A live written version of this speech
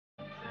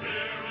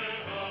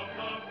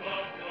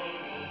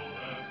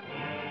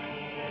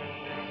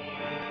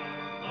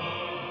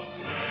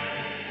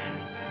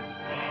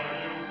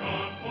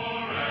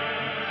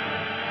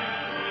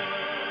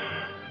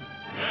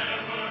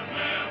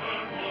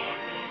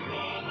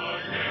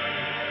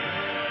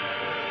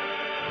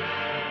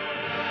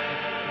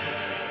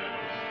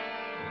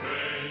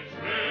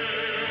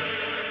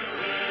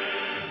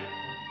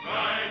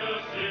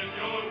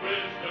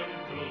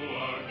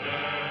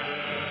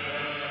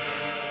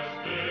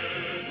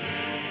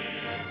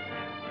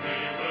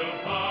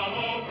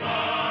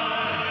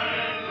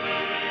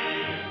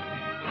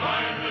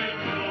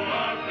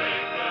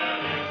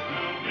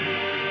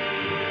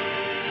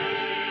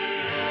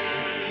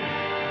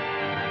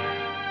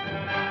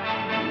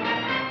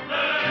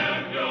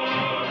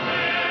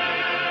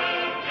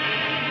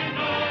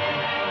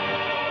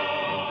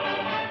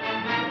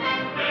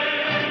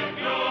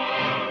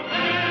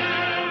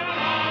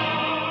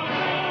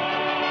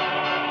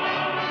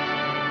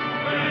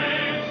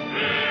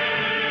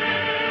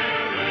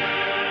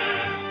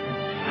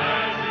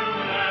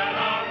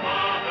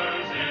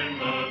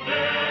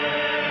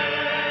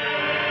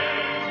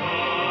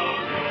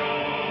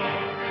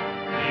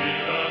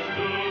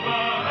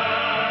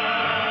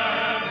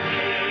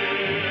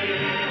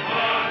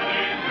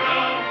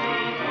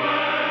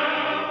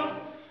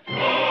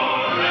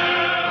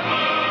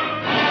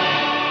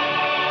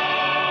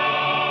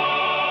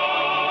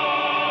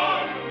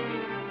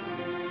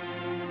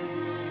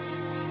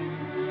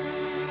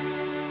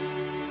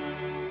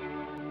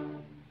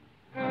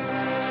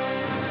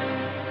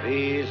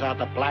These are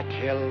the Black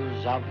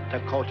Hills of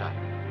Dakota.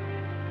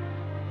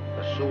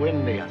 The Sioux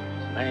Indians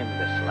named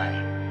this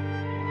land.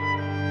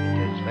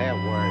 It is their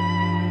word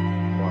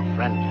for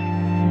friendly.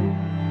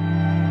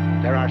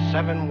 There are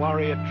 7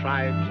 warrior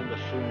tribes in the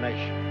Sioux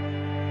Nation,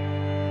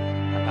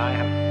 and I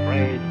have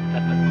prayed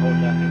that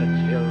Dakota and its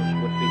hills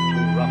would be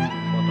too rough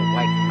for the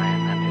white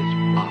man and his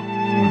plow.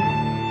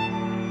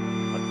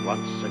 But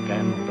once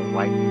again the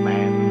white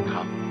man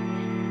comes.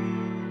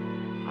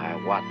 I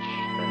watch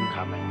their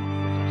coming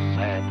with a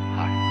sad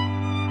heart.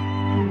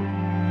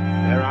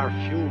 There are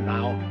few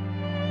now,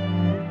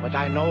 but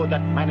I know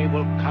that many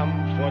will come,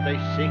 for they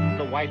seek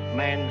the white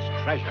man's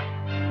treasure.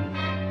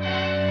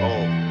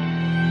 Gold.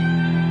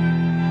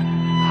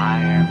 I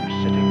am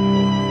Sitting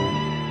Bull,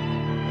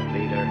 the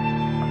leader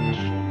of the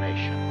Sioux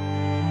Nation.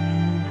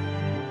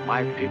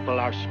 My people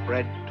are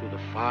spread to the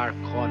far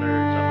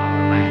corners of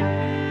our land.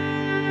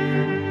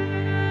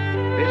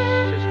 This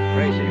is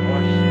Crazy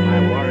Horse, my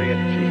warrior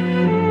chief.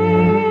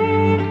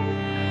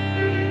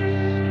 And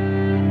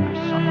these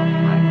are some of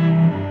my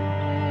people.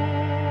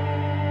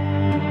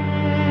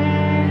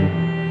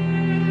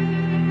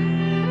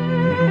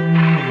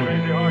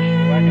 Crazy Horse,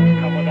 the wagons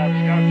come without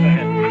scouts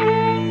ahead.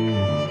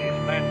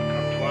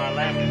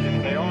 As if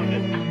they owned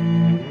it.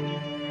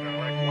 They're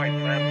like white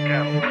man's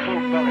cattle,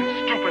 full-bellied,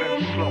 stupid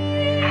and slow.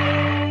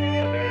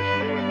 But there is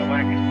fuel in the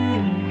wagon.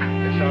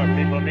 This our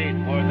people need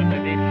more than they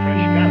need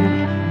fresh cattle.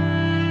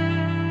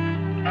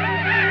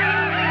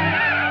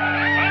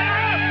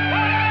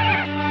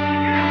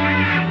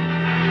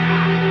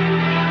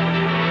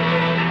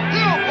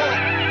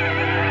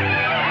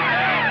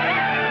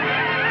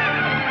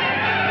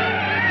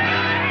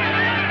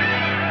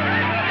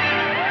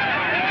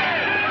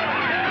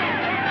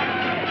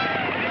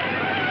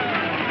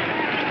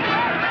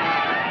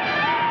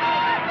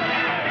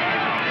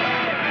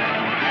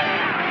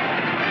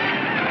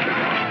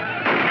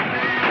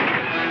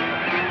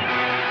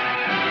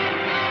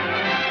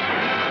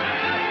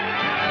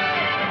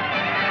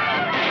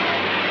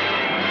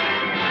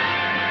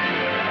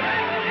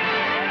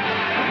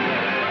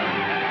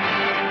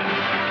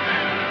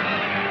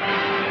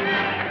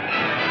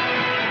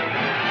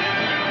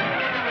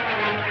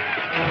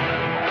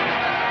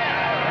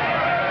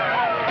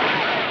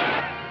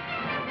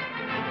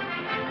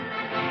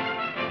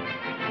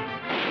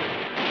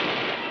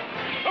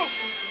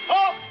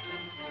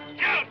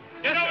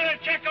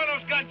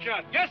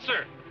 Yes,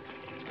 sir.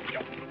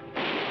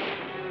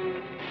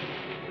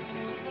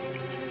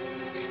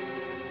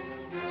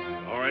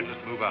 All right,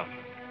 let's move out.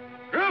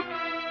 Group,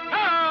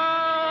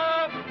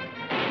 up!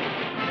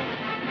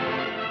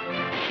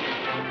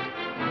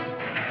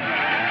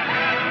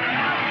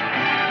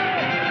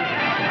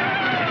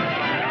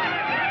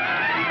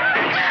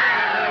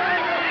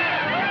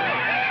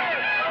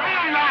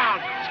 Run down!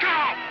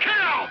 Scout!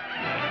 Kill!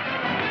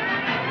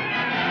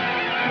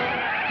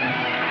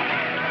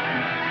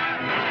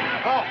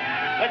 Go!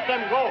 Let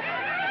them go!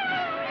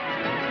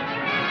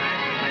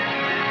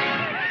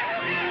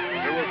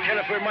 We will kill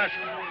if we must.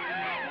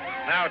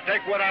 Now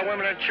take what our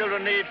women and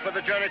children need for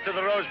the journey to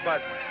the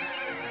Rosebud.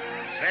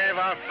 Save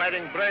our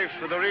fighting braves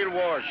for the real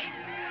wars.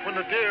 When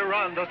the deer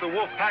run, does the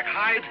wolf pack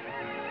hide?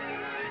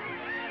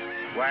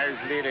 Wise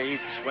leader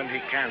eats when he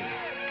can.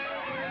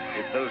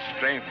 He builds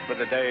strength for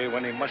the day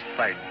when he must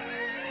fight.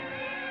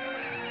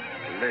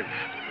 To live.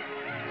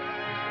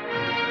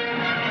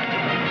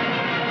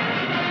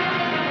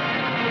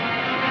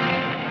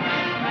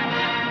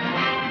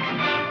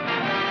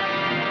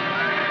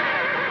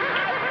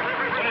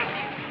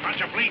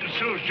 Bunch of bleeding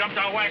Sioux jumped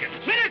our wagon.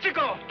 Minutes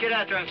ago! Get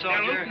after him,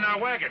 soldier. They're looting our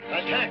wagon.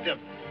 Attack them.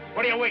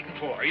 What are you waiting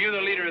for? Are you the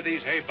leader of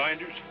these hay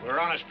binders? We're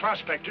honest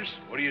prospectors.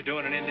 What are you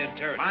doing in Indian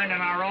territory? Minding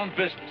our own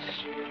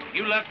business.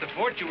 You left the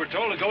fort, you were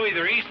told to go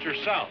either east or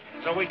south.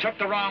 So we took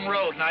the wrong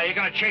road. Now, you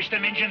gonna chase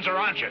them Indians or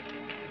aren't you?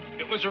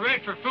 It was a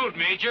raid for food,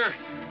 Major.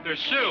 They're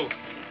Sioux.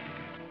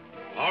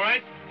 All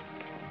right.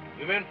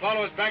 You men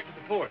follow us back to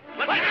the fort.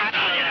 What?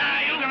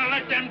 Yeah, you gonna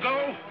let them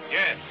go?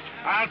 Yes.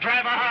 I'll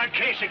drive a hard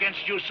case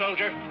against you,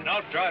 soldier. And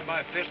I'll drive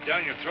my fist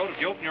down your throat if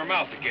you open your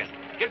mouth again.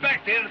 Get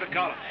back to the end of the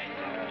column.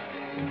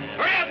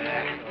 Hurry up!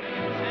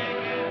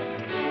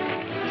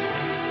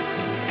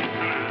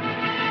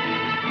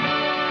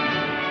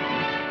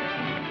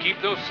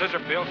 Keep those scissor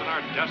bills in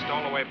our dust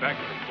all the way back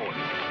to the fort.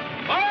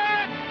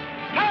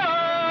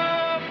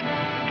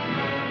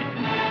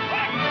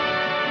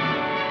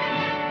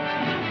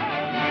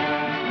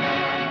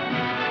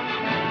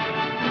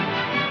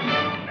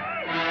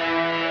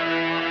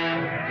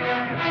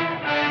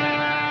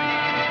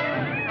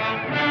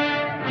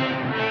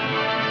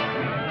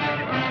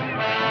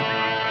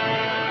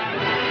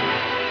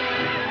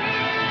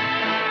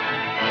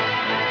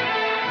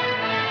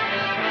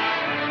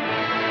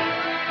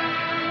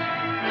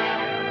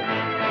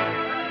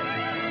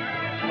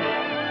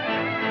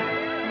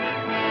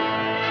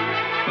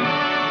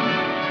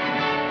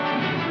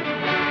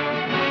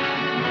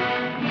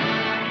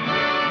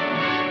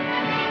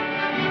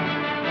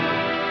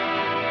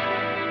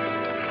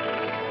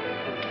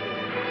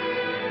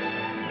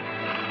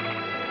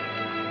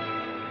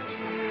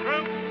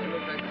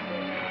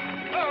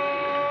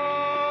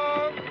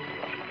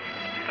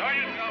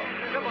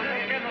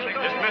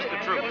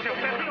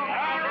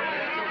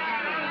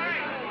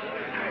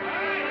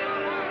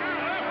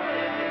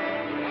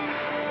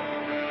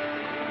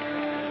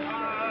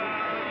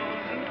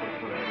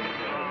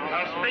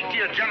 speak to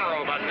your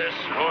general about this.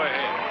 Go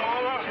ahead.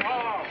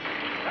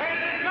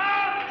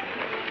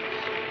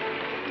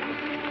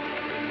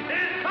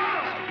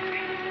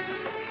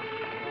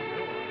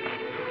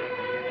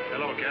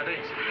 Hello, Kathy.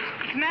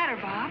 What's the matter,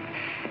 Bob?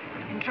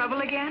 In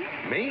trouble again?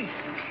 Me?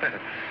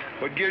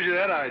 What gives you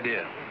that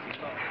idea?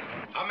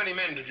 How many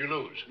men did you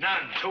lose? None.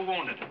 2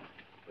 wounded.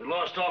 We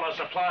lost all our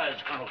supplies,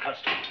 Colonel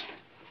Custer.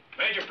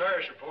 Major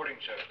Parrish reporting,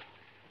 sir.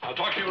 I'll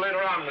talk to you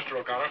later on, Mr.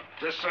 O'Connor.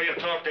 Just so you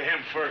talk to him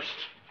first.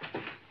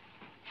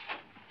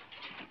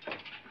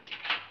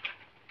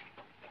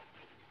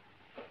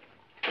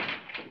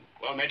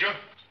 Well, Major?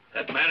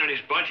 That man and his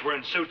bunch were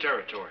in Sioux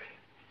territory.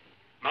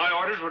 My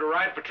orders were to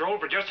ride patrol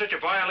for just such a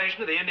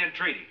violation of the Indian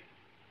Treaty.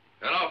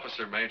 An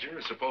officer, Major,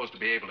 is supposed to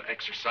be able to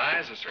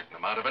exercise a certain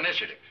amount of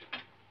initiative.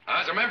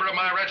 As a member of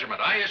my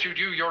regiment, I issued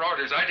you your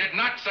orders. I did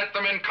not set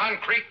them in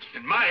concrete.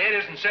 And my head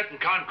isn't set in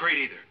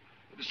concrete either.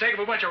 For the sake of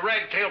a bunch of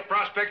ragtail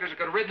prospectors that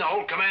could have ridden the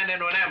whole command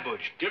into an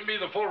ambush. Give me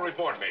the full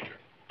report, Major.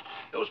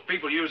 Those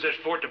people use this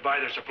fort to buy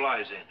their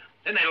supplies in.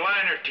 Then they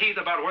lie in their teeth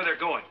about where they're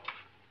going.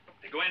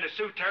 They go into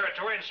Sioux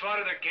territory and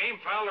slaughter their game,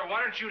 foul their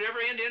water, and shoot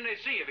every Indian they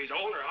see if he's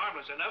old or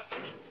harmless enough.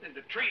 And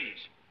the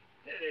treaties,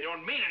 they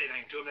don't mean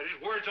anything to them. They're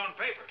just words on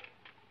paper.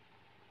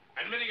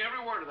 Admitting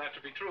every word of that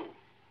to be true,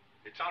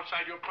 it's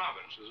outside your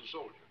province as a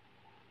soldier.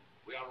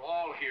 We are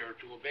all here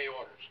to obey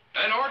orders.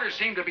 And orders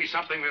seem to be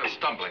something of a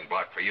stumbling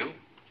block for you.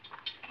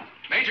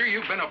 Major,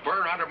 you've been a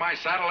burr under my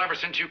saddle ever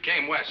since you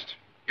came west.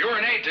 You were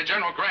an aide to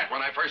General Grant when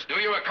I first knew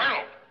you, a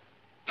colonel.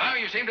 Now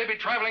you seem to be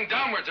traveling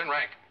downwards in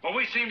rank. Well,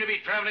 we seem to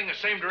be traveling the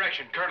same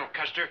direction, Colonel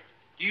Custer.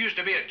 You used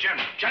to be a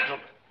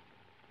gentleman.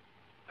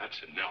 That's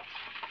enough.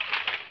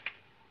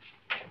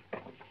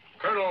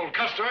 Colonel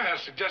Custer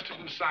has suggested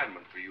an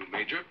assignment for you,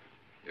 Major.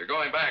 You're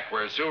going back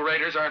where Sioux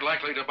raiders aren't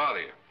likely to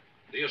bother you.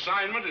 The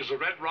assignment is a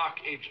Red Rock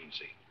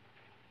agency.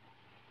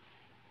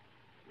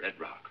 Red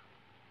Rock.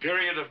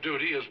 Period of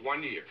duty is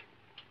 1 year.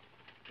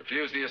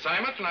 Refuse the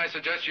assignment, and I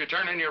suggest you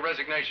turn in your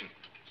resignation.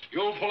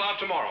 You'll pull out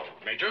tomorrow,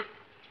 Major.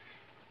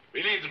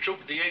 Relieve the troop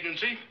at the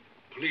agency,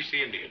 police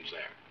the Indians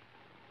there.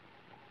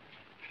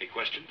 Any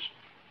questions?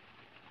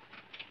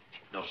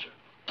 No, sir.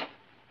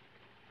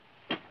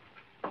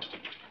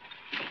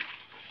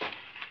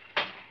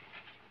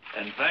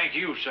 And thank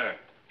you, sir.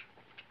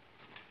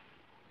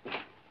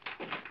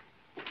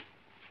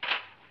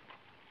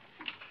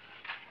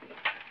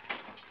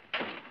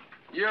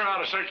 Year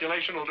out of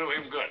circulation will do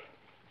him good.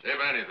 If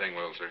anything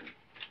will, sir.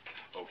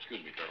 Oh,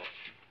 excuse me, Colonel.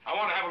 I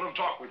want to have a little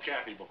talk with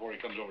Kathy before he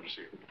comes over to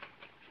see her.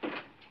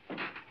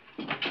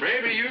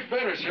 Maybe you'd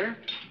better, sir.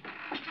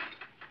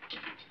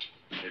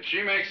 If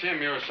she makes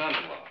him your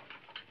son-in-law,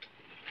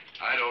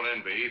 I don't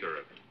envy either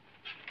of them.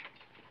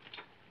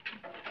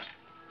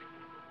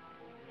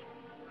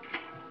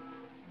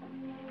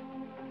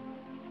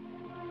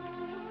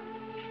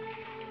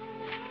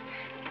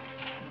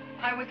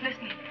 I was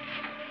listening.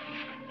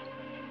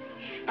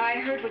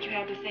 I heard what you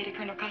had to say to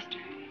Colonel Custer.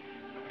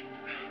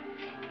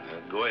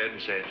 Go ahead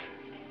and say it.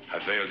 I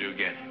failed you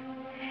again.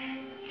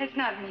 It's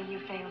not me you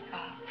failed,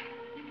 Bob.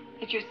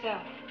 It's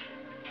yourself.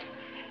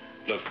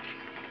 Look,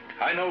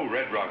 I know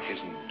Red Rock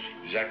isn't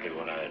exactly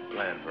what I had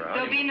planned for our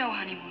There'll be honeymoon. no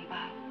honeymoon,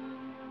 Bob.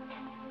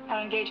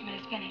 Our engagement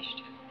is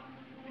finished.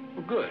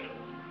 Well, good.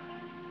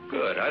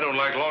 Good. I don't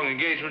like long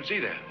engagements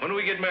either. When do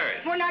we get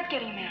married? We're not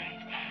getting married.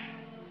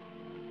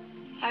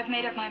 I've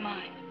made up my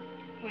mind.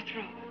 We're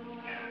through.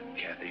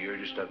 Kathy, you're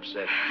just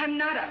upset. I'm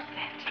not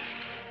upset.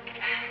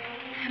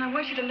 And I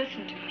want you to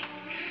listen to me.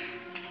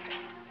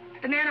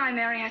 The man I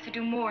marry has to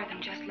do more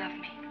than just love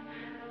me.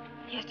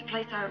 He has to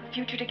place our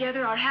future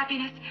together, our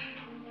happiness,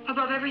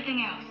 above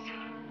everything else.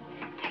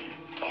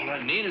 All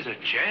I need is a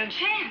chance.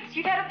 Chance?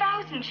 You've had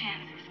 1,000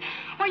 chances.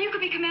 Why, you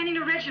could be commanding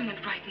a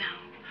regiment right now.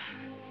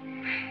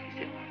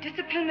 Is it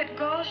discipline that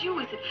galls you?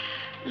 Is it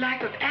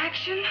lack of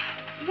action?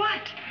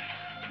 What?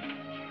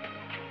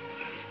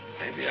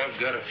 Maybe I've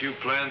got a few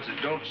plans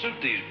that don't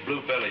suit these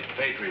blue-bellied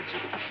patriots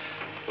that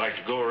like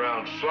to go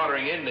around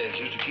slaughtering Indians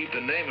just to keep the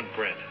name in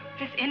print.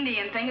 This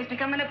Indian thing has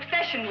become an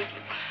obsession with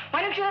you.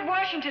 Why don't you let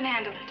Washington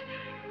handle it?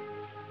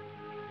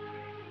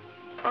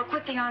 Or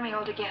quit the Army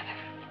altogether?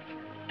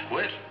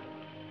 Quit?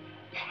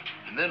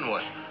 And then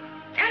what?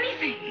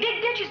 Anything.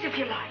 Dig ditches if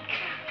you like.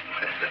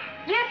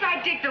 Yes,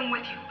 I'd dig them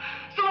with you.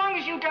 So long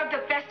as you dug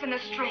the best and the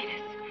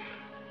straightest.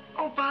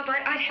 Oh, Bob,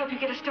 I'd help you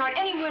get a start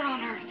anywhere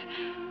on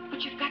Earth.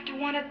 But you've got to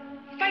want to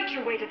fight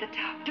your way to the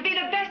top. To be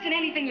the best in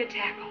anything you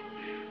tackle.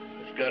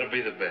 It's got to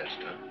be the best,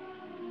 huh?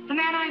 The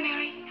man I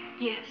marry?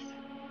 Yes.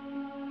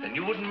 And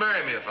you wouldn't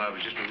marry me if I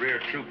was just a rear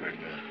trooper in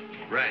the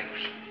ranks.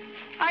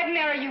 I'd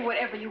marry you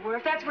whatever you were,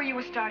 if that's where you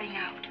were starting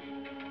out.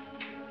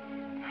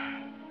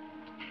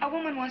 A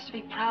woman wants to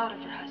be proud of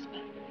her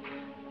husband.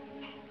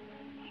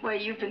 Where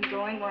you've been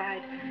going, where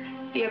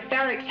I'd be a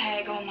barracks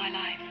hag all my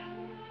life.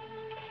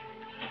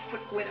 A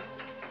quick widow.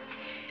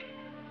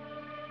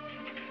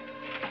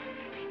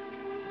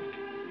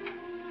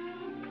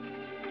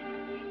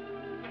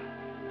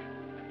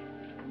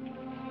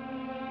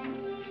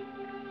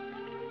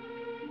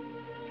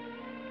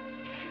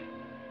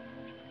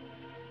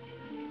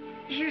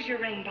 Here's your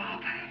ring,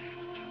 Bob.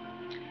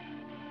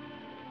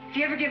 If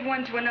you ever give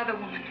one to another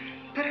woman,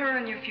 put her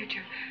in your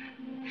future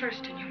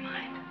first in your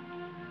mind.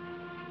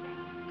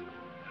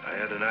 I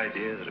had an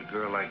idea that a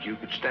girl like you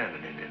could stand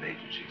an Indian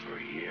agency for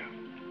a year.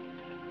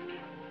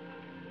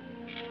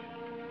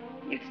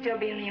 You'd still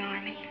be in the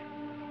Army.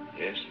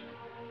 Yes?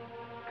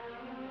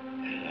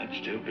 And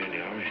I'd still be in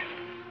the Army.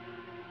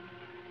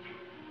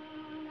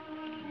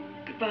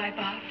 Goodbye,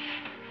 Bob.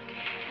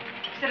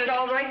 Said it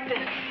all right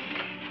then.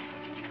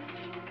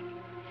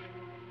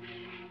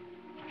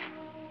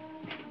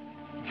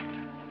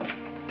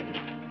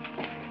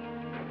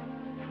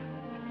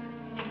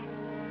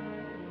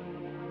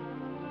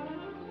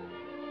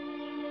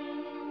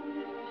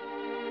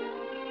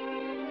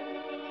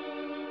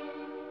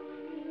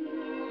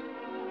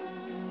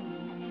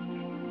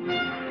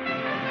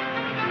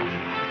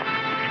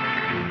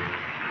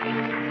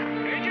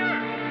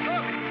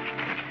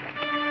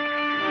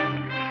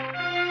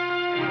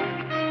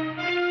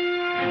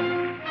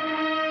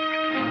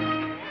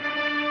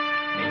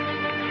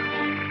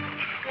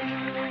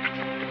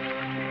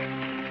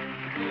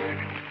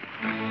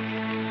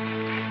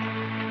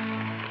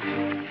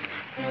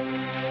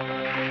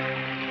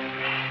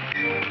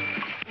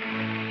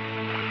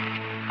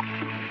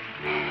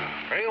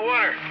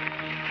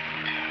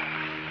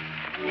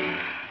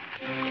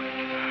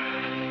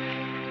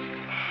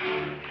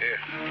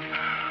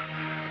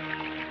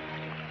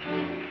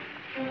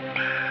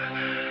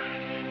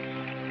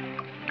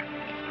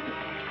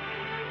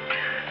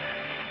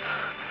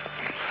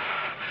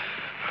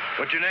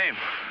 What's your name?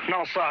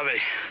 No sabe.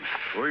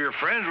 We're your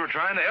friends. We're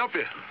trying to help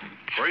you.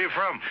 Where are you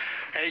from?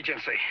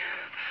 Agency.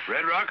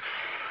 Red Rock?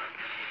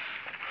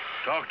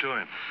 Talk to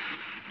him.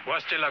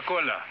 Waste la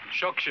cola,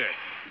 shokshe,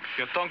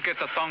 yotonke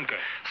tatonke.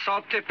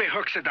 Saltipi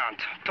huxidant.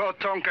 To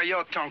tonka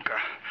yo tonka.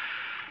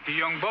 The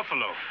young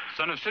buffalo,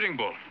 son of Sitting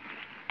Bull.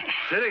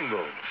 Sitting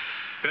Bull?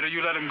 Better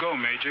you let him go,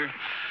 Major.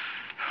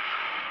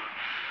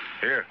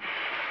 Here.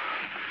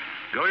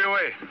 Go your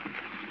way.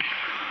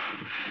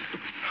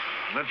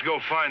 Let's go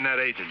find that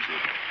agency.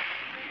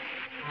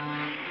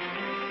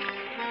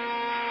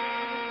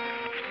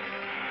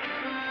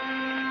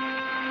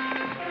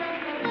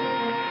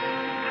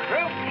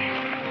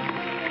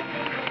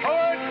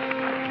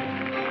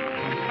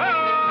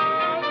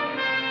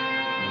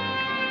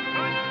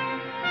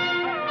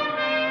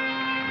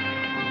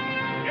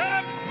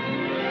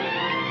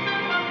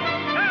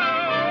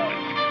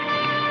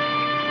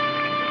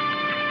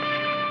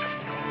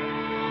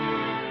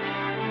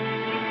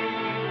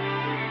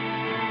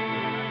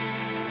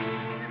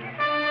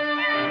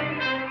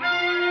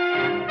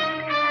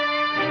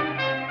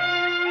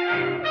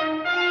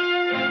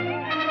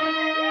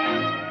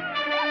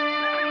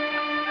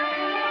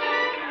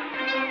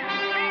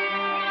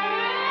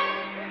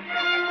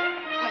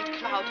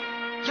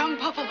 Young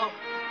buffalo.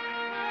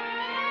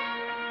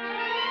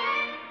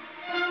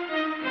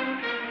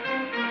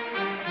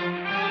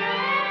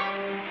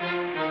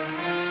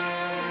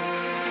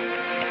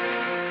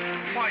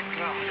 White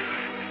Cloud.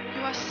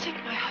 You are sick,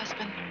 my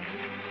husband.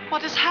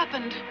 What has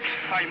happened?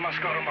 I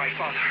must go to my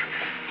father.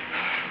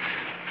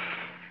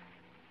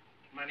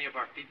 Many of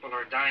our people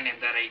are dying in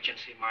that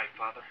agency, my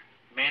father.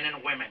 Men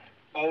and women,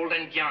 old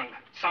and young,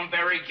 some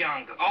very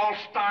young, all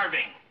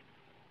starving.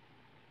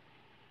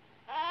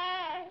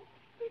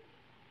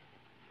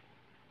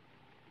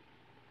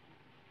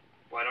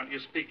 Why don't you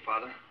speak,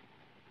 Father?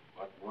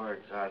 What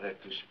words are there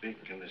to speak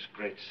in this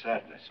great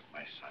sadness,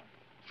 my son?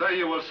 Say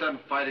you will send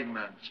fighting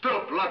men.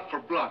 Spill blood for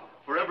blood.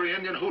 For every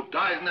Indian who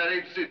dies in that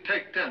agency,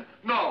 take 10.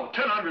 No,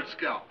 1,000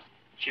 scalps.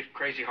 Chief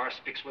Crazy Horse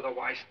speaks with a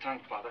wise tongue,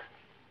 Father.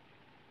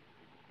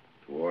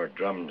 The war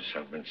drums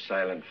have been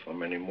silent for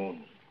many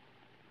moons.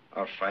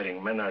 Our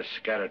fighting men are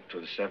scattered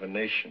to the 7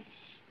 nations.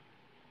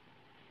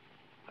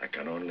 I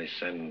can only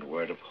send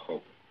word of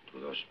hope to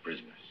those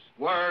prisoners.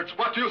 Words?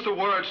 What use of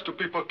words to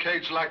people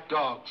caged like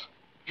dogs?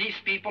 These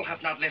people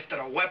have not lifted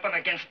a weapon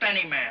against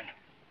any man.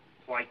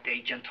 White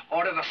agent,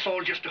 order the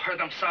soldiers to herd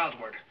them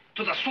southward,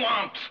 to the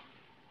swamps.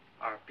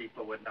 Our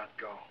people would not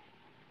go.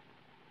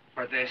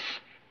 For this,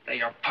 they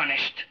are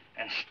punished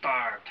and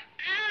starved.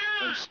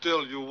 And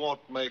still you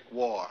won't make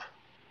war.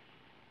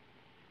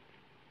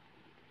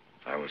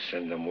 I will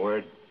send them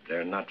word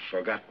they're not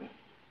forgotten.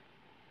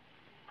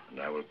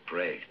 And I will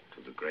pray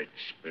to the Great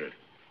Spirit.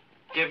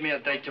 Give me a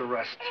day to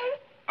rest.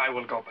 I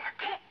will go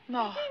back.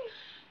 No,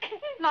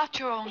 not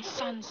your own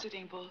son,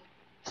 Sitting Bull.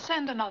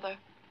 Send another.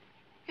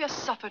 He has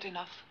suffered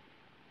enough.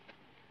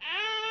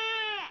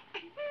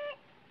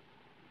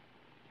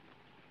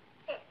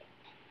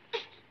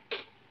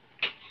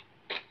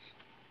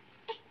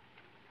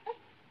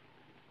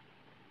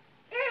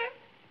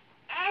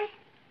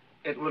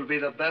 It will be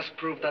the best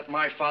proof that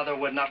my father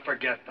would not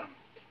forget them.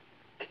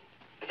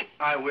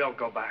 I will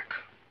go back.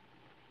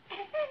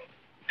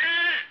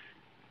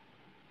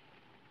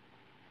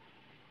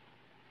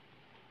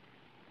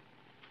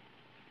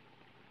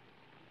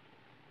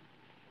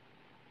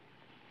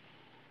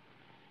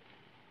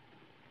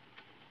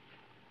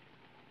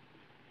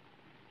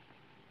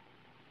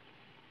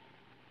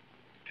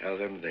 Tell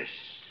them this.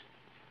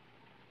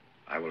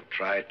 I will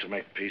try to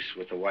make peace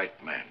with the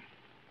white man.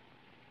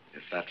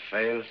 If that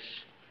fails,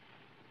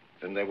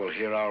 then they will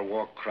hear our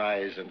war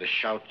cries and the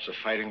shouts of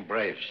fighting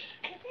braves.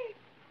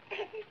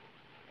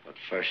 But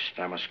first,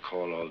 I must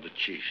call all the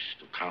chiefs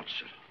to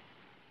council.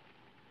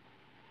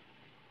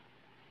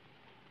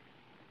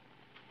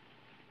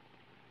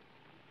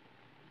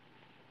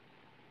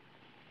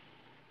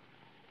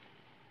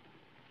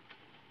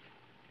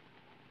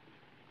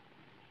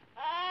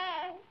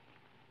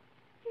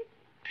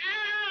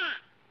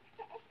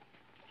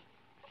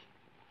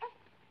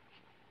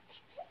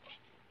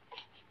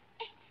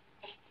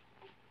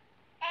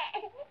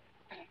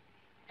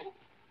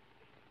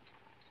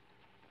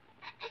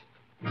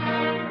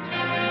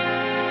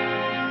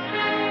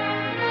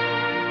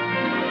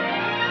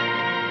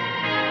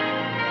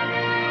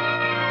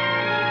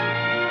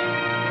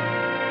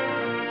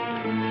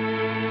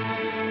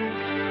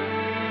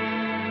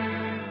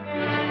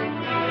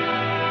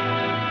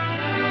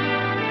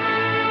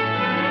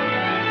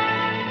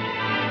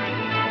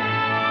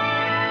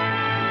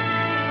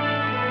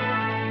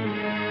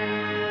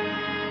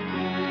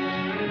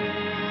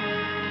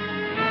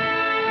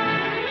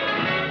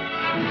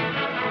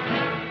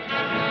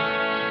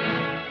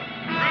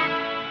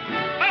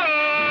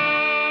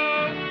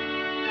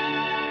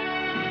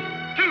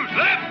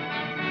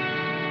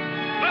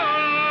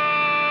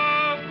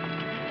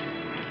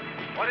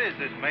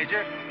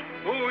 Major.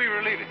 Who are we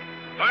relieving?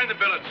 Find the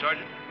billet,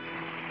 Sergeant.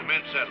 The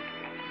men settled.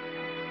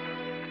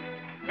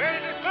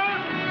 Ready to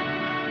close!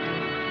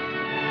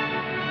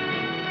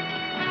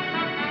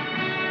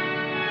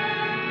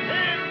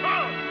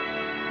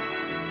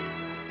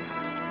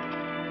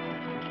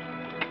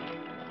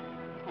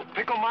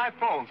 Pickle my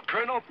phones,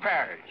 Colonel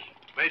Parrish.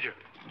 Major.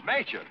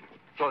 Major?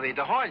 So they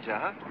dehorned you,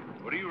 huh?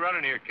 What are you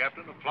running here,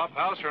 Captain? A flop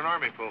house or an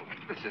army post?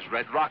 This is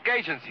Red Rock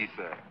Agency,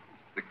 sir.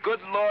 The good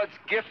Lord's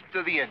gift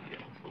to the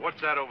Indians.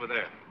 What's that over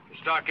there? The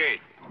stockade.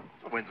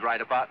 The wind's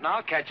right about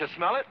now. Can't you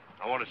smell it?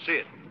 I want to see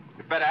it.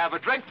 You better have a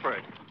drink for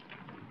it.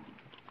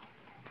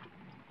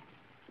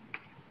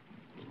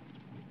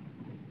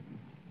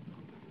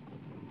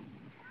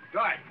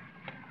 Guard.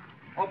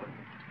 Open.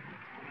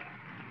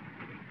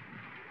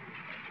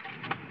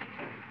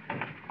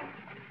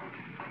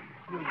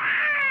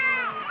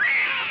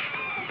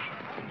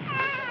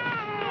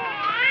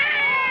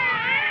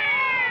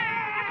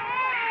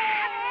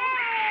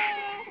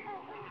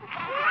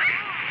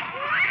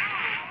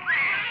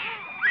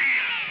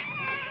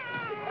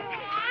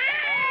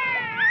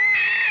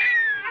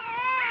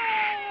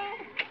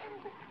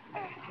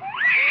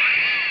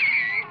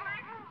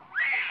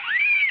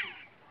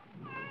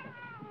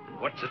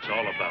 What's it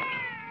all about?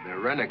 They're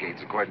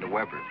renegades, according to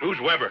Weber. Who's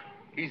Weber?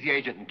 He's the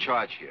agent in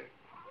charge here.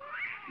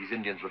 These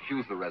Indians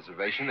refused the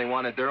reservation. They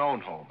wanted their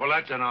own home. Well,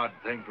 that's an odd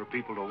thing for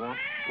people to want.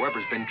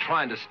 Weber's been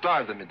trying to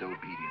starve them into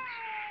obedience.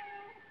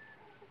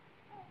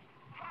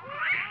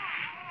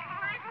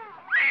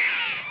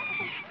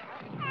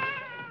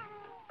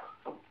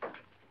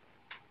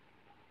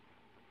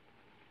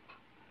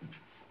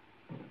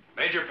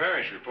 Major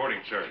Parrish reporting,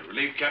 sir.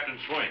 Relieve Captain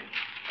Swain.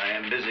 I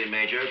am busy,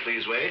 Major.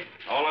 Please wait.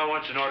 All I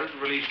want's an order to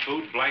release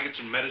food, blankets,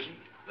 and medicine.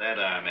 That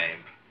I may.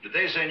 Did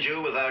they send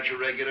you without your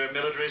regular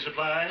military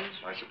supplies?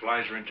 My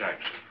supplies are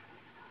intact, sir.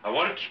 I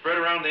want it spread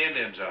around the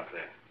Indians out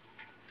there.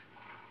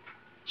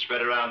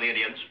 Spread around the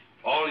Indians?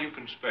 All you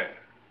can spare.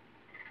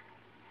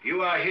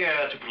 You are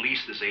here to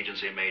police this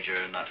agency,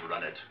 Major, not to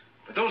run it.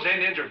 But those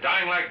Indians are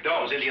dying like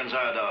dogs. Those Indians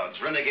are dogs,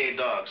 renegade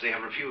dogs. They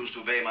have refused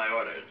to obey my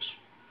orders.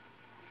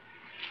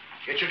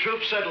 Get your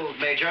troops settled,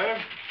 Major.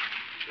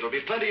 There will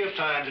be plenty of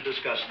time to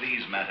discuss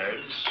these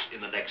matters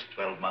in the next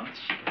 12 months.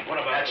 What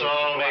about That's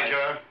all,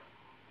 Major.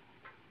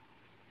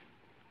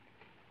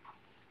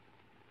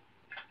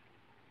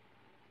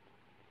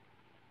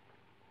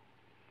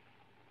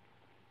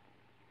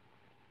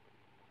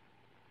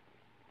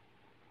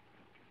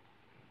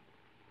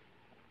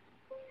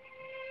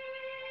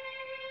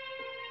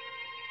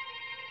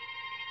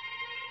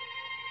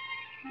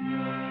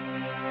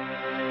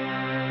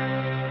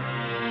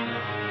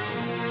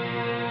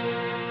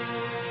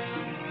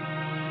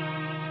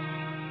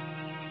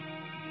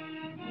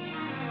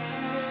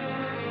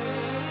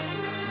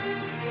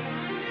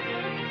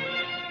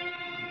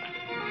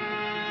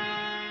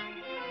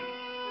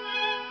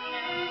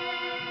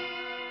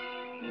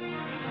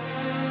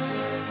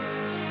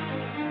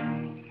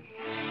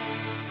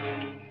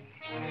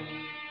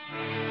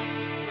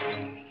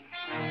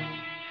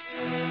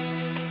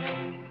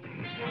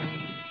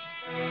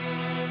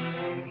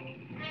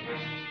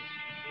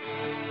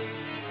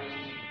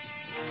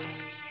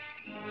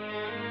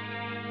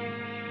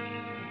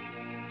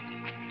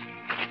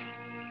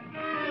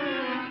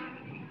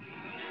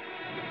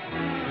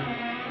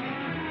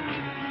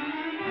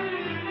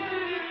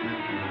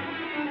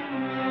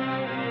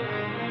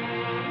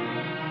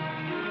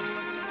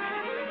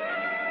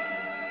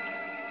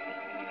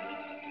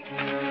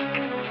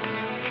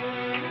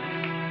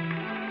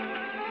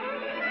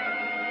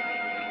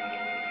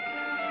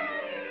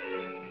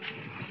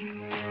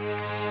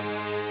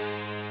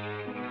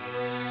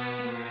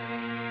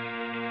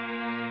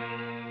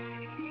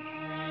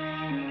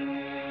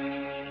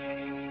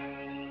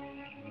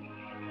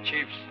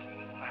 Chiefs,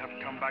 I have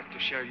come back to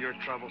share your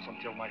troubles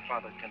until my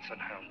father can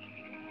send help.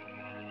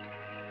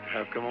 I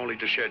have come only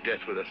to share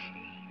death with us.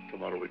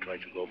 Tomorrow we try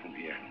to go from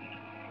here.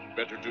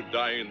 Better to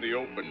die in the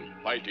open,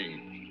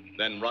 fighting,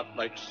 than rot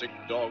like sick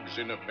dogs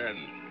in a pen.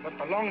 But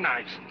the long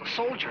knives, the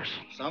soldiers.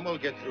 Some will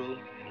get through.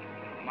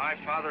 My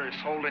father is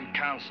holding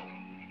council.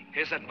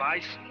 His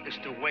advice is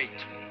to wait.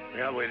 We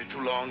have waited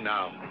too long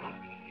now.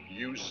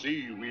 You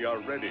see, we are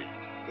ready.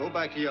 Go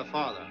back to your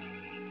father,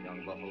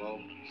 young buffalo.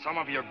 Some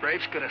of your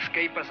braves could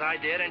escape as I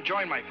did and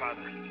join my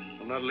father.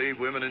 Will not leave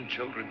women and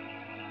children,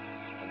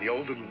 and the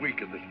old and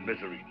weak in this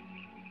misery.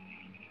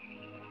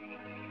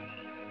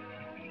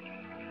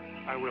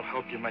 I will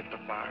help you make the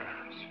fire.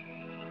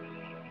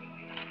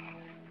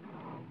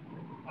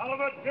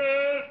 Oliver,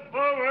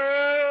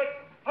 forward!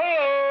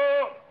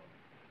 Ho!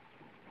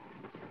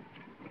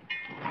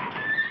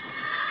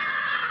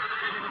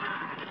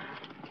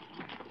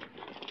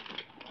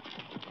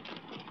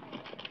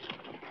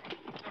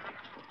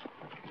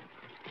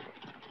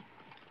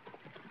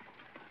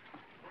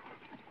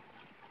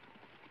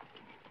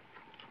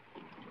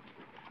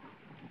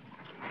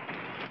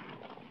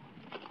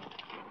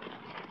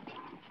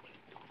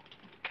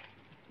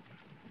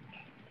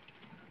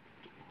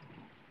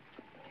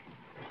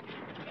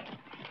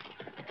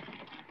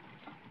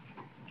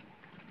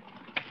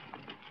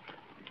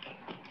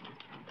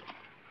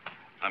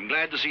 I'm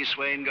glad to see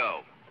Swain go.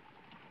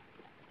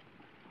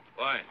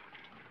 Why?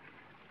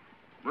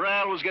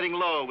 Morale was getting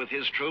low with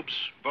his troops.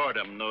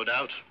 Boredom, no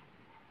doubt.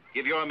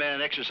 Give your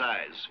men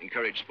exercise.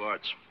 Encourage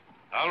sports.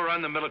 I'll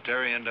run the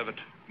military end of it.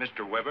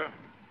 Mr. Weber,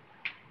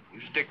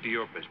 you stick to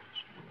your business.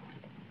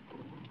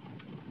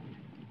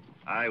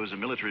 I was a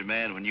military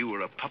man when you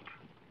were a pup,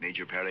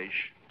 Major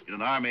Parrish, in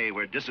an army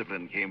where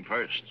discipline came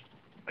first.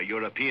 A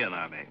European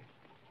army.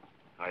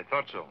 I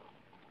thought so.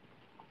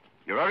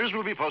 Your orders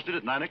will be posted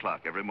at 9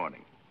 o'clock every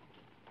morning.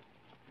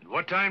 And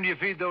what time do you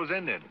feed those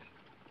Indians?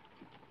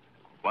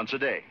 Once a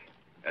day,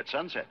 at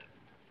sunset.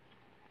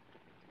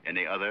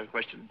 Any other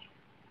questions?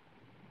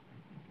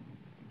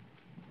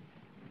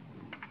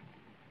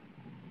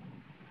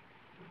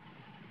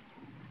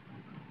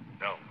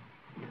 No.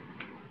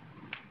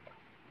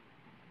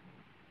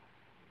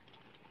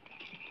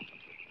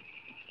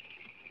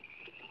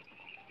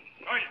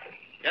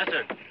 Yes,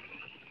 sir.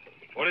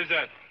 What is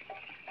that?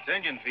 It's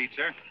Indian feet,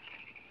 sir.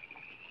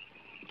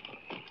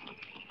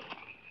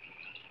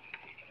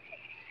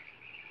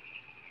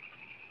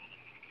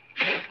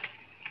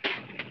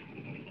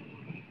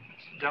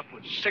 Stuff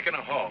would sicken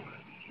a hog.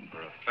 For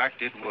a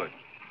fact, it would.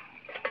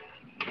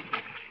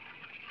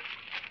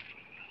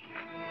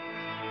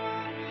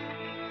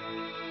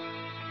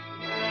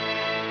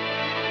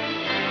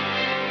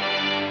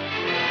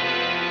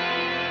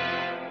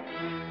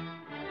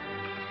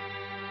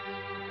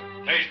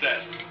 Taste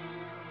that.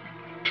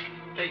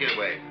 Take it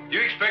away. Do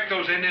you expect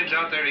those Indians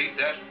out there to eat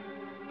that?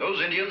 Those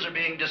Indians are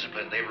being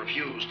disciplined. They've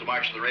refused to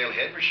march to the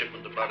railhead for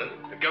shipment to Florida.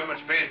 The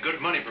government's paying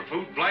good money for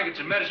food, blankets,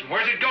 and medicine.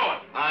 Where's it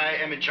going?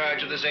 I am in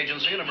charge of this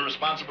agency, and I'm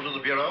responsible to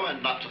the Bureau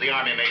and not to the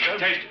Army, Major.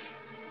 Taste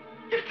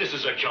it. If this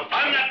is a joke...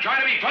 I'm not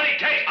trying to be funny.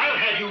 Taste it. I'll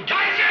have you...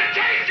 Taste it!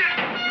 Taste it!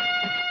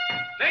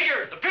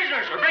 Major, the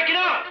prisoners are breaking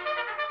out.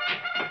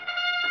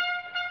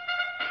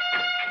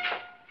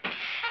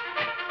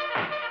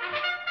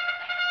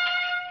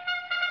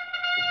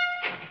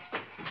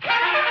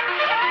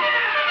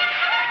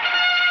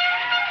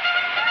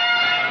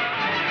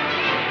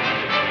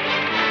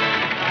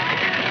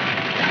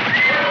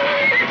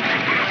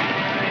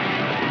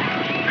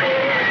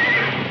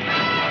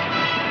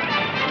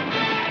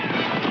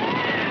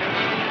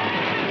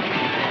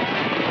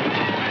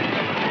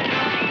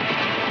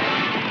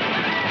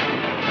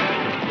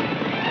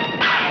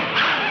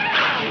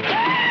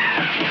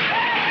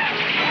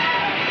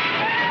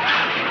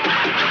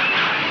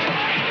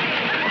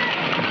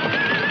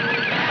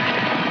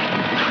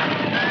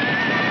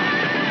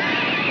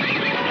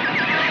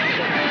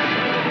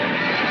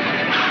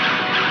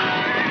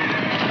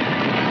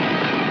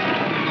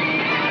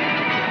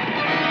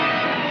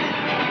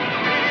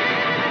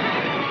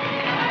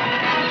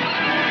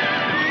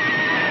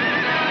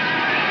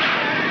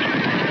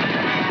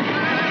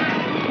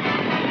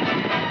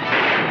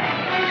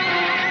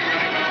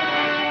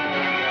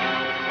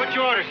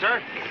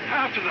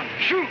 After them.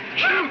 Shoot!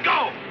 Shoot!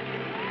 Go!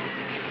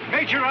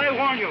 Major, I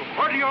warn you.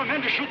 Order your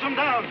men to shoot them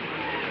down.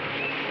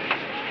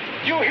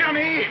 You hear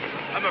me?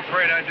 I'm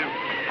afraid I do.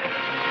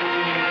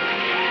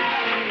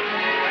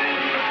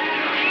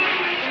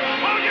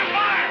 Hold your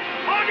fire!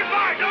 Hold your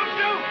fire! Don't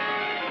shoot!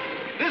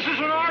 This is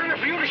an order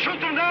for you to shoot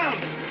them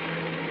down.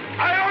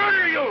 I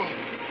order you!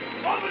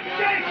 Open the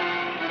gate!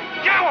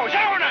 Javo!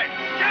 Javo knife!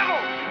 Javo!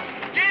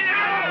 Get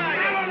out!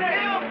 Javo knife!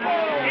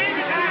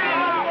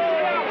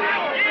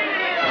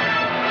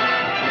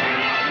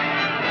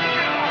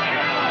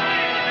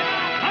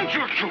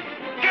 Your troop.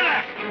 Get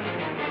after!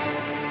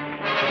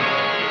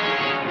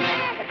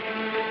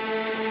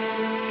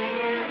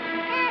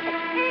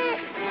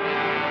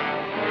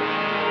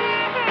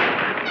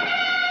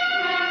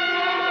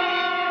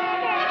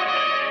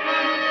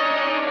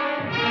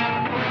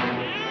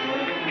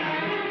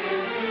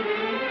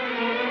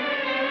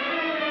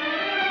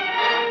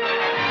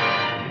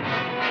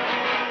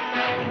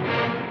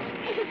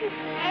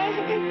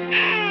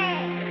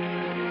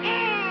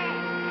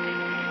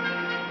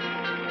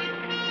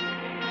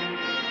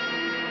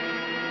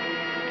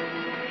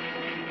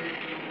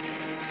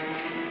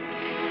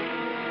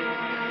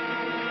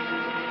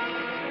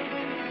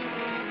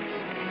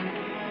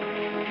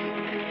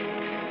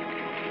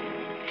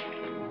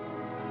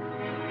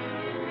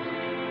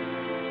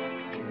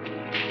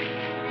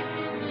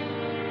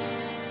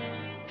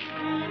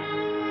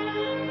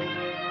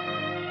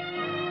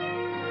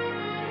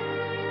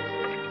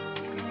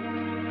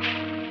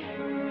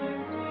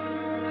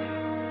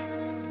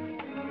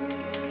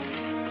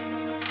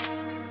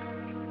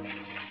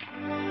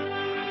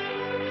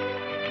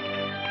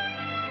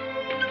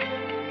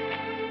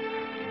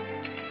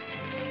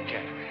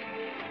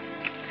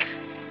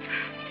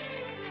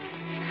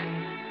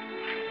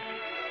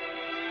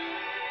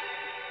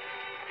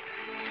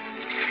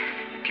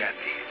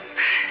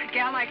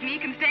 like me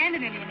can stand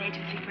an Indian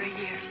agency for a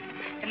year.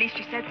 At least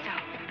you said so.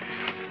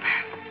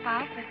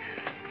 Bob,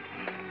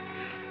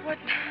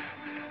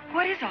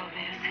 what is all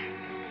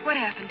this? What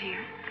happened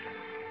here?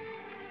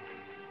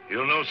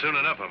 You'll know soon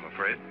enough, I'm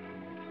afraid.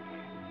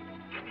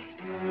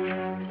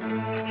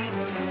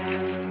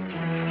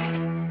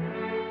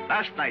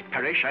 Last night,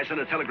 Parrish, I sent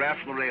a telegraph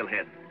from the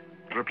railhead.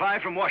 The reply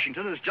from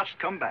Washington has just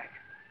come back.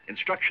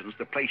 Instructions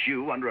to place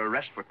you under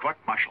arrest for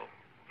court-martial.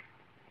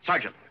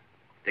 Sergeant,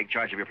 take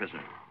charge of your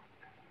prisoner.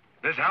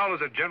 Miss Howell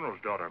is a general's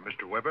daughter,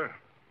 Mr. Weber.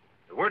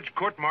 The words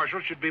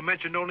court-martial should be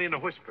mentioned only in a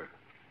whisper.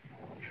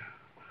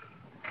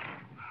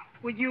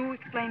 Will you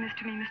explain this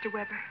to me, Mr.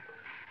 Weber?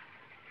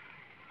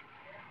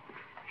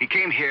 He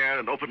came here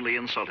and openly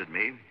insulted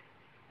me.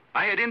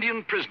 I had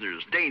Indian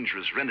prisoners,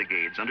 dangerous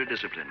renegades under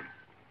discipline.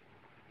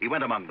 He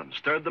went among them,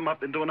 stirred them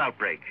up into an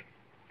outbreak,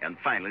 and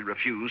finally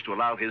refused to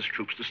allow his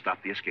troops to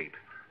stop the escape.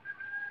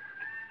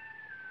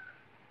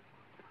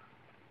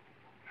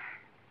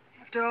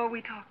 After all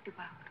we talked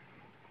about.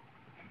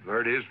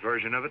 Heard his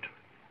version of it.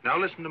 Now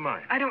listen to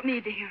mine. I don't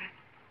need to hear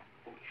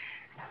it.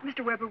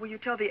 Mr. Weber, will you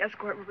tell the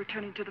escort we're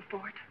returning to the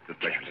fort? With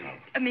pleasure, sir.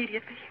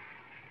 Immediately.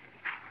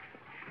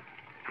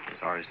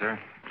 Sorry, sir.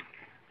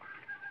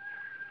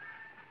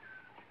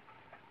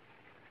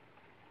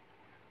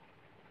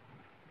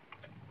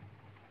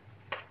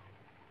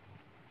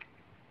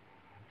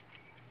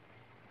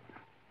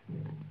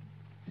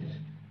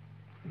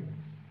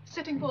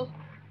 Sitting Bull,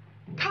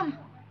 come.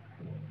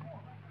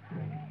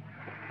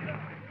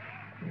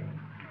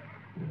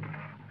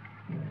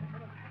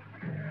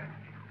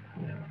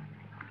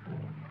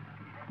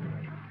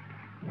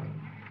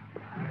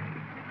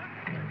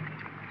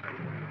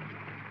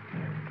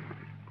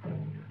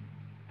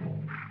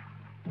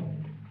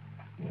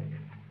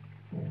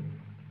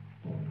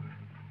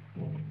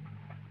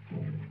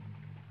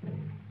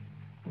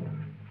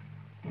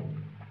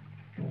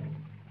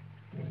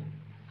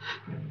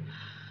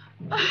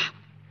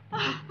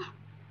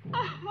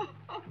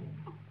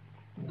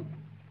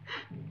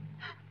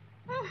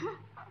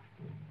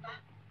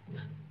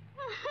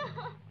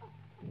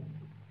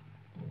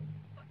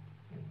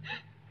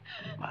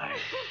 My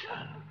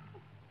son.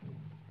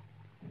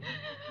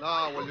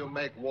 Now will you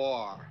make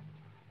war?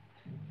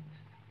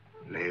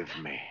 Leave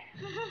me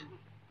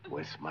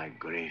with my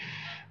grief.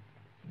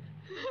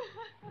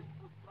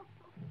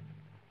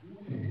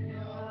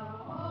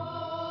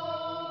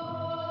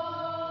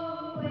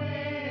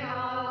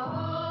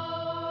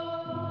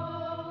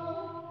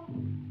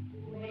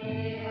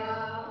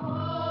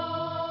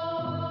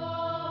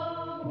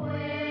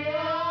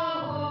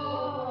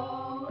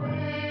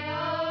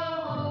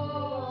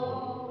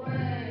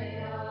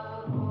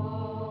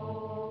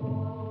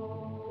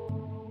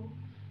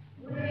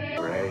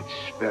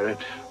 Spirit,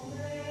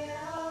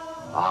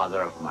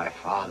 father of my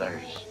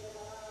fathers,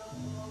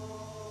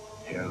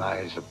 here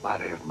lies the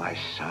body of my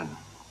son,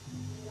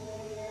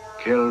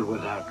 killed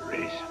without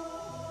reason.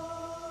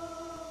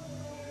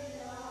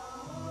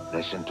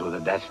 Listen to the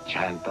death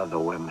chant of the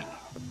women.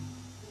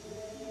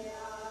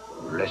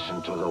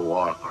 Listen to the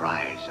war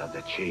cries of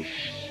the chiefs.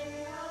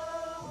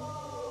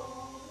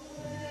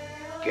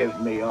 Give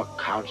me your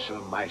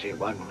counsel, mighty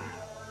one.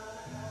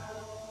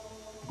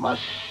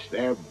 Must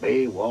there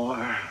be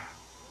war?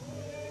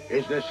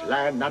 Is this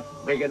land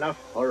not big enough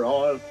for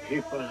all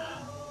people?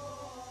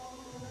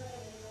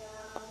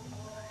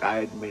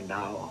 Guide me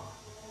now,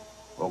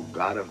 O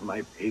God of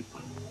my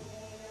people.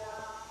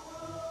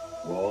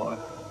 War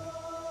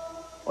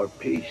or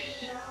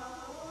peace?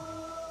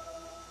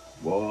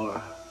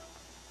 War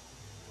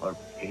or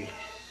peace?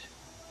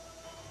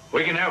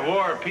 We can have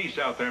war or peace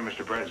out there,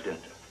 Mr.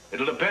 President.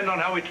 It'll depend on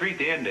how we treat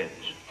the Indians.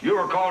 You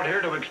were called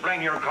here to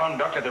explain your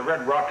conduct at the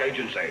Red Rock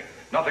Agency.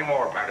 Nothing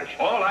more, Parrish.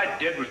 All I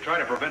did was try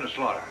to prevent a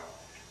slaughter.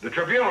 The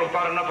tribunal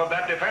thought enough of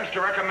that defense to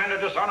recommend a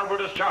dishonorable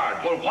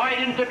discharge. Well, why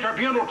didn't the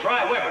tribunal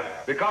try Weber?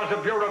 Because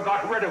the Bureau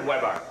got rid of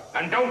Weber.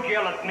 And don't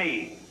yell at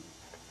me.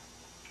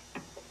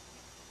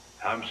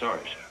 I'm sorry,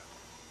 sir.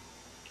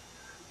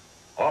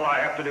 All I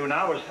have to do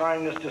now is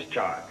sign this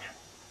discharge.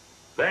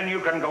 Then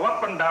you can go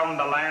up and down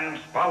the land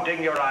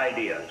spouting your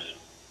ideas.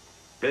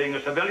 Being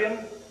a civilian,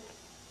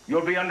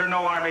 you'll be under no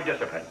army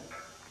discipline.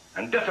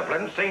 And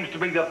discipline seems to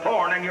be the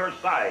thorn in your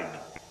side.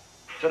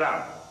 Sit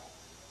down.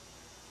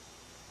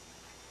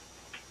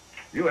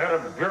 You had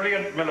a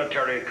brilliant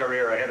military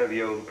career ahead of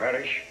you,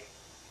 Parrish.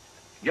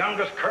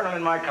 Youngest colonel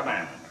in my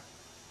command.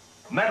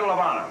 Medal of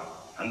Honor,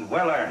 and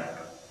well earned.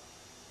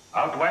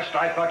 Out west,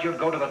 I thought you'd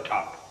go to the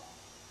top.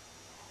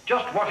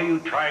 Just what are you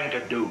trying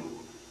to do?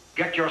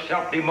 Get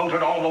yourself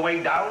demoted all the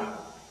way down?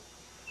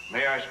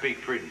 May I speak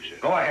freely, sir?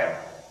 Go ahead.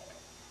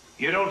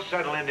 You don't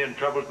settle Indian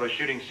troubles by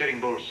shooting Sitting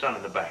Bull's son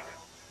in the back.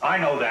 I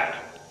know that.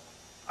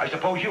 I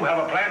suppose you have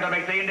a plan to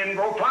make the Indian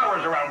grow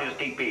flowers around his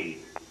teepee.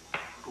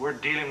 We're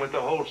dealing with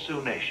the whole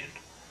Sioux nation.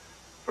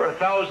 For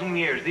 1,000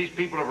 years, these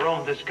people have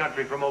roamed this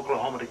country from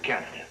Oklahoma to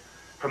Canada,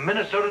 from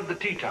Minnesota to the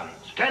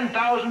Tetons.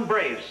 10,000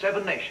 braves,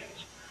 7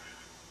 nations.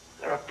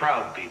 They're a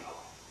proud people.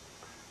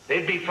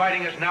 They'd be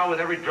fighting us now with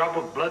every drop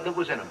of blood that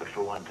was in them, but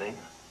for one thing.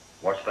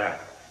 What's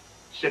that?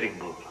 Sitting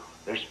Bull.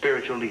 their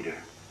spiritual leader.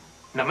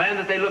 And the man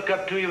that they look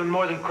up to even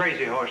more than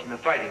Crazy Horse and the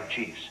fighting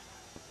chiefs.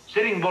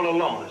 Sitting Bull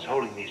alone is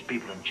holding these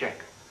people in check.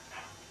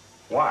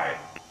 Why?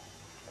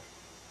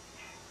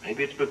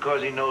 Maybe it's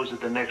because he knows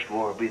that the next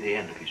war will be the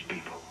end of his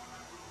people.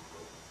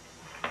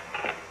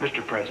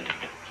 Mr. President,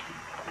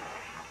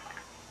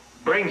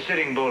 bring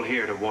Sitting Bull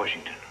here to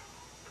Washington.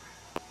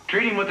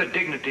 Treat him with the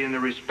dignity and the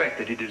respect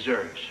that he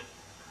deserves.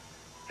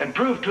 And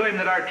prove to him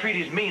that our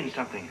treaties mean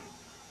something.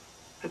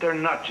 That they're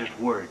not just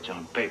words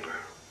on paper.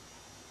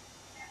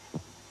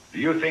 Do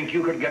you think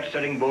you could get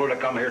Sitting Bull to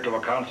come here to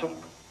a council?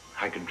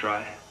 I can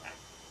try.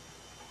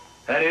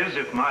 That is,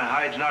 if my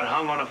hide's not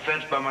hung on a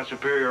fence by my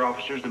superior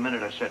officers the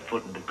minute I set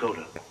foot in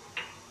Dakota.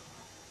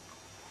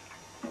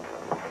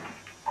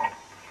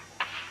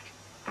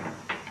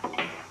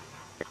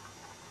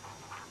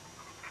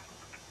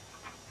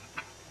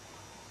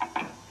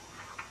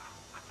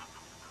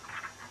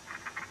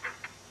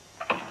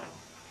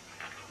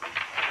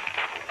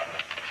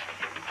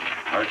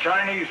 Our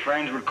Chinese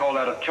friends would call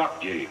that a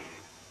chokji.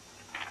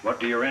 What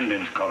do your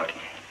Indians call it?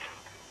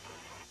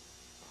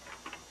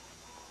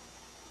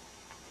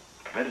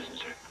 Medicine,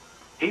 sir.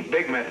 Heap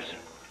big medicine.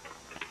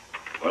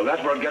 Well,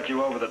 that will get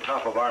you over the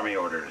top of Army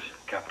orders,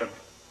 Captain.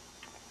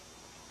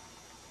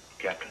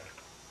 Captain.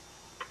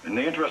 In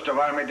the interest of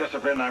Army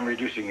discipline, I'm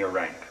reducing your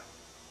rank.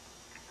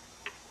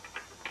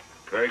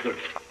 Very good.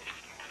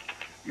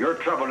 Your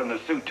trouble in the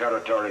Sioux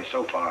territory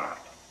so far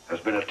has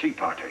been a tea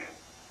party.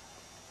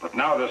 But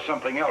now there's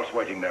something else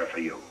waiting there for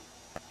you.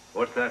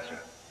 What's that, sir?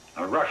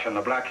 A rush in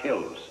the Black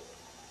Hills.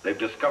 They've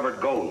discovered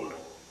gold.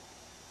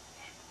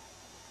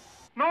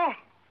 No!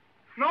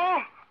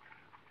 No!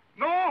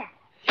 No!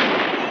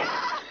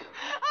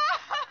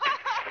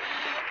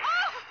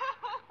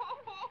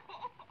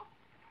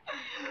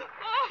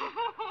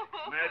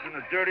 Imagine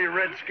a dirty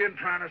redskin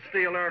trying to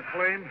steal our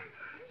claim.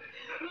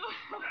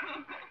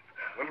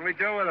 What'll we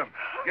do with him?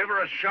 Give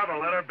her a shovel,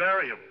 let her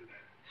bury him.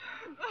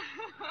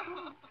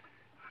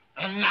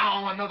 And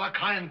now another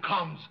kind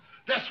comes.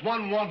 This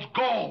one wants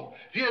gold.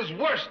 He is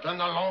worse than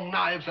the long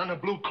knives and the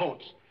blue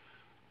coats.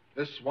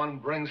 This one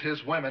brings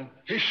his women.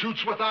 He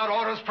shoots without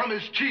orders from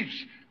his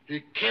chiefs.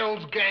 He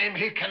kills game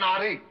he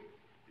cannot eat.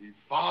 He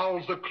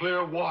fouls the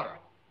clear water.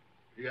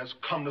 He has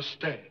come to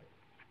stay.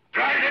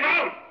 Drive them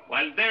out!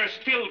 While there's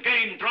still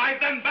game,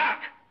 drive them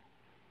back!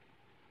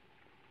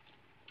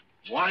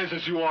 Wise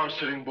as you are,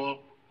 Sitting Bull,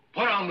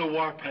 put on the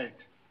war paint.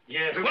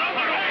 Yes.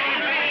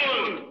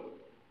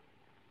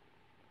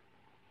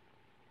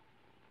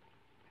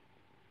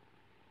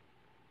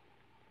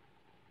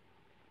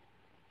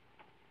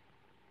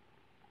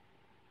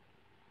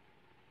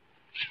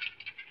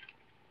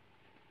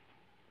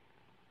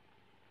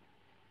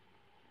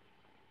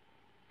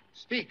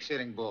 Speak,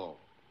 Sitting Bull.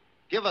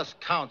 Give us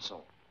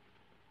counsel.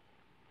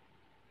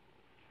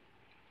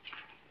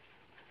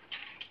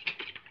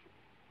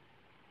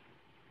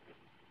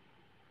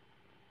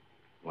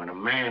 When a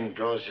man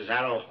draws his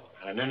arrow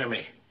at an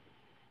enemy,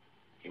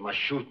 he must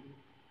shoot.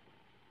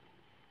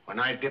 When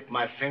I dip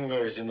my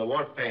fingers in the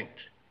war paint,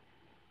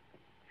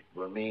 it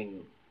will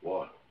mean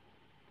war.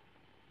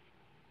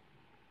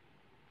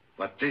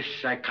 But this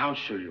I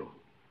counsel you.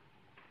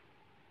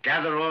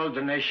 Gather all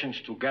the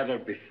nations together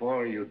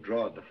before you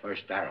draw the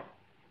first arrow.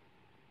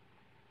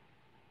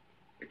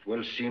 It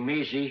will seem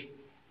easy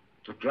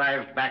to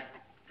drive back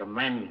the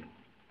men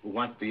who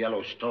want the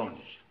yellow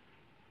stones.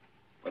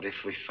 But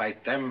if we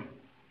fight them,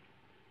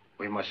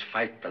 we must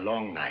fight the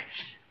long knives,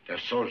 their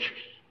soldiers.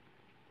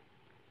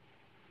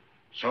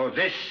 So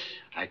this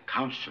I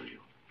counsel you.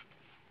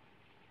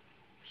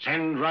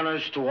 Send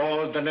runners to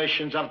all the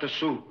nations of the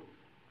Sioux,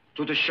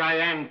 to the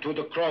Cheyenne, to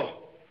the Crow,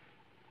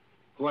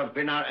 who have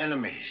been our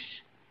enemies.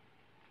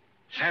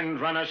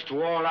 Send runners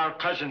to all our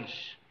cousins.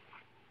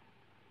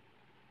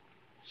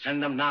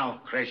 Send them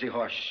now, Crazy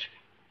Horse.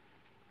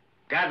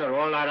 Gather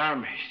all our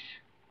armies.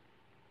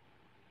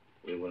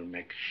 We will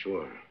make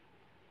sure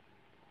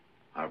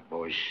our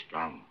boys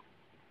strong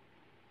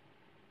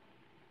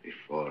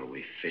before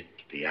we fit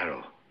the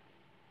arrow.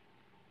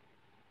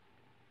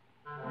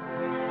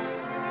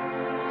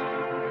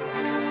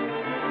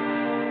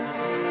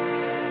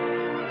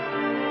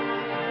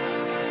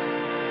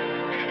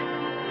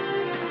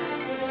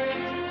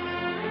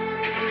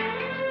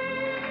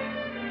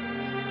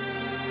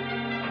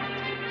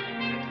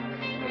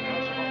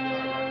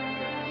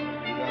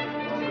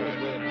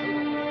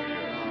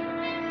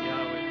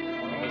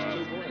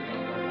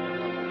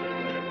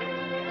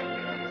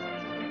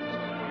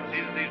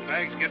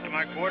 Bags get to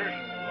my quarters?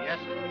 Yes,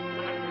 sir.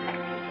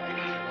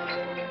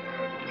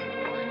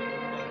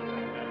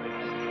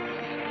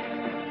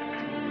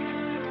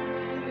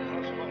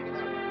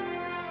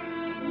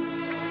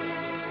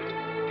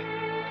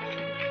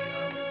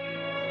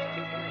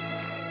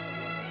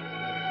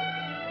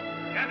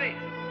 Kathy!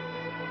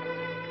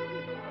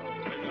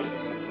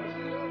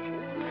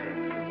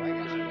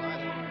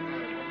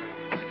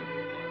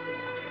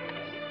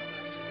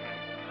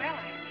 Well,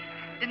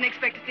 I didn't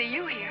expect to see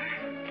you here.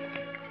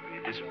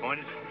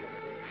 Disappointed?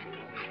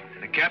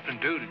 And the captain,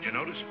 too, did you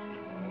notice?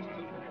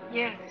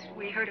 Yes,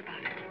 we heard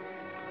about it.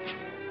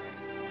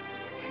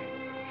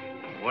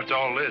 What's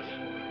all this?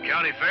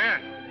 County fair?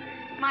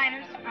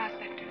 Miners,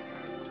 prospectors.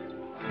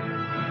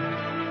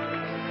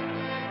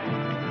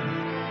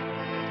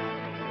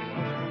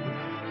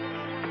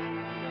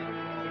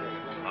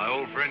 My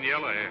old friend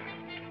Yellowhair.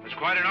 There's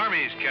quite an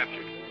army he's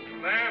captured.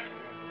 Left,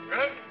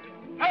 right,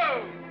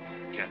 ho!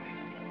 Kathy,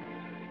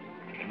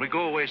 can we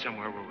go away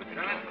somewhere where we can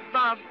talk?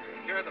 Bob,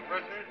 Here the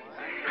prisoners.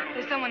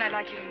 there's someone I'd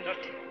like you to meet.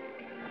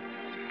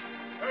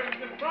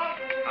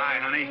 Hi,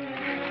 honey.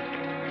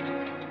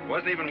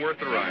 Wasn't even worth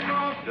the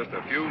ride. Just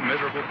a few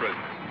miserable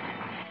prisoners.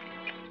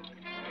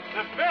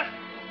 The fifth.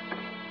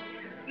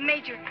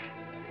 Major.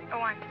 Oh,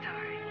 I'm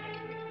sorry.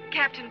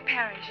 Captain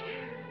Parrish.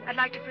 I'd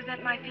like to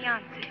present my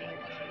fiancé,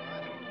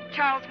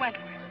 Charles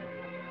Wentworth.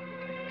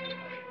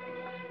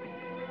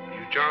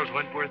 You Charles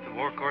Wentworth, the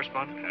war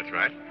correspondent? That's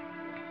right.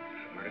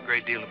 I've heard a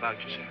great deal about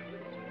you, sir.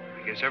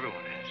 I guess everyone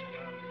has.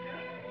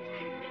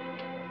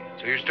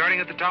 So you're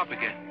starting at the top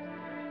again.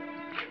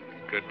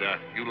 Could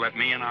you let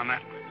me in on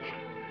that?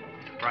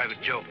 It's a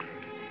private joke.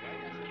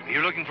 Are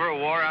you looking for a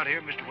war out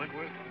here, Mr.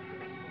 Wentworth?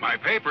 My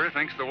paper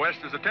thinks the West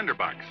is a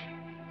tinderbox.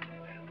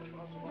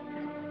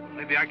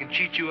 Maybe I can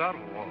cheat you out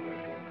of a war.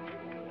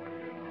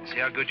 See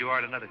how good you are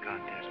at another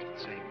contest at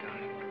the same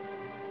time.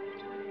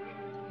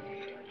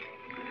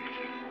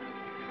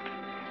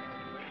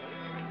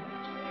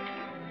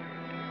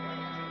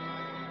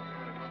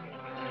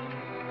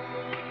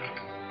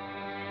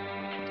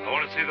 I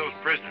want to see those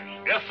prisoners.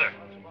 Yes, sir.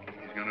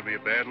 He's going to be a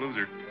bad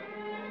loser. I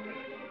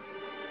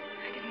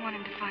didn't want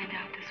him to find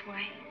out this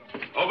way.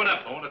 Open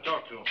up. I want to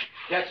talk to him.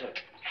 Yes, sir.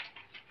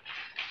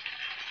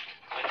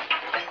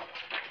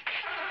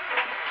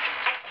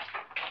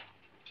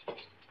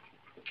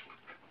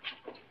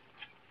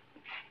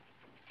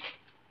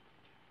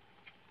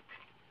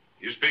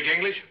 You speak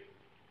English?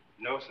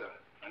 No, sir.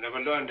 I never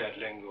learned that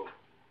lingo.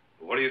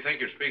 What do you think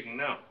you're speaking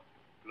now?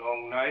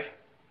 Long knife,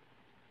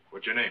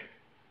 What's your name?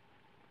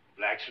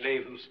 black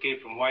slave who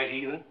escaped from white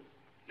heathen.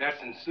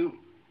 That's in Sioux.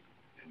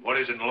 And what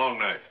is in the long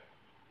knife?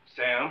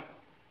 Sam,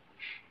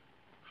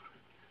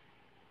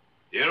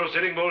 You know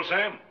Sitting Bull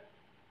Sam?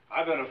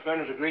 I've been a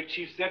friend of the great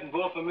Chief Sitting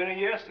Bull for many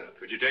years, sir.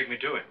 Could you take me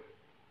to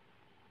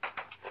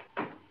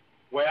him?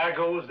 Where I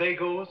goes, they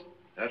goes.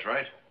 That's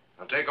right.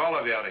 I'll take all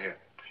of you out of here.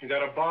 You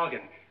got a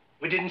bargain.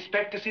 We didn't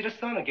expect to see the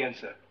sun again,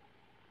 sir.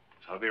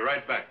 I'll be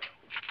right back.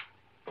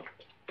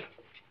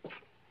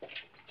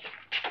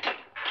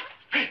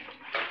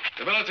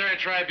 The military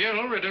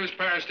tribunal reduced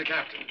Paris to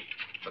captain.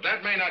 But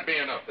that may not be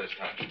enough this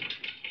time.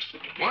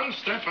 One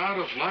step out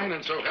of line,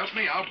 and so help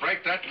me, I'll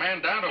break that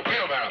man down to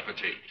wheelbarrow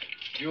fatigue.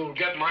 You'll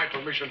get my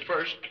permission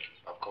first.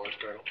 Of course,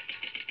 Colonel.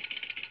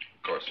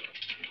 Of course.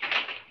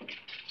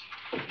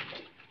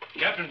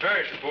 Captain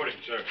Parrish reporting,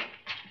 sir.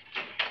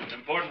 An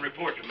important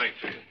report to make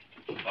to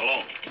you.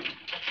 Alone.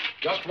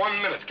 Just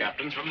 1 minute,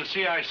 Captain. From the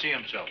CIC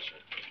himself, sir.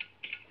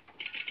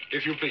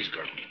 If you please,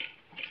 Colonel.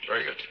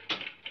 Very good.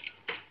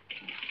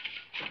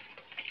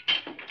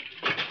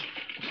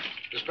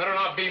 This better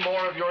not be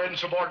more of your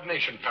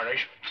insubordination,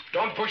 Parrish.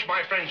 Don't push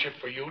my friendship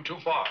for you too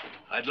far.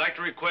 I'd like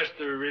to request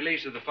the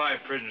release of the 5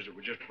 prisoners that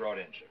were just brought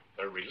in, sir.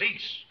 The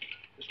release?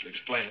 Just to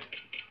explain it.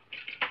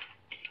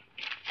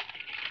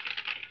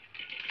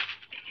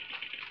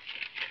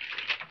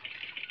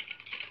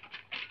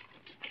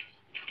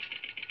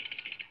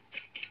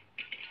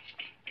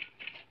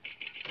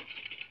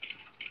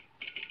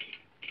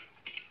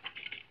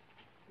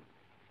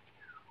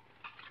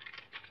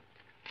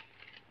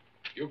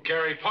 You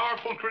carry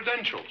powerful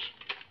credentials.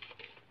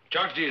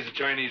 Chokji is the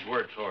Chinese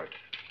word for it.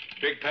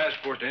 Big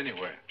passport to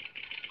anywhere.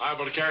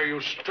 Liable to carry you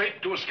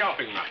straight to a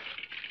scalping knife.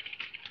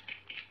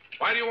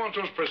 Why do you want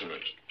those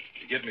prisoners?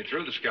 To get me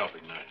through the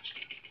scalping knives.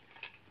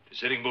 To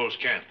Sitting Bull's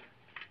camp.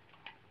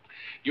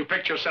 You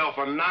picked yourself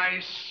a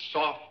nice,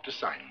 soft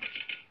assignment.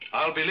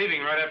 I'll be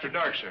leaving right after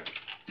dark, sir.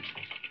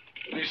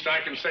 The least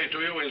I can say to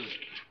you is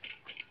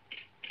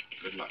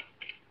good luck.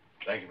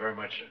 Thank you very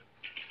much,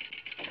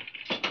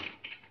 sir.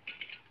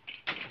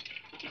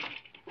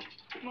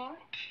 More?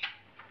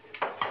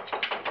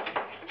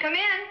 Come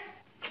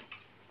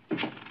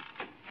in.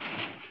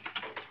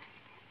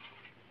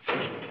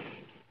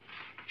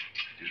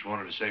 Just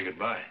wanted to say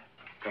goodbye.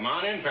 Come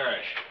on in,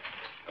 Parrish.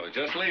 I was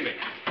just leaving.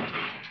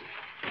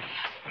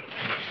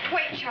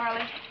 Wait,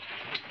 Charlie.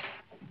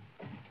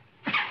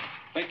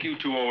 I think you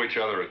two owe each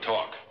other a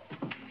talk.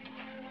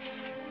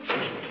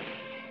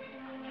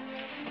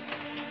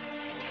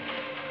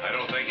 I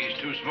don't think he's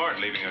too smart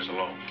leaving us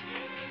alone.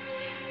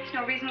 There's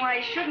no reason why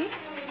he shouldn't.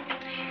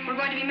 We're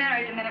going to be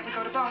married the minute we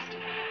go to Boston.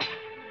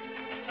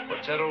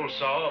 What's that old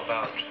saw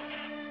about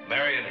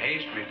marry in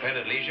haste, repent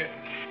at leisure?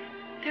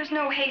 There's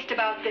no haste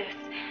about this.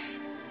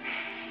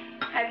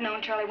 I've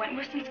known Charlie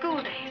Wentworth since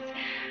school days.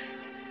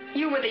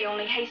 You were the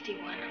only hasty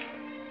one.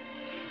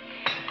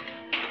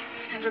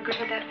 I've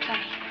regretted that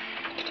plenty.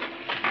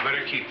 You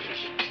better keep this.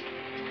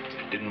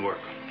 It didn't work.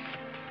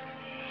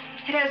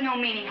 It has no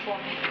meaning for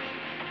me.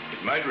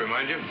 It might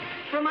remind you.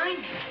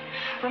 Remind me.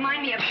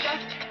 Remind me of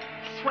dust,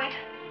 sweat,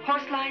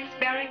 horse lines,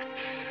 barracks.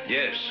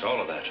 Yes, all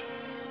of that.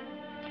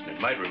 It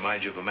might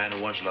remind you of a man who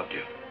once loved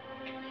you.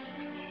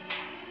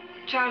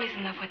 Charlie's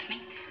in love with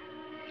me.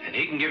 And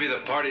he can give you the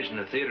parties and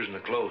the theaters and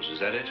the clothes, is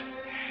that it?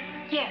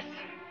 Yes.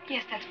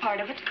 Yes, that's part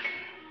of it.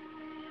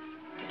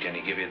 Can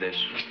he give you this?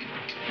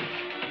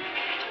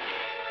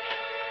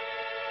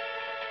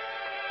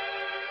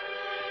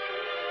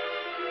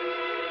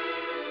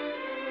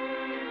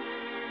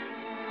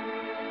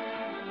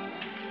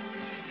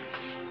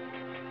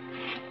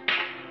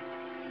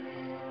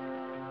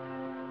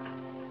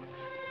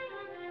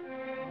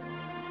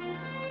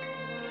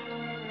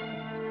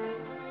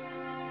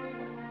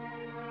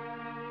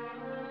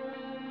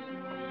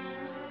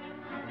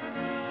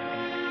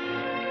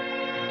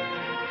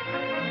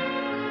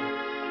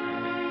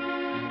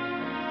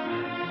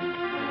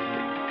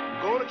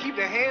 Keep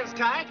the hands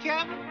tied,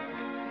 Captain?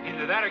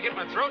 Either that or get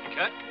my throat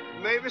cut.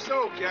 Maybe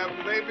so,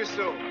 Captain. Maybe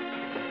so.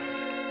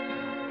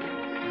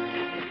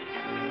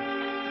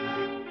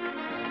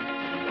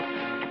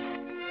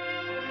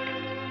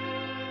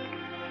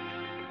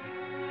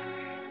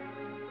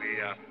 We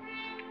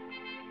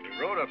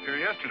rode up here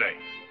yesterday.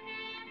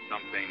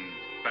 Something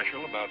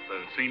special about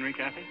the scenery,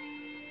 Kathy?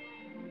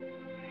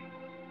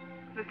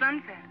 The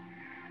sunset.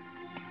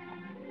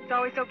 It's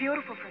always so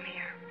beautiful from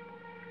here.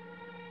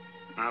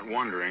 Not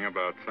wondering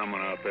about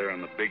someone out there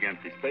in the big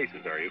empty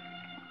spaces, are you?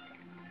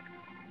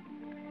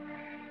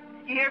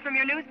 You hear from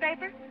your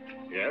newspaper?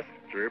 Yes,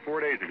 3 or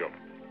 4 days ago.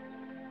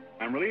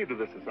 I'm relieved of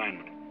this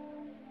assignment.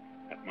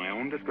 At my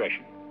own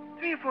discretion.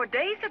 3 or 4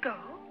 days ago?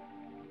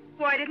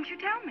 Why didn't you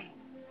tell me?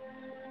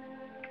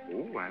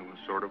 Oh, I was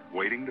sort of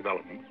waiting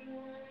developments.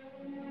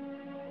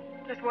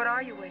 Just what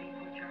are you waiting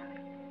for, Charlie?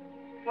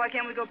 Why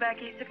can't we go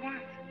back east at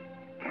once?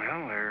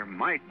 Well, there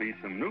might be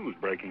some news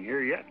breaking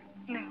here yet.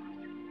 No.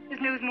 Is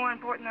news more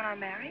important than our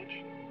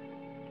marriage?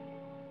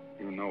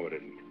 You know it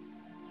isn't.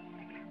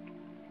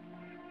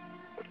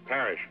 But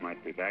Parrish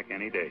might be back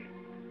any day.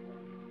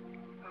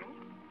 Oh?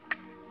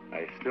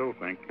 I still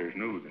think there's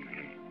news in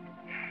him.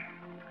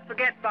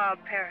 Forget Bob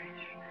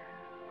Parrish.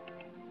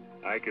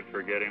 I could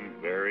forget him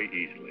very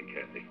easily,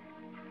 Kathy.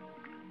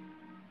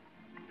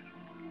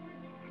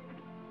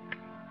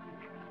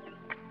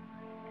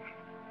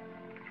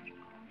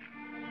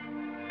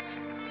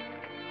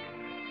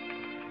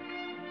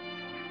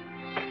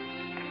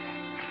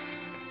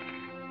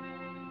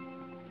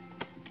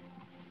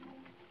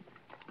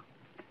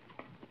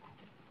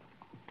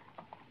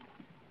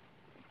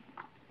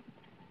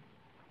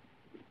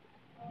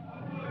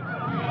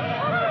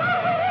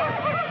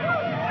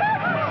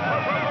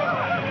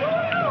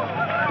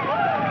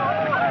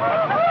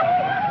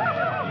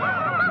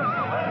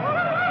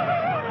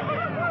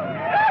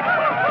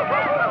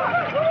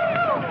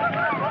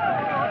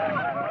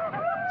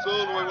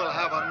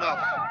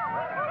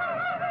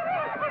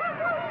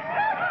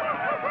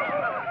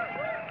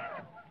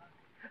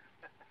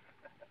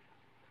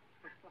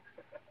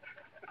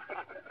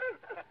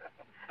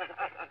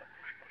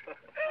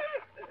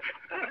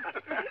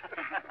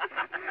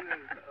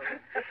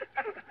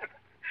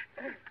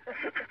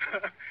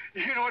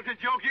 You know what the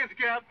joke is,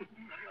 Captain?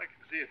 I can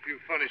see a few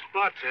funny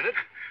spots in it.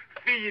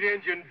 Feed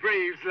Indian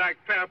braves like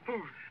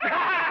papoose. Tell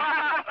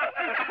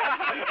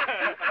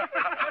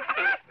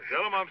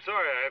them I'm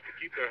sorry I have to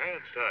keep their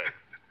hands tied.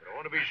 But I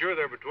want to be sure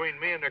they're between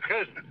me and their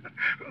cousin.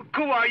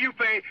 Kuwa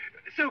Yupe,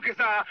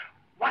 Sukasa,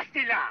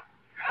 Wastila.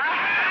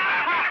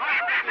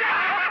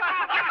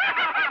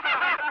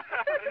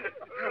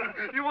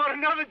 You want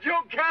another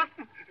joke,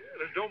 Captain?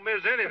 Yeah, just don't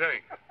miss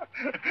anything.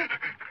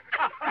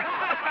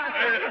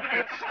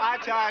 I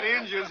tied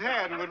Injun's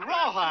head with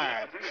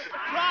rawhide.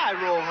 Dry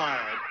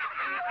rawhide.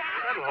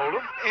 That'll hold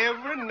them.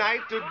 Every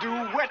night to do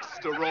wets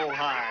the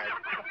rawhide.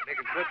 They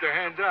can put their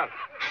hands out.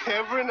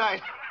 Every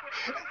night.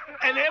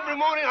 And every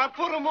morning I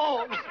put them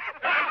on.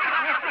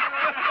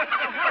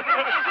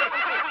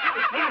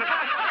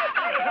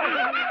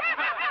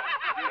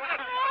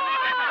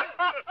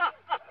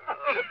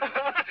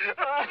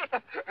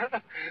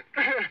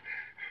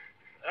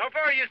 How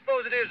far do you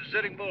suppose it is to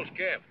Sitting Bull's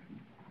camp?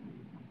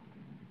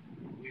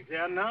 We're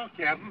there now,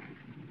 Captain.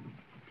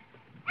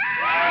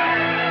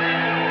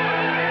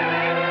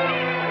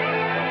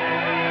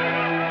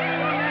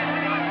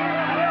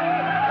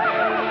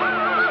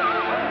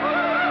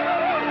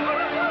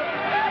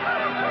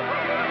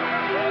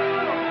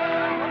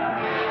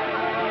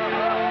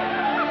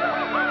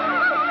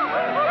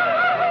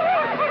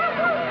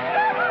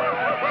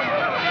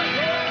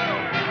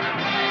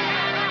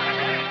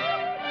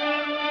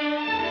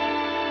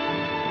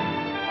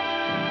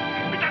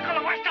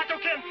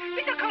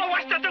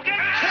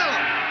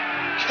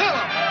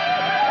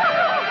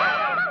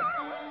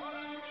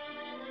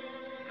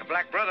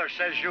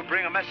 Says you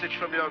bring a message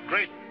from your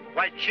great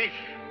white chief.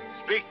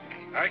 Speak.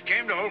 I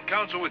came to hold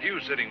counsel with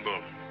you, Sitting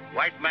Bull.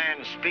 White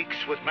man speaks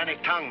with many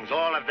tongues,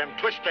 all of them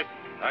twisted.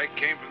 I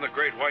came from the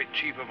great white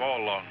chief of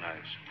all Long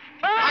Knives.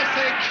 I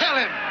say kill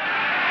him!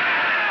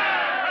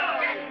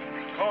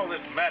 Call this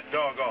mad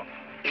dog off.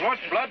 He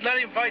wants blood, let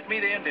him fight me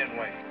the Indian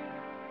way.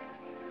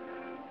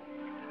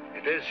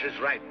 It is his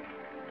right.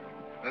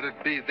 Let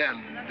it be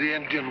then the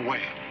Indian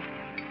way.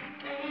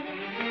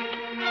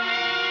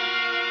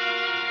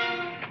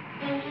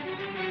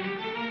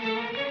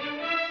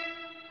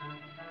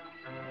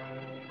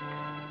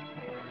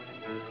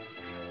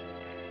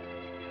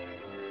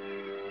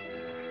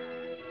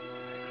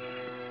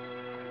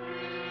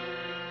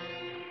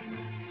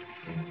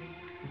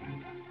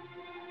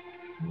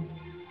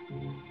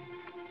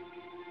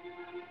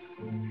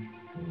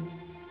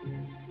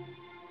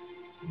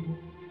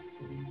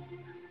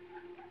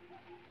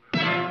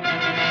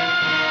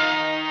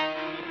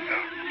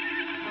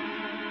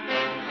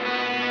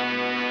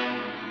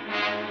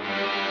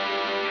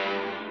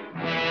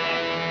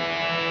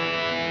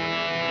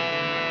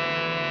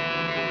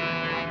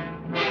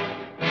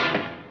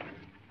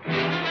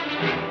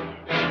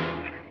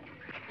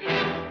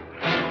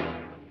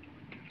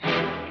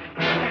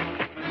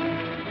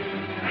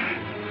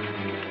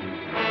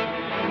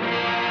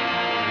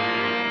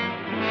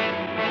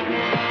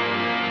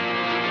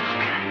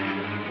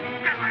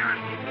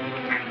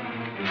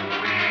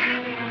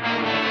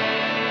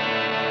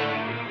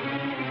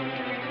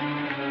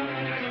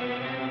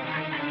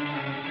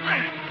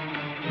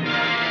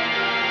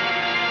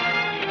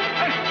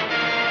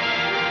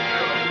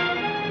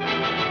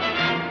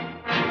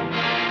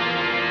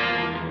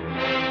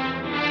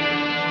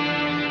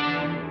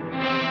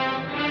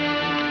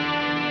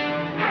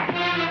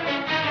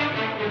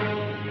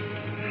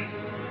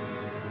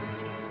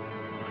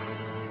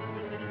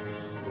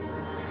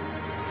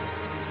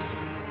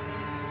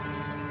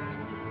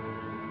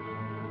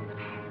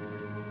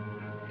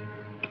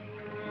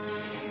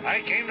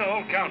 I came to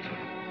hold counsel.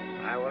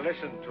 I will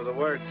listen to the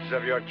words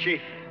of your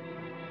chief.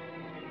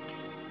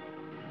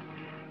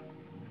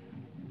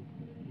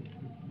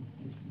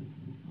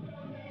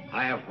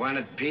 I have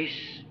wanted peace.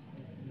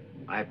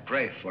 I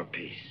pray for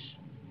peace.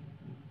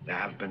 There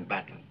have been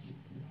battles.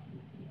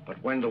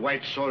 But when the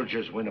white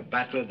soldiers win a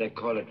battle, they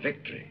call it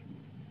victory.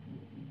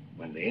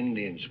 When the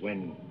Indians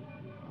win,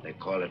 they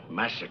call it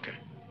massacre.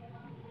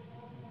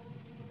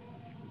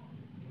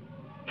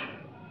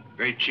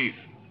 Great chief,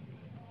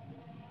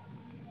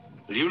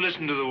 will you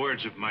listen to the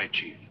words of my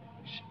chief?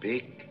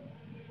 Speak.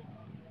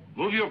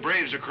 Move your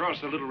braves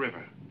across the little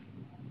river.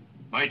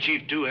 My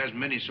chief, too, has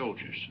many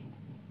soldiers.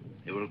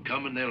 They will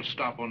come and they'll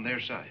stop on their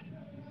side.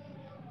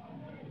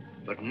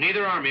 But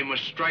neither army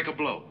must strike a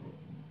blow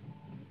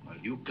while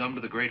you come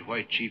to the great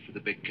white chief of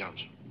the big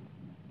council.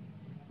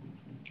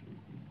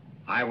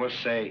 I will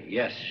say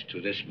yes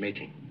to this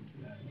meeting.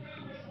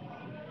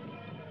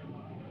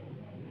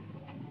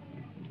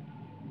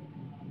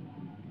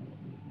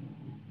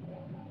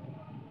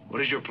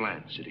 What is your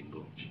plan, Sitting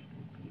Bull?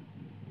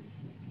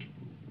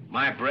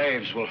 My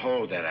braves will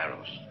hold their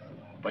arrows,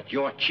 but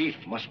your chief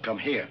must come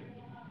here.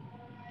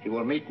 He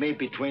will meet me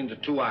between the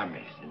two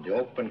armies in the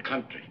open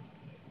country.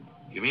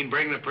 You mean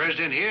bring the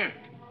president here?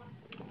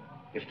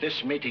 If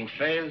this meeting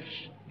fails,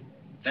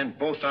 then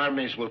both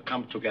armies will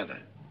come together.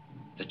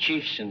 The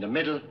chiefs in the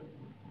middle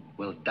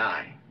will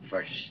die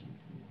first.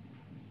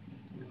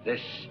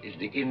 This is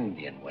the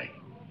Indian way.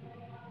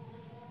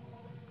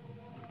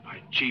 My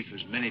chief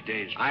has many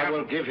days. I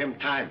will give him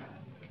time.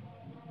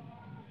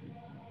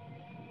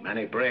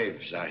 Many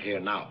braves are here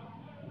now.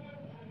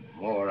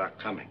 More are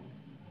coming.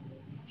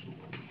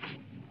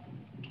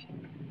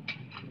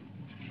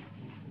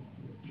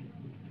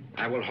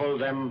 I will hold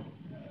them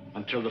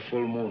until the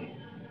full moon.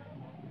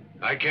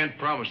 I can't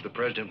promise the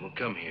president will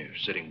come here,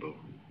 Sitting Bull.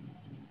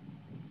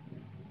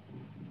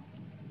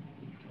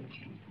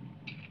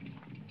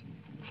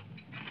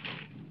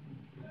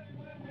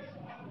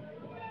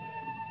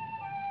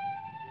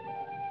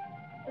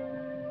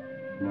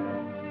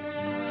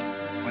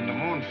 When the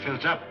moon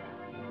fills up,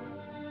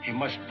 he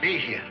must be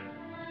here.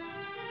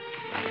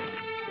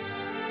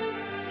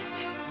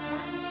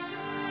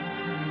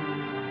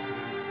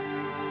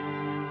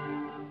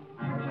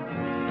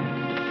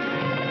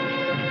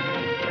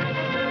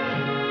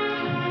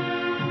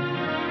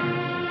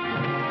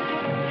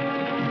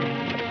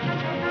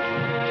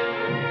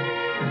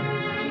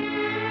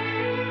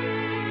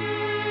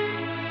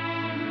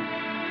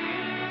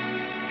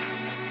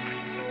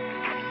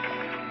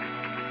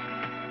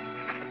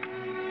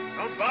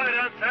 Don't bother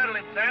to unsaddle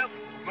him, Sam.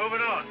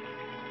 Moving on.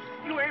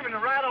 You aiming to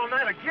ride all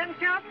night again,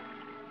 Cap?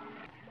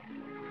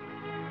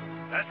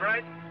 That's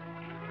right.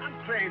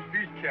 I'm playing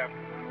beat, Cap.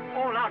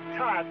 All out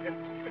tired,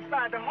 and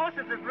besides, the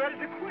horses is ready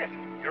to quit.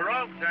 You're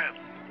wrong, Sam.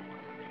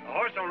 A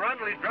horse will run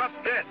till he's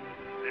dropped dead.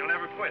 He'll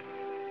never quit.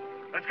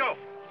 Let's go.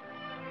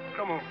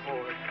 Come on,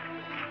 boys.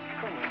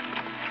 Come on.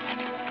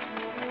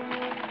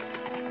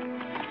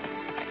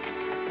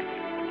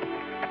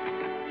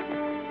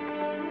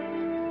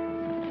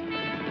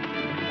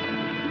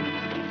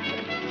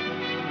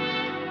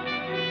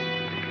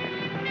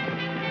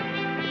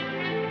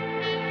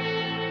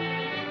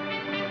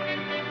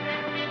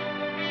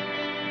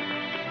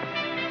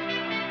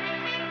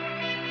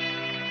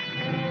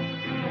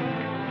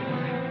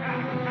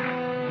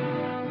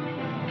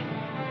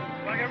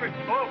 Like every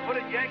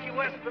bull-footed Yankee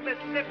west of the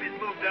Mississippi's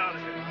moved down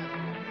here.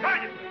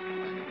 Sergeant!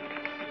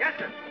 Yes,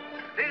 sir.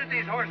 See that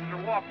these horses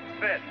are walked and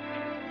fed.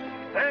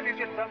 Sam, you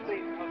get something to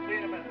eat. I'll see you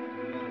in a minute.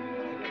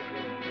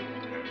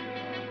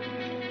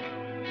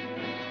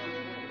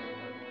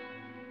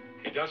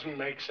 It doesn't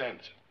make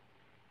sense.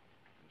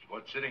 It's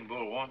what Sitting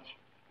Bull wants.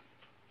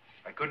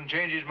 I couldn't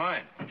change his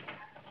mind.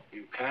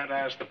 You can't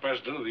ask the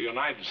President of the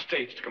United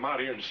States to come out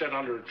here and sit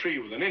under a tree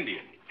with an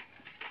Indian.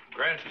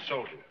 Grant's a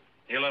soldier.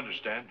 He'll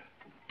understand.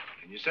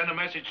 Can you send a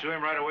message to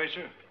him right away,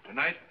 sir?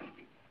 Tonight?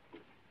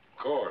 Of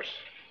course.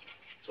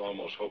 It's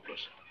almost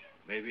hopeless.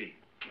 Maybe.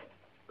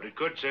 But it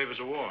could save us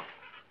a war.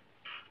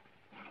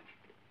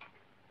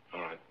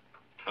 All right.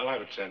 I'll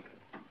have it sent.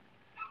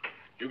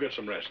 You get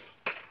some rest.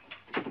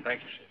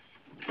 Thank you, sir.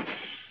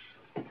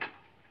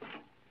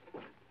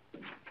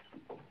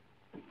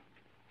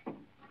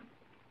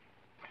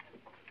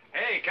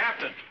 Hey,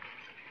 Captain.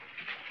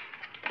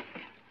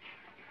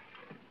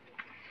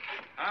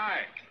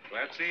 Hi.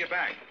 Glad to see you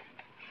back.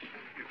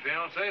 Your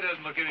fiancé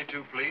doesn't look any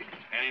too pleased.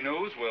 Any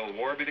news? Will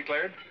war be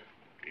declared?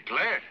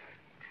 Declared.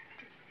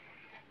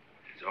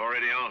 It's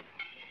already on.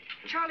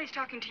 Charlie's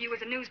talking to you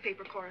as a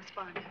newspaper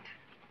correspondent.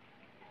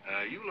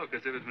 You look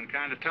as if it's been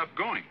kind of tough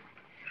going.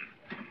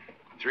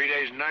 3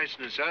 days and nights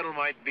in the saddle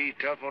might be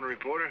tough on a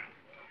reporter.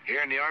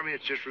 Here in the Army,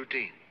 it's just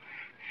routine.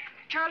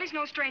 Charlie's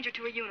no stranger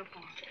to a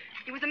uniform.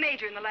 He was a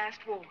major in the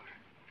last war.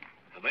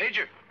 A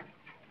major?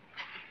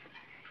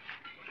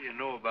 What do you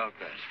know about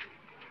that?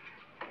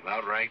 I'm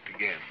outranked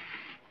again.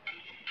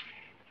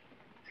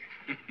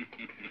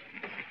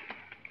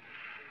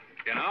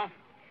 You know,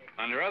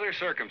 under other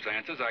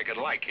circumstances, I could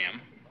like him.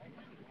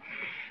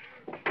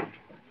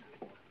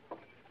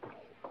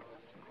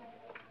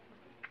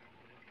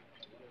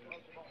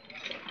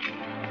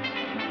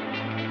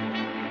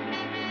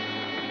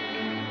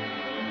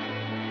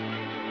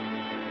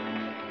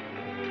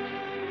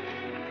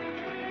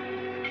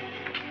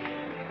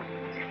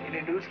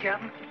 Any news,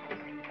 Captain?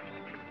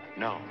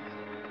 No.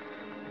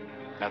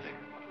 Nothing.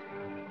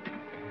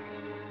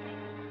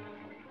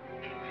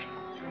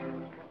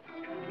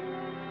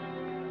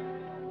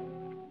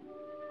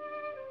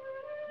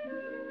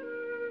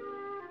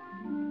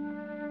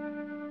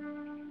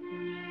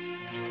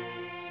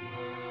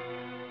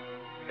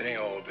 It ain't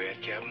all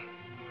bad, Captain.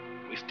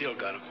 We still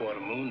got a quarter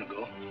moon to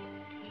go.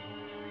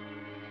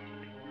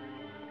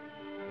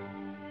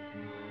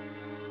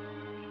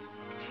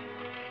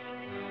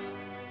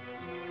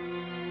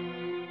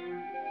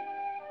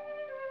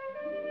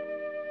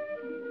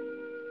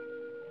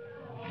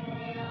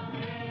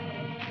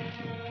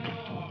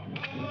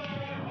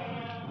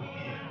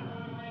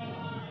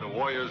 The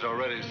warriors are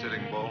ready,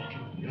 Sitting Bull.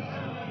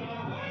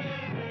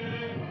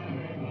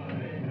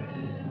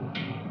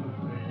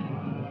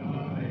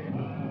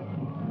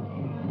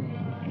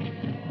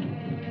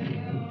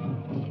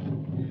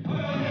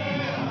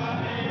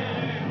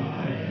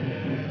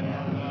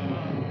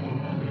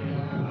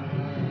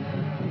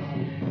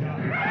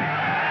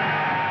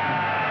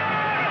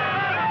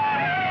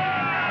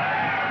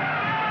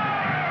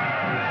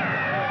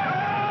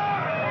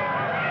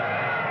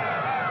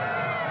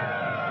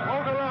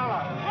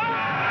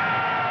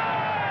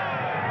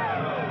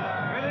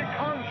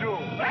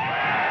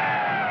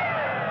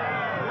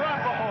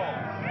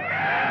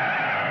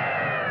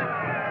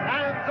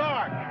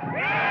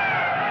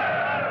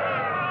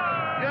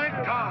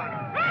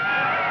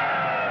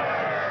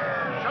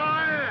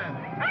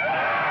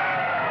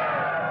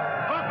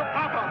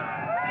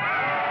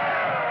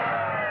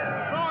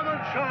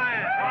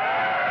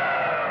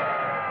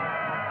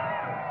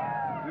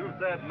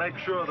 Make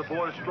sure the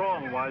boy's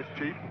strong, Wise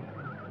Chief.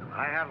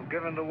 I have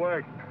given the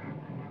word.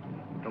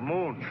 The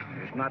moon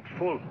is not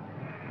full.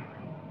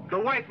 The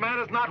white man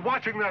is not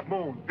watching that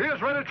moon. He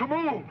is ready to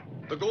move.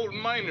 The gold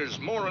miners,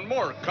 more and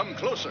more, come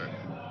closer.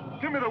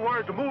 Give me the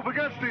word to move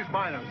against these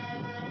miners.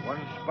 One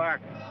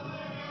spark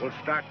will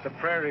start the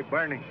prairie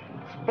burning.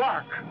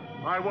 Spark!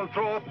 I will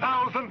throw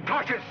 1,000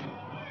 torches.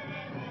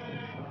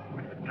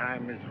 When the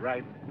time is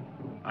right,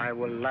 I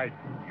will light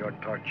your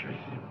torches.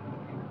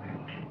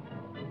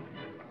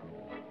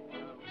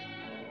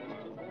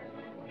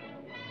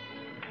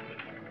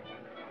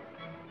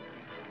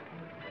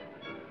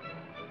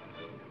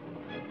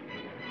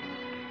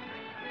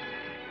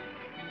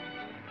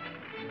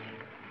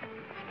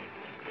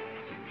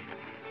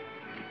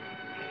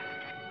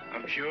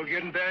 I'm sure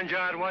getting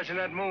banjard watching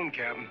that moon,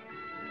 Captain.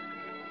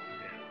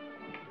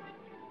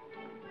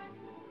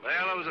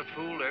 Well, I was a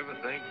fool to ever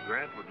think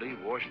Grant would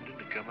leave Washington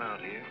to come out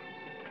here.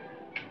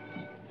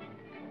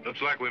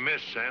 Looks like we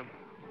missed, Sam.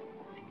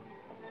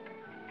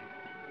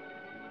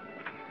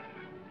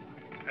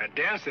 That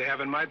dance they're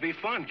having might be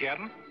fun,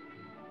 Captain.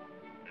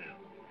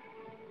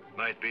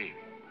 Might be.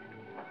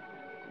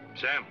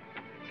 Sam,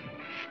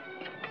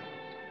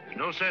 there's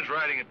no sense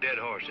riding a dead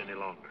horse any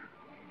longer.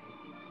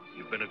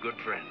 You've been a good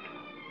friend.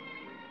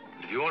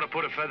 If you want to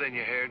put a feather in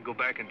your hair and go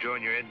back and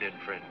join your Indian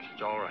friends,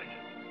 it's all right.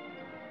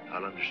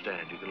 I'll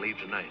understand. You can leave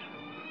tonight.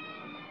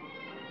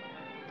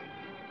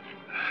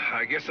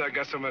 I guess I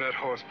got some of that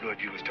horse blood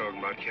you was talking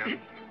about,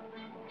 Captain.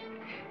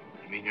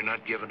 You mean you're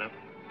not giving up?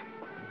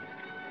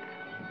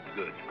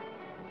 Good.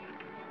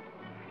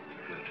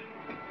 Good.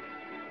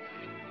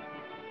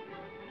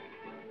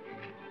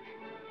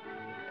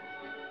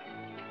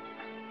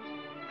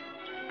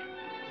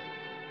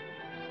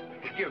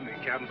 Forgive me,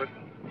 Captain, but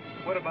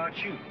what about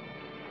you?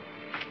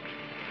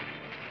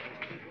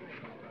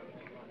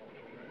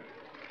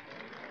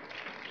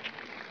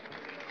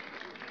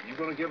 You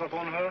gonna give up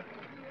on her?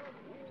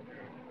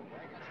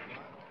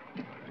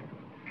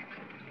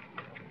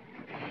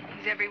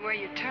 He's everywhere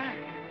you turn.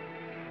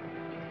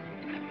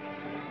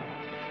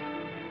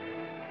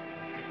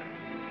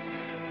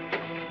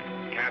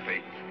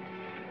 Kathy.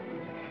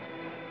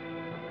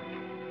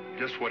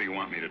 Just what do you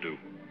want me to do?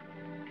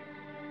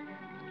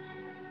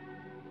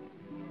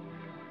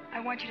 I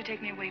want you to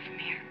take me away from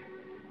here.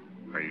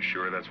 Are you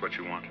sure that's what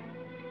you want?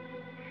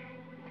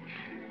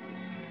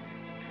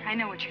 I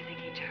know what you're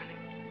thinking, Charlie.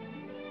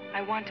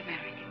 I want to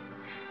marry you.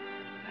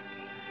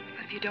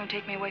 But if you don't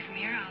take me away from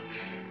here,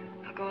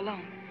 I'll go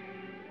alone.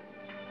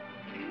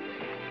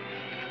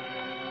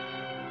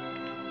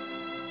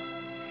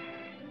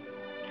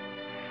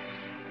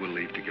 We'll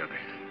leave together.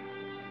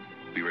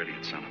 Be ready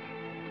at sunup.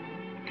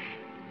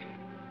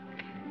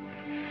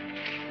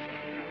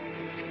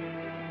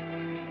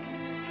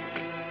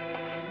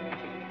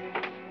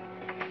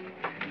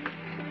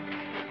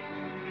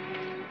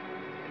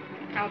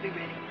 I'll be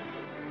ready.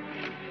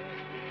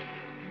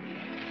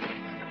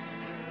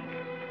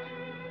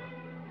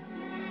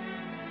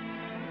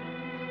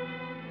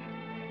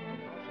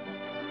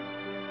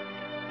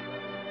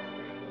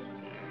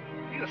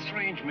 You're a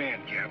strange man,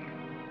 Captain.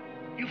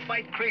 You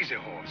fight Crazy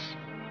Horse.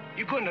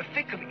 You go in the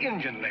thick of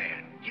Indian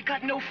land. You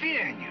got no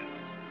fear in you.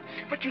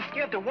 But you're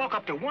scared to walk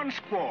up to one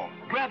squaw,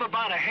 grab her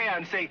by the hair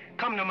and say,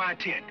 "Come to my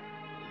tent."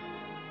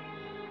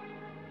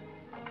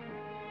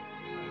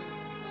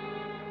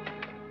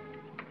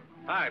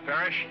 Hi,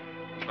 Parrish.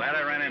 Glad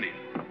I ran into you.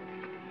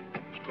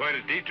 It's quite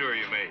a detour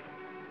you made.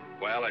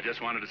 Well, I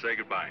just wanted to say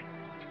goodbye.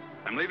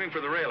 I'm leaving for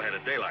the railhead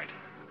at daylight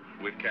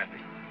with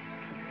Kathy.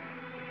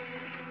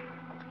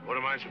 What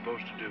am I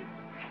supposed to do?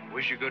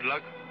 Wish you good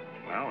luck?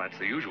 Well, that's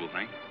the usual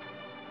thing.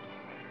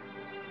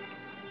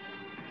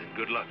 Then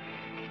good luck.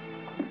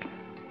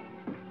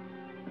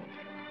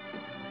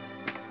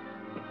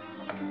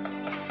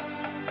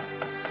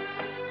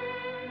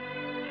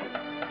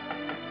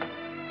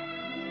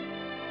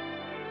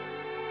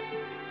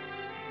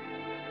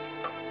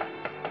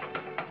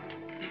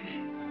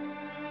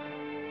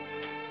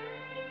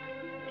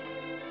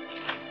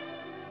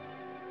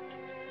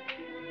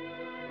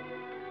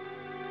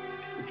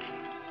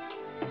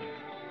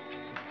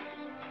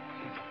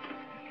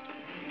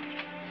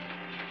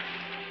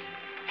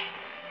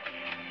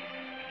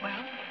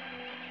 Well,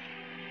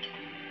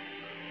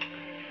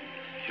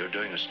 You're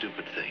doing a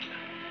stupid thing,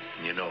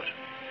 and you know it.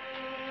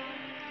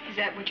 is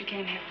that what you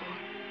came here for?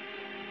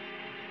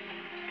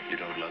 You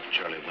don't love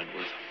Charlie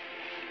Wentworth.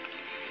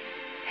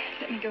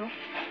 Let me go.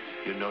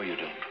 You know you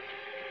don't.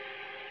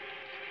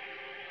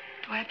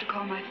 Do I have to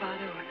call my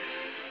father,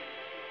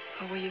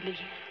 or will you leave?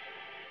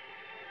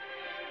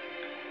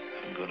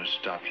 I'm going to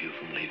stop you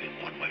from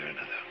leaving one way or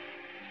another.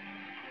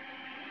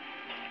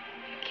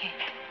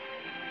 Can't.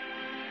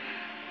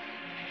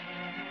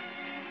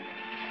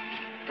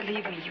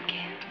 Believe me, you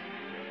can't.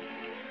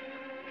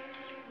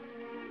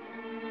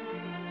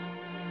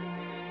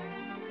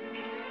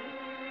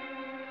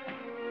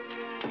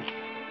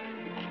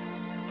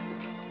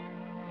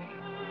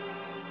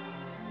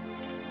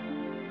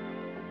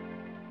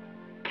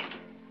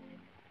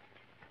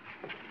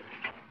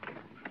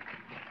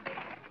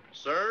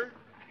 Sir,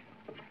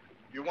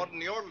 you want in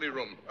the orderly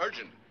room,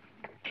 urgent.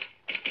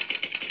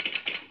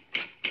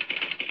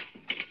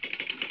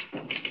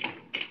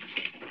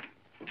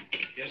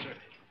 Yes, sir.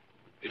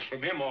 It's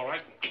from him, all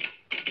right.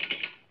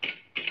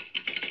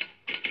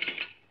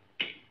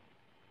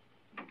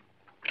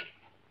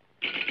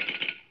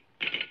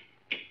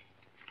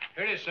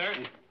 Here it is, sir.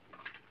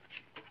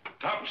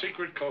 Top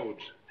secret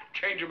codes.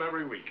 Change them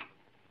every week.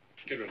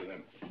 Get rid of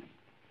them.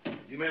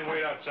 You men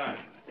wait outside.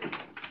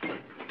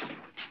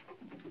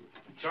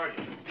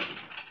 Sergeant,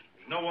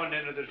 there's no one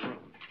into this room.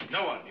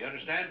 No one, you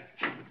understand?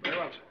 Very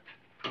well,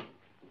 sir.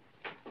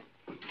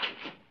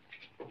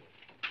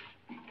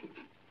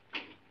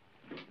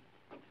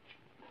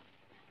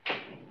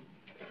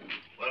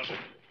 Well, sir.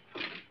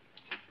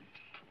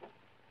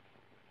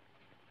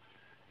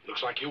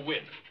 Looks like you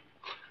win.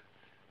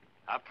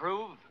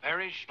 Approve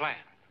parish plan.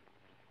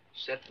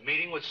 Set the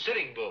meeting with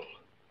Sitting Bull.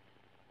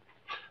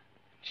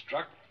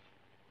 Struck,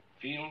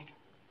 field,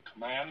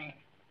 command,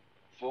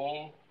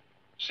 full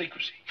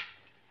secrecy.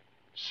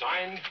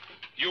 Signed,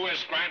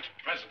 U.S. Grant,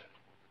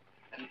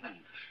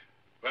 President.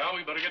 Well,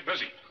 we better get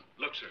busy.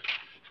 Look, sir,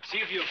 see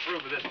if you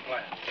approve of this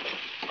plan.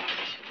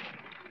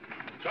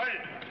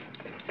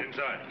 Sergeant,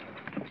 inside.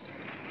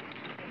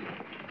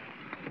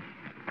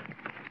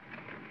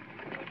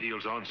 The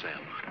deal's on, Sam.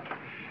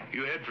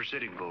 You head for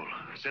Sitting Bull.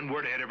 Send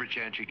word ahead every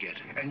chance you get.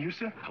 And you,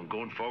 sir? I'm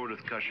going forward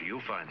with Cusher.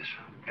 You'll find us.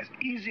 As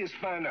easy as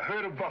finding a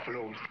herd of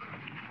buffaloes.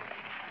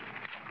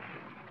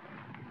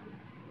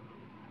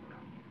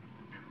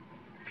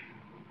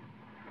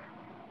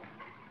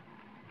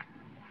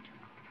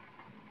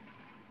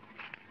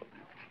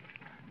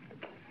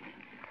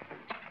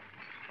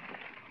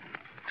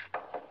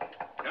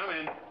 Come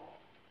in.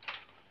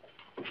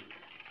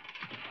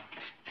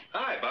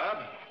 Hi,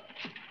 Bob.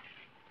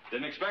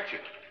 Didn't expect you.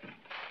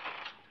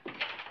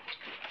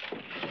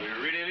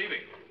 We're really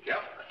leaving. Yep.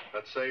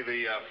 Let's say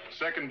the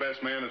second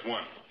best man is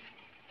one.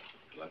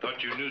 Well, I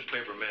thought you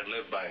newspaper men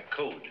lived by a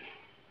code.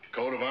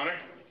 Code of honor?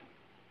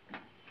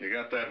 You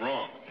got that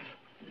wrong.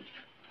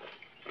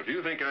 But if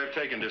you think I've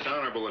taken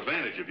dishonorable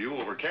advantage of you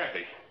over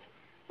Kathy,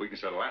 we can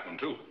settle that one,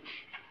 too.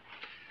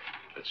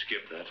 Let's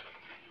skip that.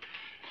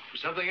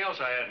 There's something else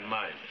I had in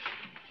mind.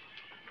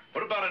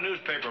 What about a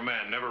newspaper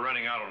man never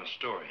running out on a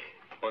story?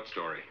 What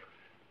story?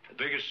 The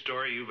biggest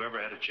story you've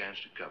ever had a chance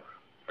to cover.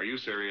 Are you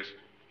serious?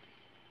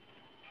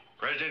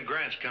 President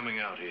Grant's coming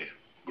out here.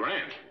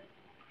 Grant?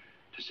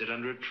 To sit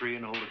under a tree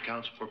and hold a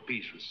council for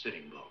peace with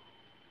Sitting Bull.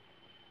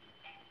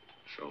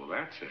 So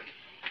that's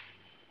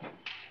it.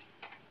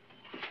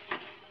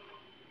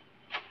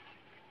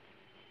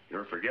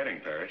 You're forgetting,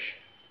 Parrish.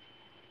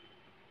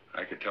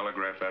 I could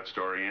telegraph that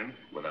story in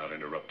without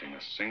interrupting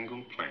a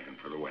single plan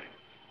for the wedding.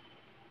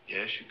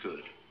 Yes, you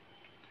could.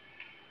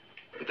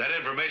 But that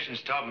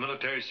information's top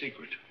military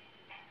secret.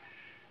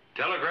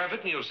 Telegraph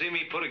it and you'll see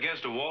me put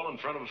against a wall in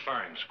front of a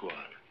firing squad.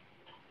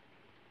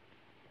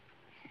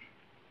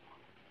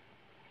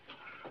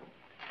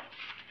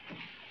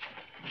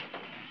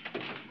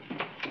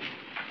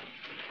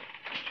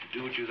 You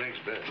do what you think's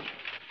best.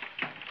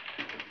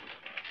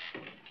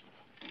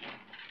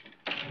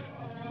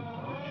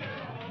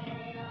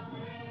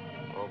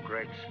 O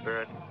Great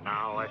Spirit,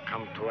 now I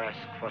come to ask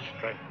for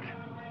strength.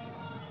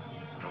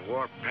 The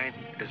war paint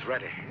is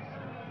ready.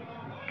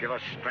 Give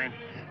us strength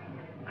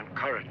and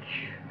courage.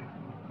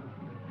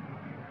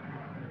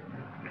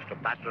 If the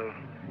battle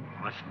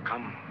must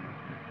come,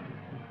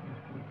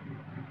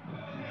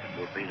 it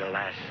will be the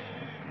last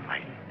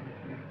fight.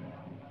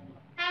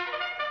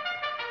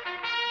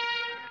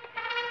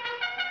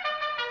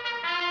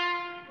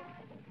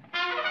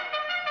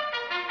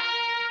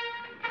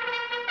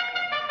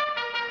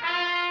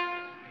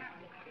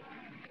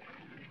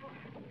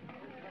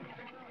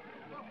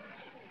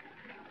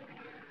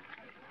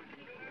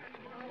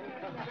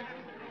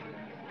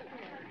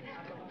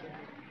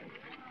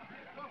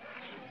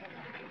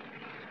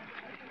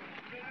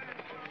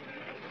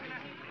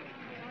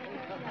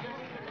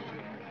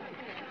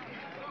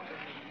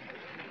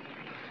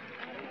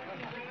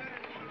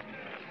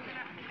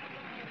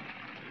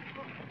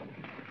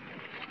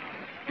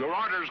 Your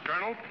orders,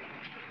 Colonel.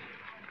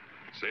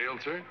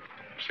 Sealed, sir?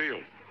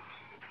 Sealed.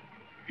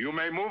 You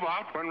may move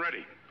out when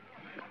ready.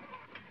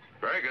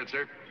 Very good,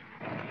 sir.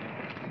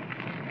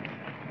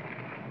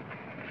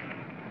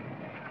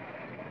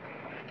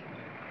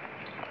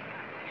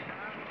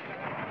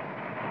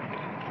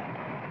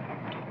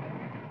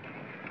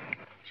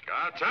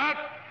 Scouts out.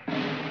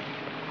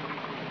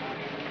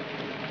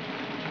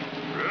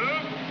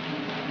 Group.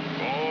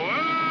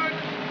 Forward.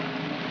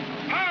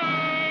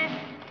 Up.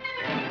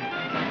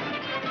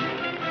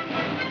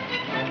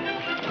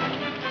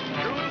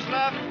 Shoes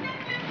left.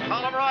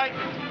 Column right.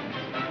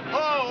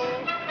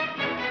 Hold.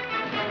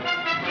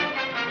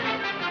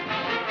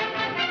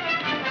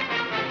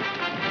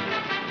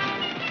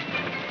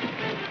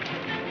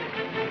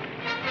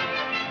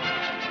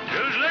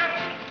 Shoes left.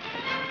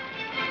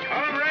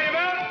 Column right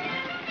about.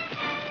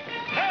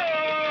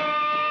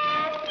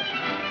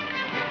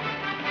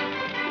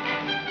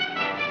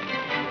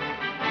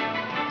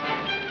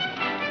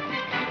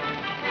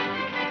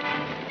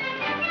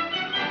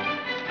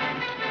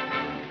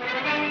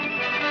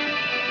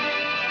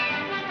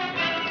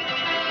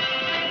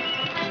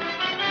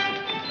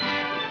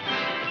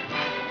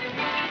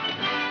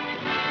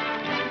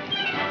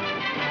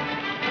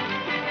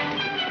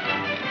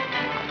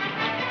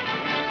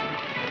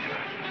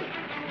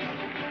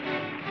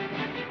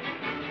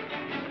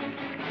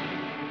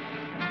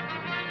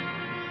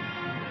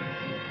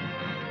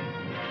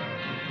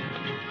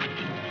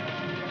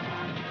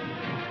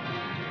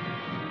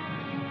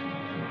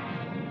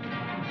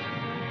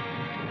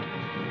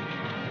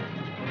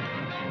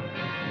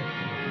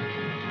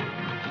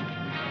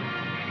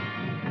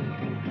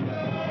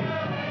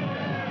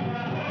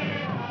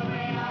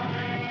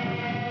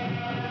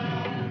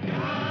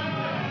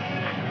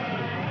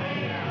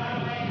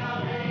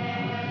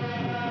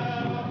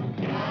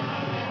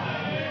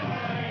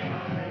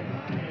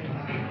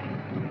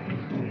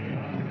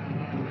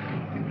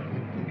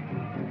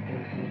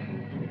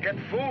 Get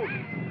food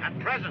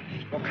and presents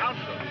for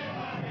council.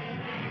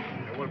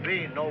 There will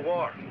be no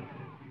war.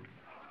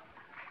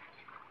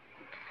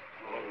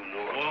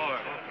 War.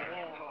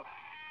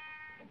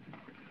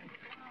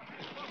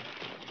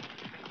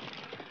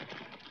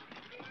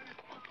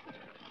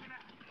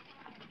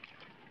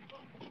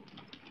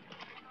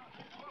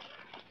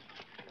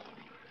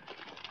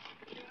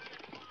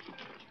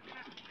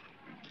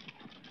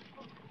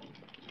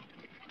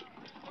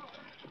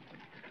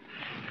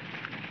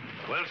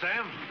 Well,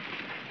 Sam?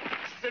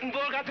 Sitting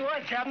Bull got the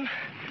word, Captain.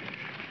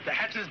 The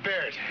hatch is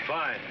buried.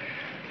 Fine.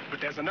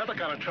 But there's another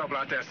kind of trouble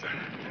out there, sir.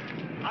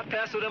 I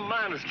passed through them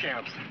miners'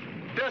 camps.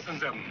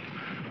 Dozens of them.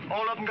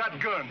 All of them got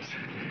guns.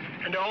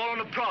 And they're all on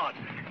the prod,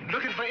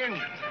 looking for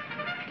Indians.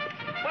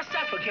 What's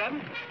that for,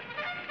 Captain?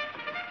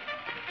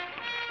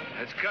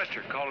 That's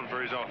Custer calling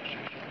for his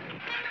officers.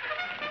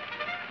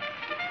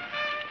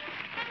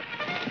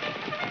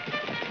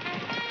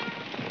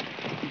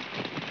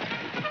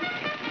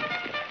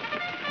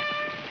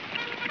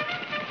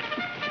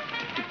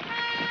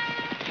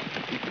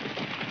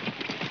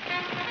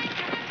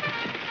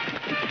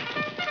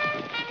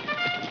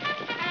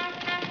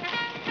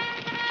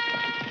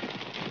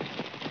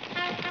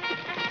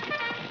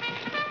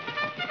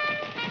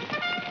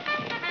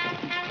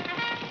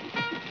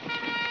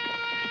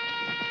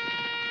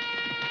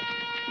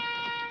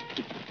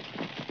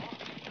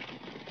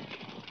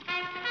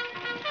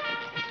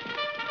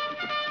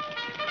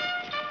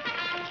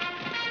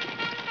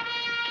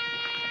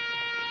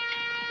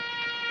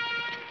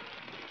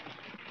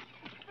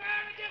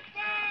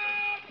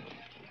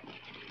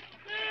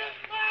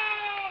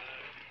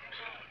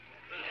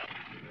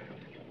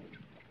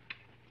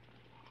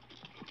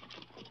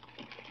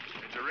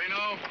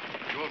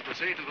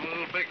 Proceed to the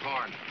Little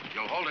Bighorn.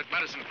 You'll hold at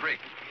Medicine Creek.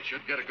 You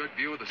should get a good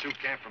view of the Sioux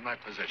camp from that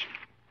position.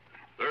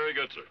 Very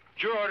good, sir.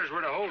 Your orders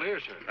were to hold here,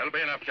 sir. That'll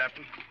be enough,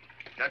 Captain.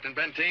 Captain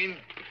Benteen,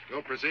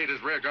 you'll proceed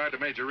as rear guard to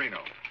Major Reno.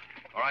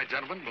 All right,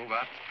 gentlemen, move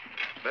out.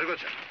 Very good,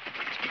 sir.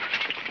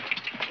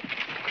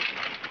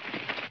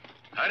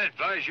 I'd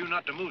advise you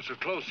not to move so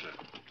close, sir.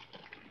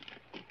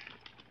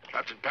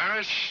 Captain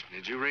Parrish,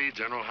 did you read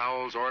General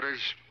Howell's orders?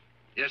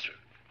 Yes, sir.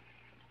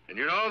 And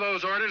you know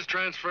those orders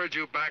transferred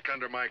you back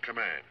under my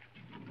command.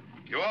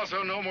 You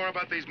also know more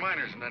about these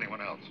miners than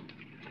anyone else.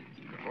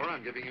 Therefore,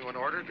 I'm giving you an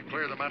order to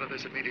clear them out of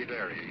this immediate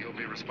area. You'll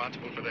be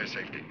responsible for their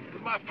safety.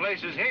 But my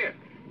place is here.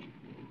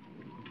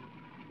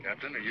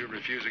 Captain, are you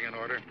refusing an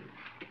order?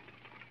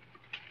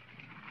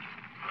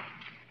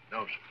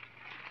 No, sir.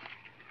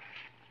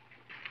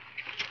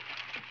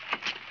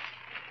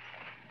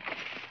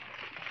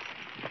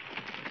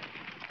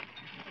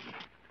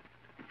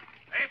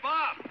 Hey,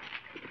 Bob!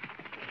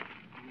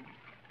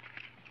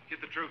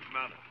 Get the troops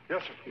mounted.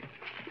 Yes, sir.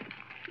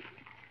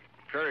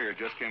 Courier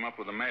just came up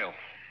with the mail.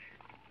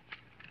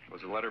 It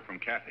was a letter from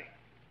Kathy.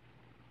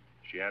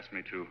 She asked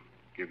me to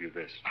give you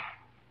this.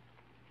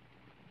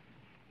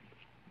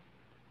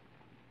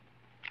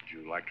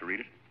 Would you like to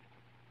read it?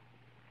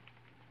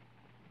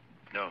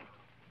 No.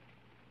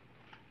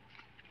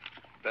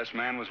 Best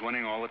man was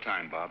winning all the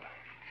time, Bob.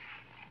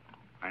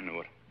 I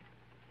knew it.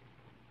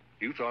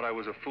 You thought I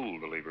was a fool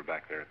to leave her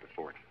back there at the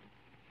fort.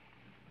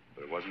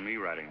 But it wasn't me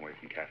riding away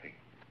from Kathy.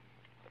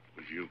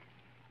 It was you.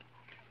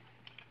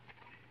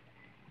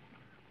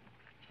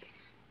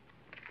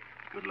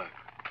 Good luck.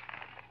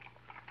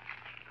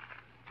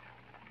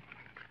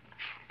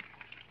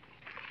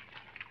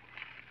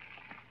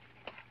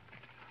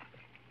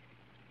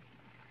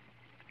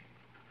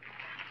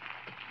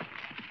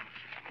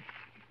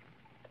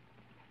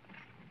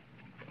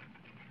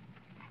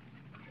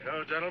 You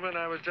know, gentlemen,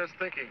 I was just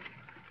thinking.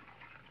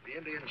 The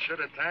Indians should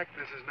attack.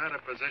 This is not a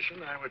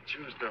position I would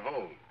choose to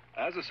hold.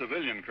 As a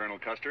civilian, Colonel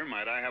Custer,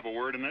 might I have a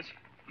word in this?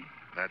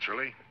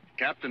 Naturally.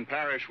 Captain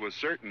Parrish was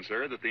certain,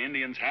 sir, that the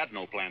Indians had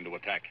no plan to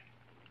attack.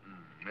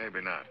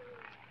 Maybe not.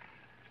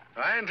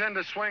 I intend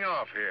to swing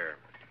off here.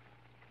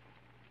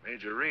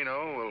 Major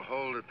Reno will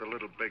hold at the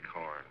Little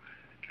Bighorn.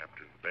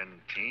 Captain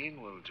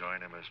Benteen will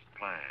join him as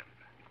planned.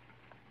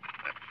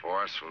 That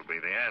force will be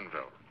the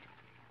anvil.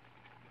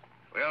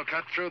 We'll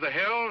cut through the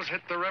hills,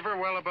 hit the river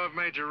well above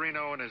Major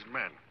Reno and his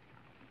men.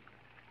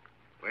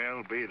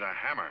 We'll be the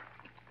hammer.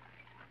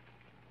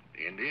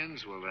 The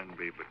Indians will then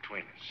be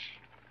between us.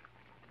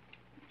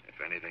 If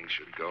anything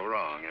should go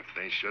wrong, if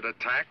they should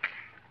attack,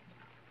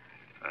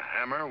 the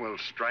hammer will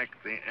strike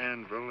the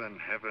anvil, and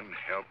heaven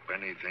help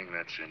anything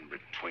that's in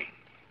between.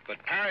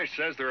 But Parrish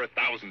says there are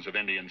thousands of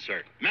Indians,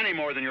 sir. Many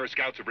more than your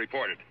scouts have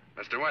reported.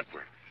 Mr.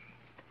 Wentworth,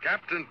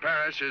 Captain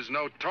Parrish is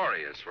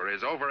notorious for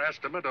his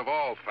overestimate of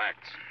all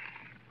facts.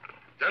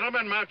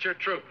 Gentlemen, mount your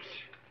troops.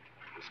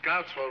 The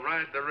scouts will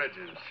ride the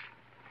ridges.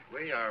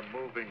 We are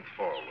moving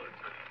forward.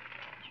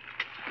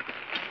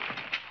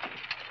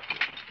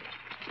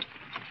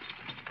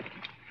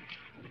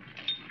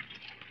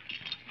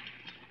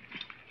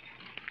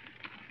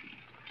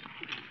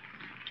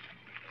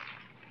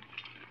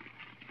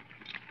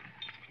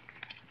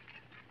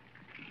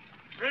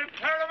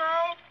 Prepare them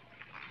out!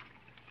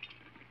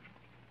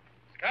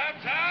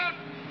 Scouts out!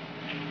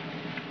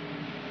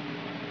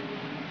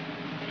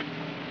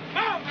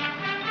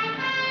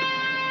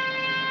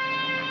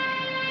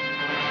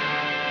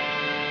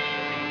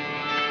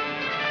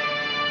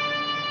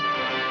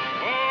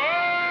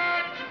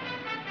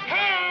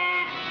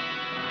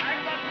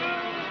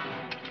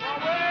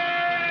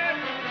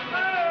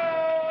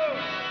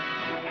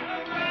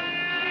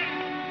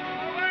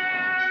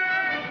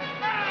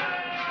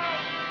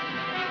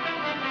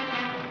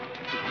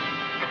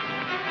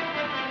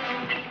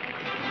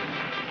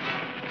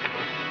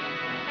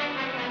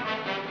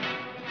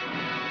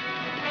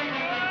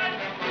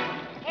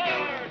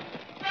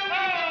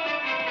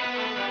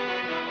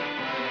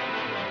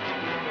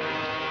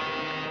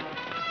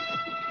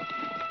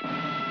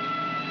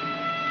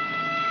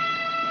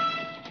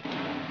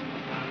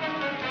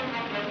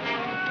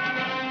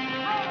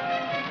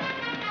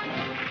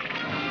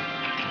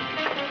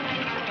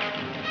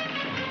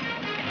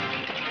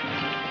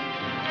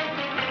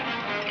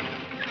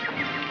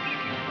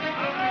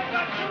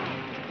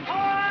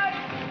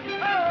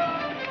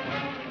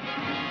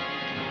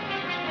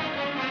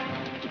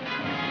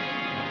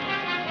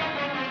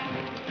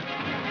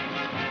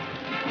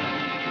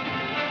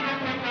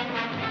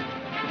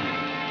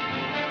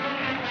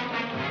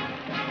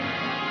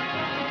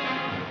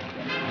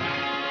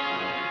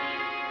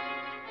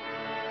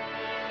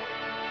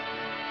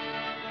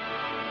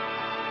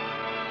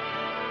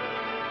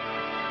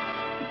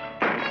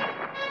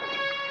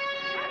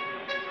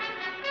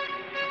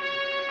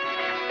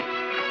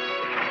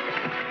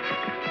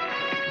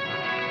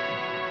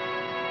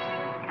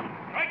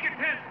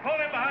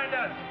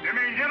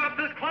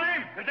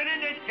 There's an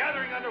Indian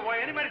gathering underway.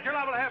 Any minute you're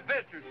liable to have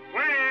visitors.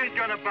 We ain't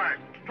gonna bark.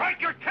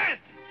 Strike your tent!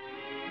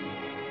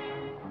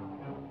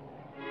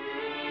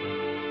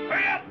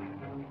 Hurry up!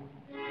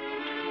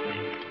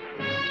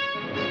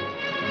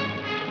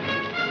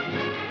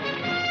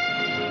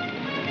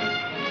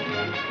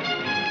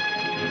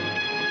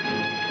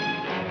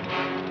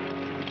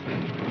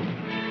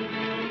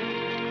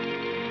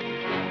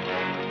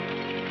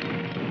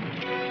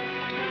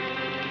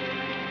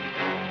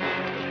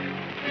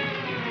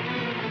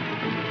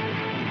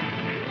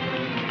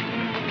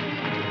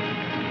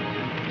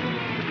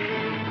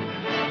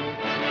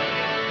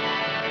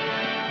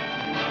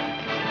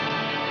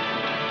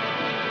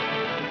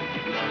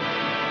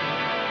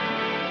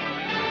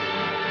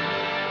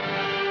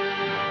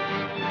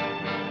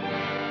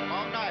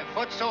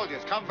 Foot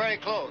soldiers, come very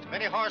close.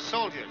 Many horse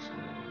soldiers.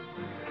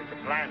 It's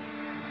a plan.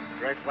 The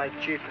Great White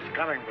Chief is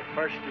coming, but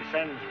first he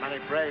sends many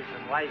braves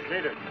and wise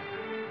leaders.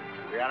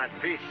 We are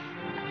at peace.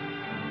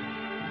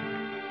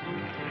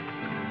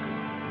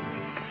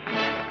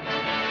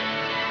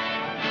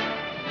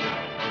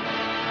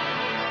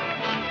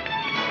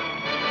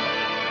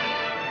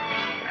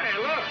 Hey,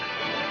 look.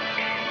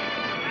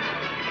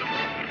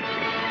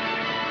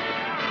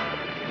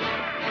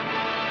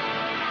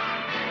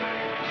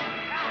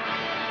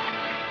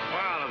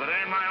 Well, if it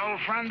ain't my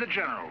old friend, the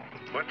General.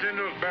 What's in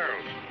those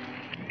barrels?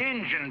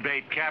 Engine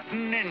bait,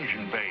 Captain,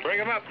 engine bait. Bring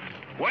 'em up.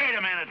 Wait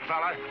a minute,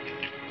 fella.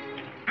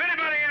 If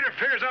anybody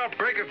interferes, I'll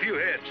break a few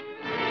heads.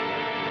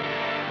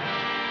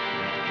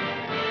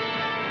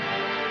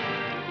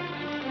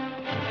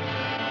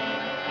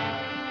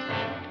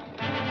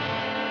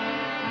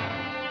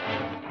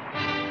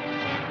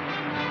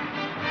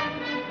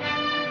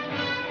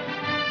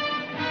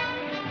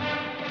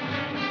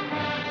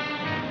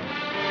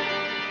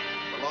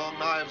 The long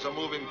knives are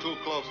moving too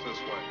close this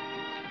way.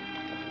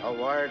 A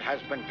word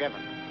has been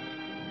given.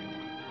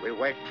 We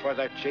wait for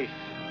the chief.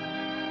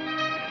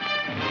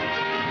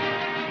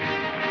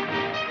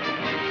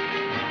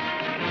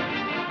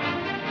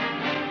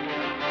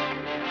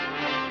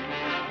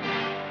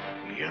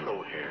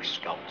 Yellow hair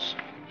scouts.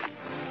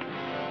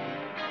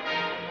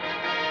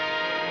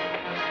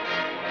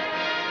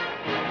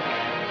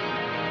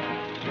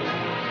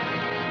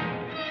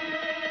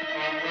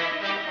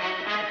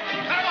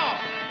 Cut him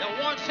off! They'll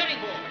warn Sitting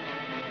Bull.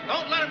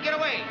 Don't let him get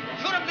away.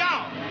 Shoot him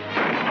down.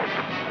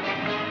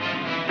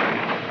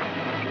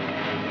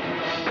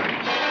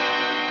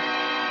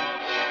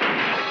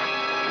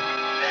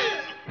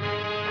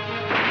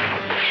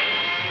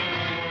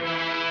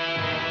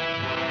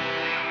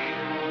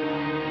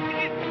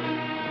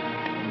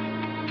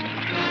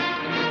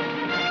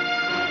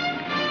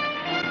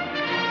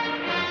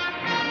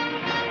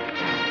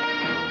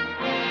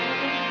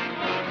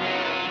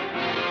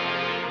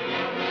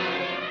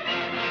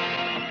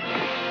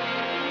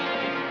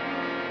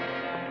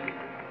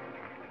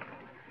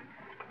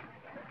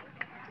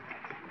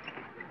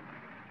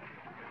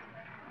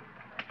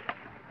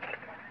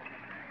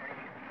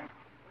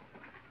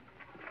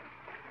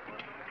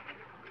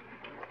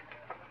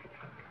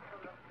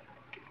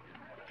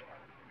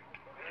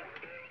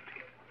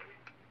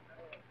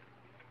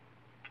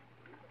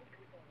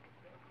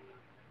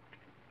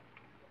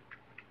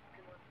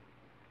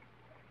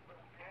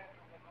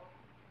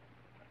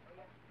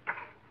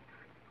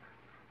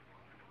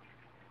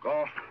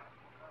 Go.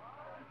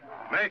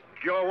 Make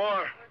your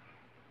war.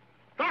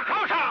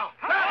 Dakota!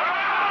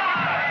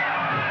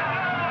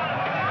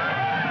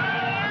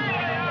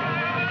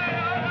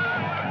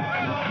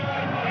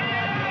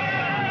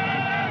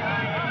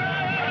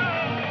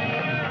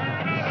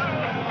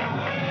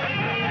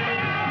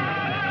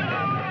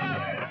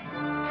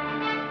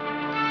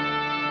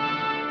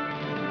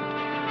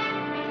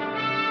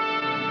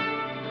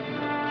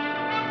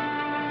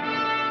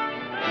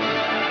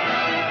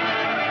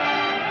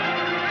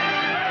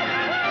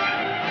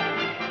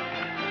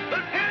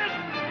 Let's hit it!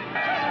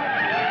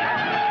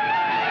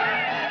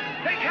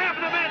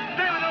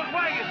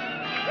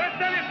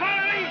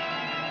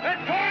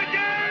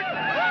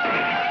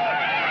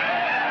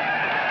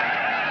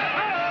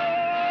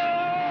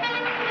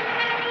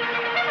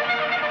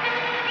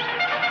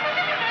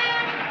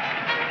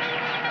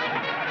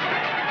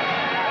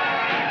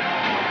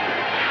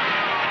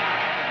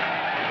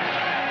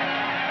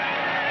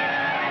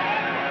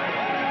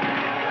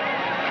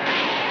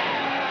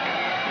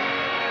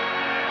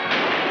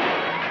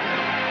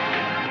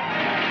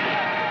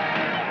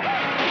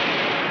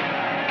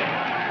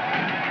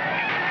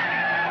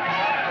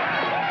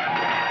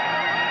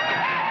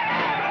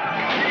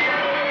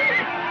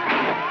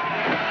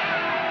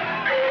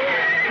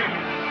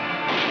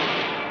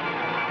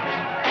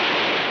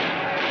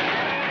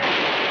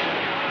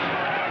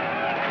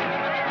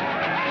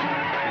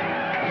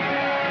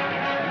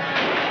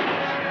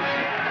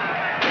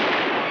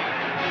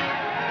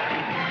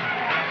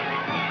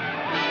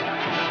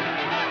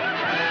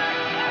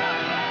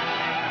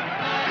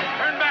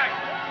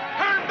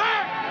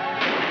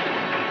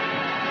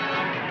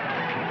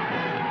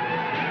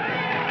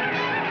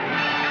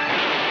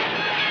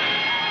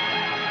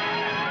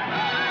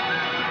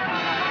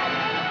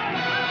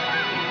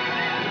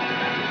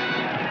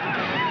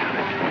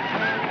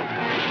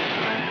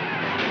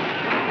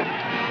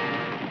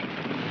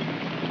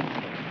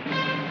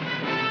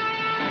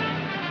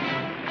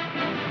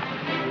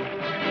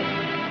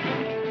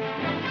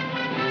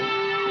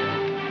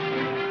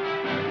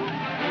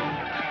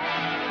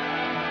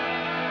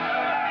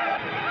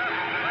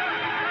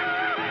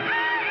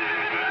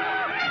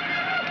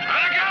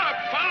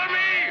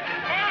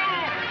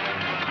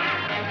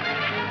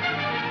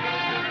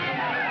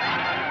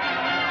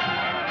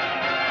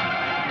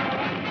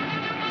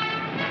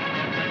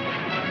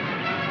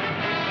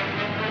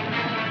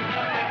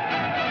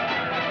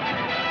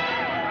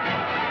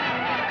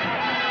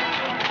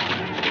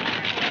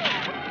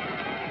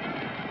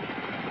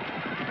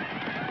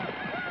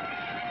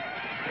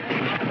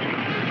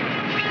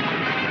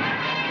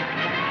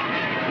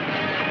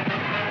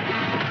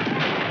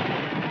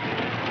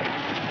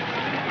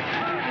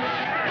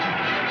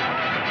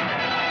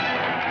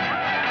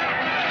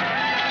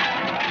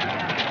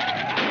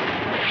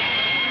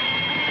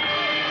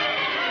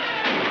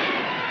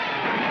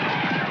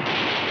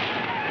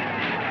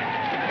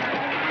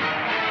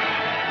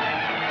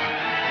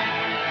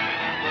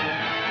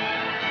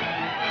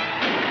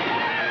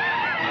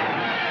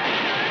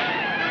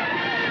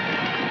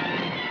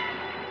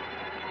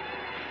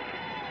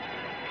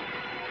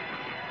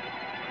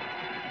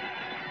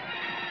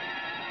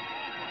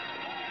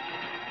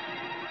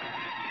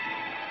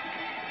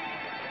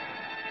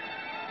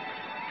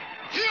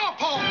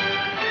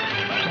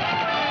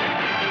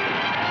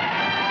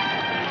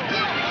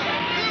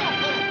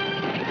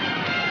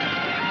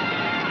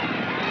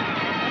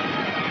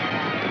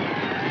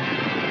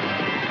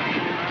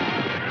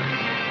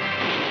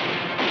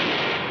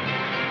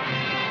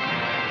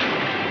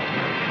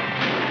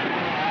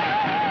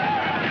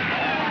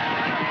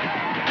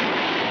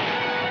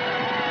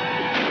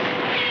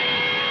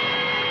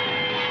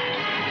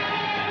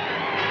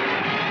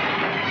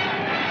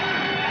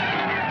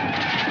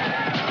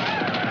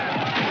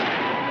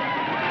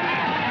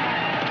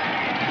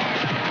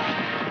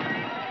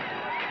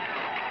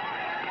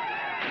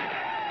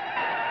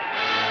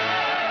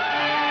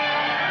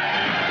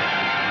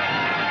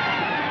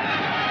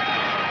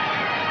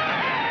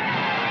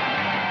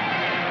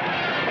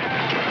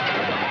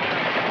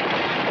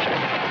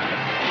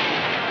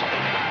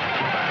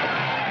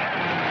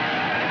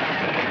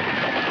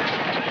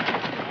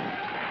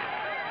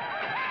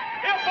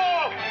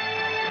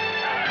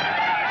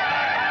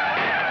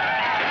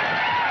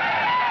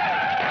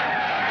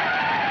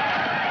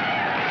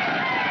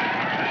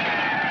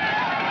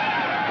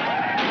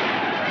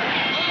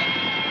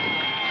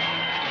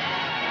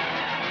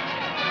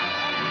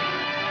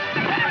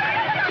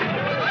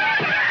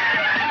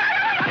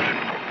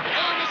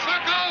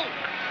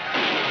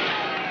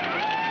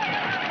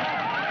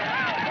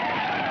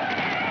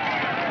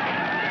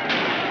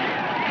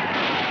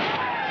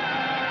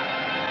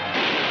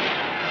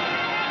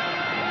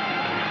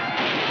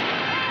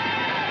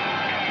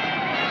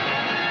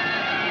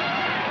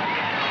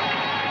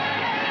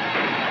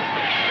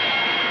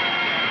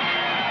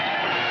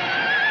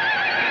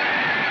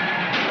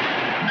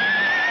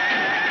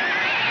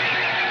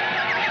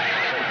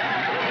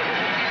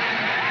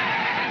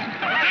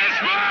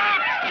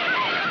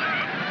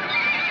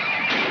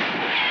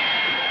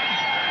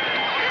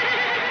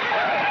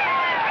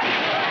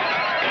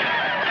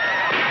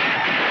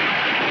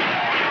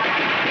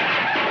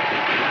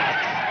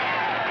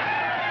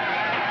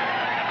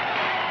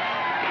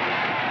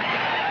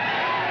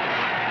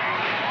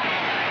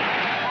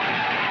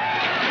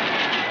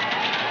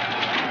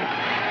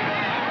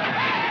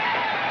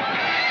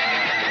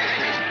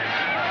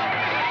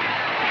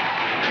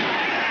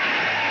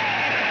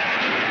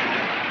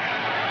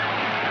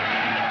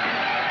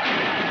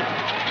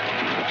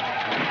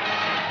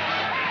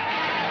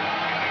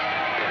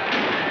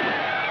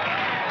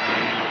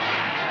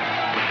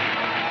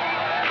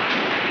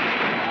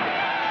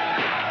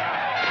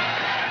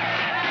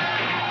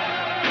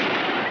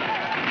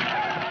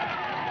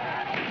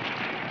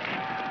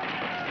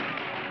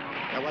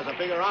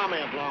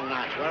 army of Long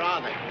Knives. Where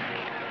are they?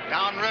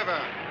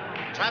 Downriver,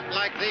 trapped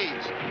like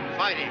these,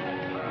 fighting.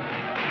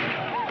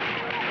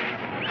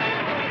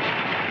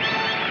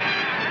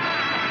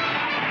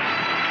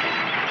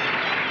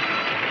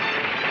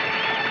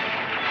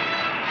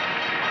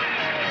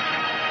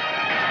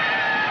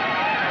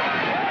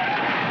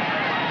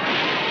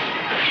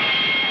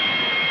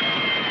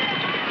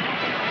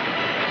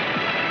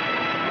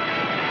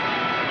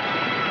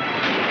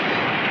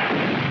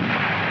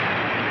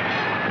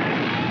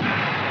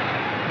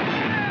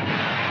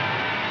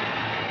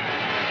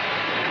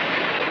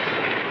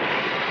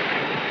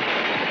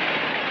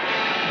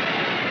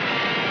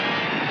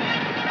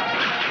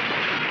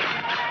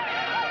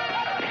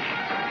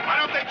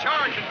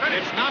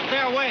 It's not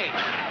their way.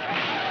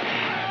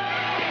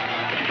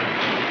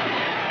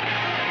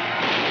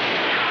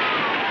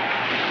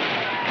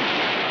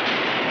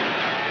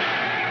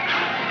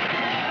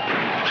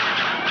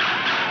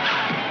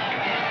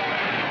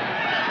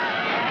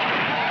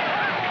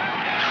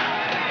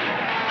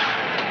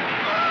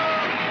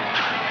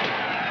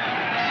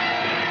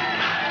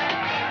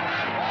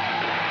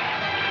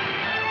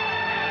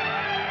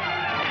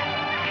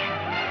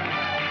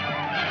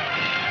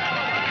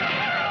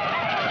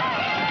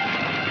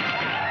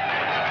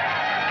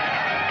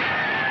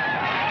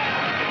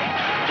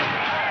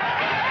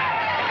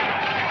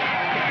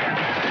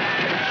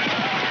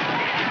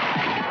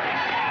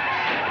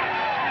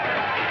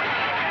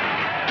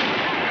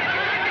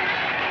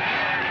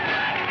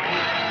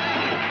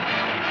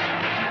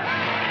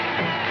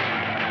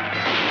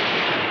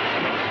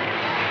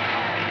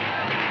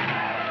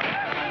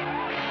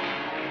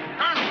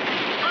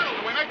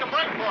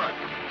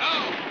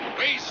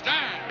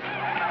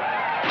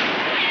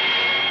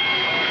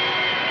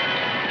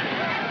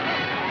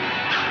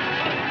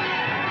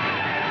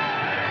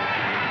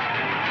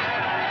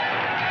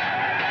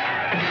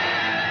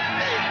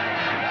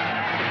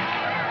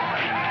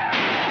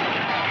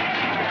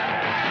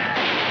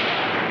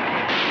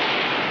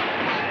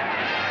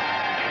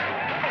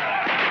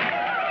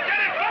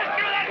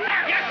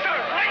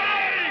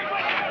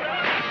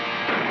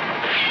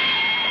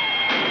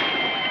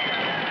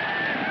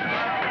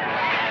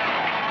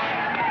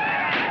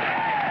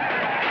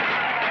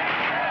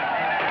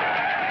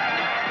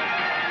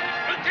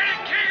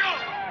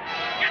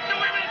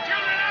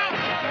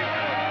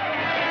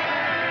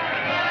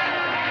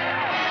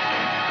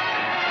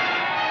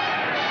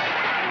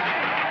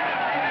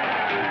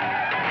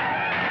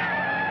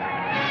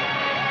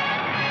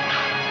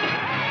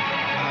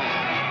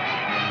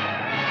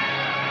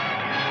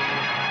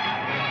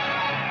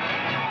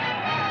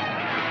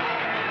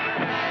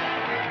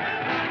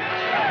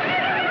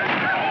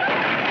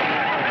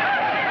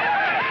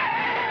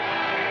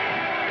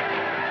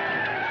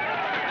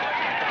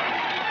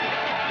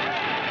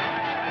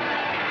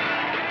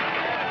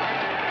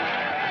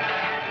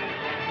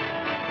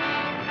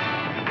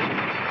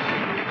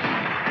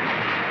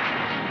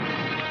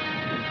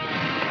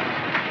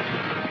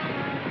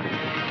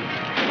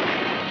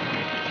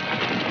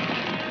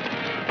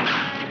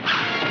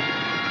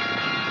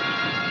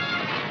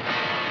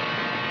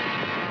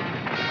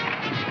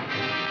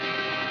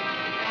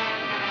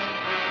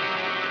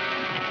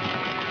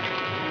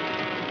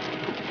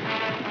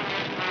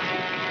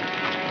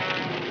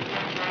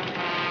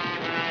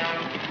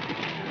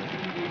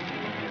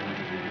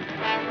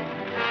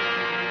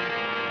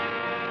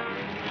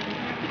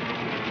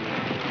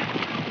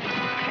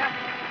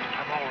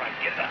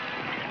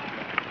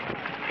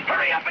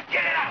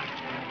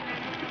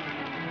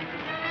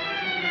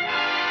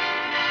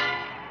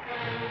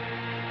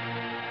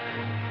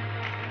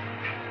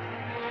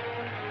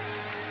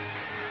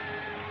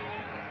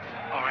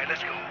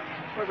 Let's go.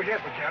 Where we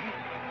headed for, Captain?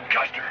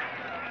 Custer.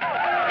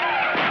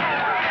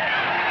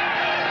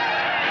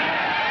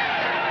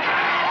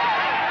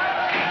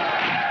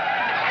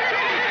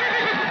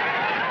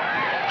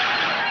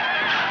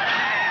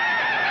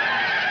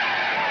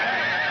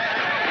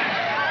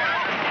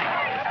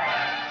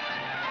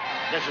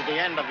 This is the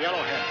end of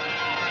Yellowhead.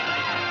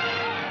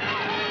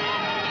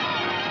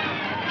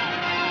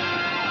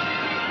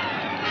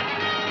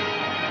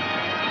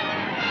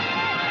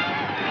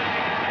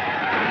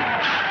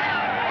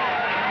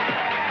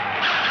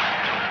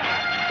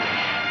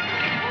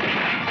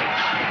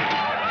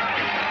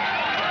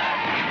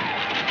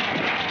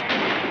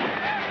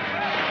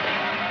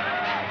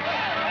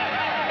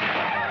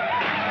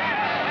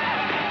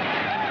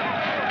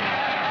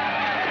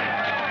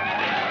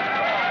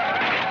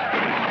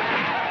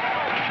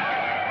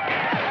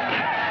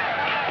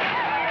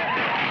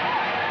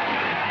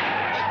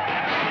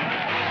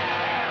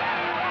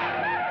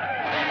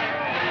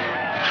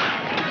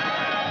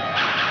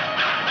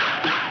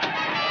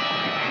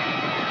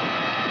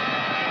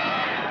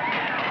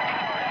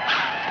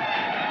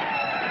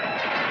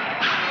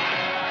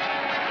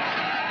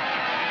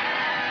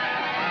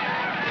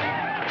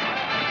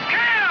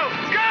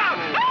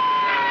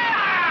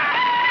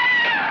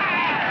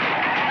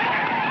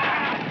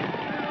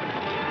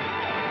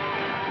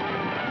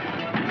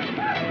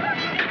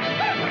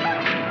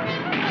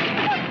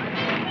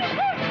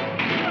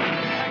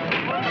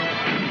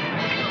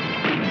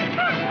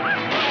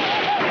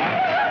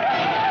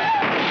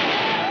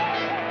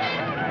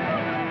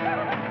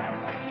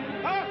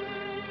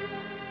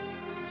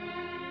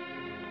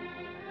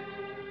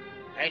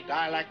 They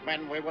die like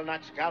men. We will not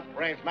scalp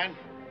brave men.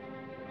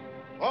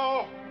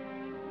 Oh!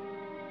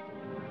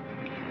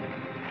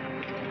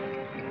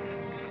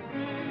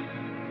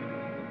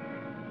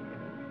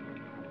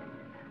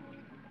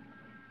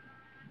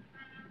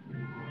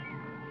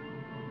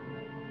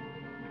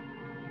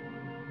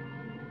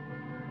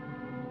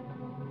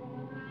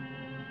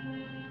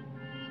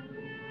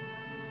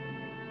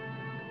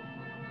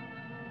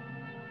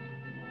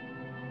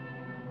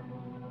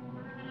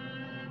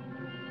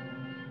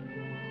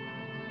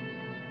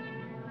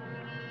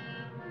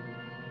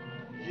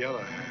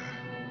 Yellow hair.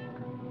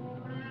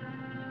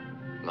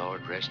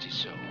 Lord rest his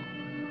soul.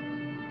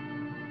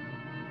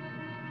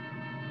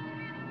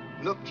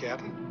 Look,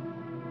 Captain.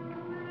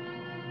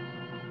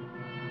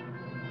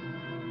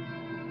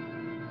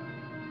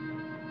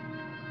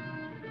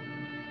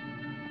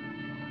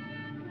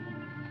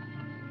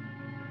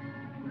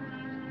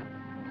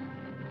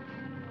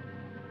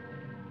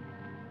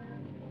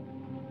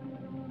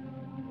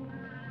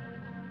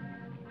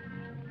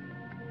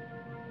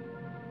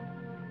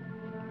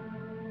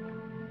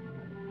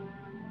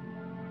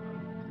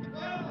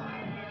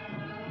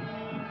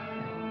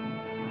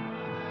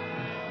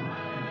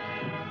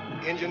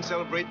 Indians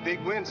celebrate big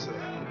wins, sir.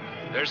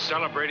 They're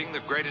celebrating the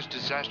greatest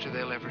disaster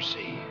they'll ever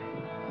see.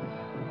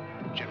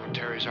 General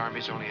Terry's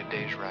army's only a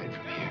day's ride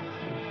from here.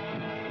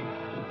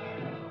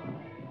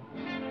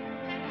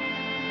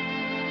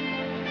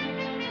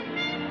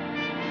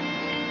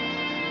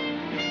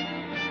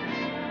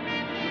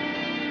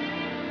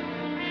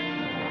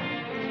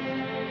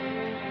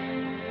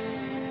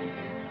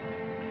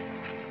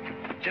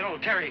 General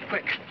Terry,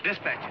 quick.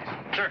 Dispatches.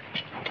 Sir.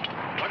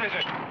 What is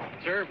it?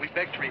 Sir, we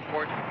beg to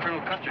report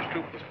Colonel Custer's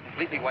troop was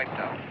completely wiped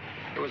out.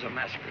 It was a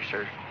massacre,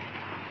 sir.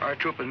 Our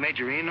troop and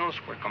Major Enos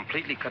were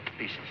completely cut to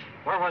pieces.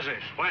 Where was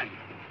this? When?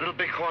 Little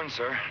Bighorn,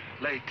 sir.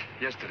 Late,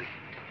 yesterday.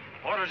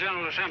 Order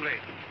General Assembly.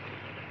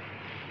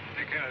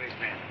 Take care of these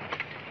men.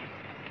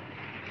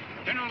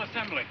 General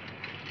Assembly.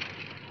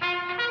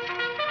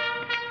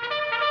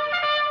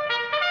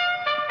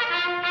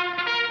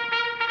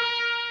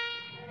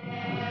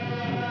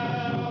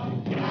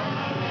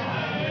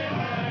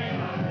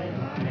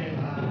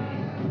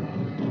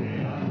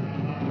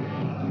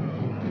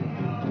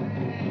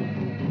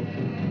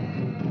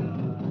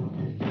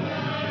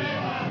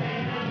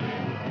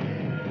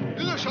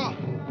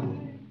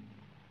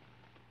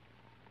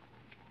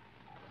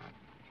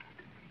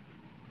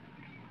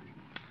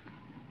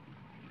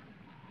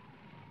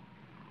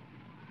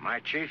 My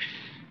chiefs,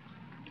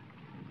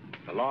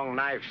 the long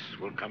knives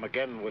will come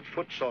again with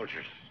foot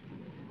soldiers.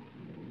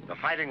 The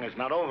fighting is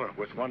not over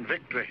with one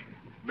victory.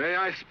 May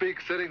I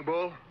speak, Sitting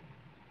Bull?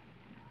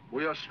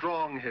 We are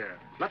strong here.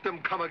 Let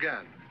them come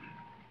again.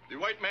 The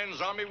white man's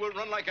army will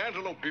run like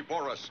antelope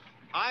before us.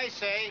 I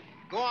say,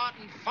 go out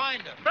and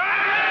find them. May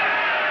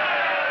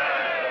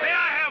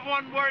I have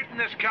one word in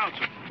this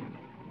council?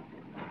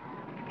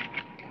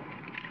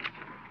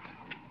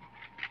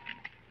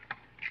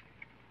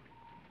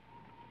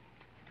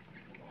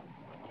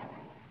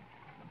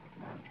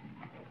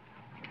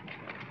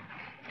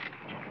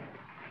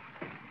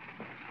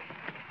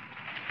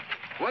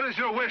 What is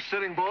your wish,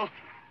 Sitting Bull?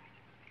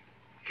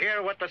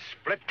 Hear what the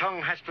split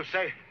tongue has to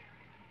say.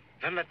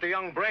 Then let the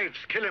young braves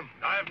kill him.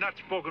 I have not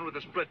spoken with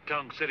the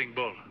split-tongued Sitting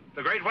Bull.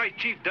 The great white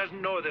chief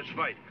doesn't know of this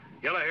fight.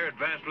 Yellow Hair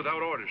advanced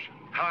without orders.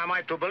 How am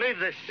I to believe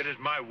this? It is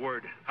my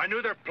word. I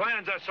knew their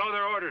plans. I saw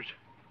their orders.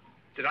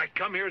 Did I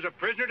come here as a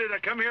prisoner? Did I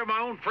come here of my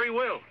own free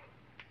will?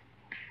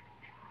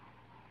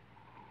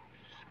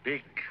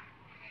 Speak.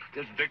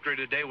 This victory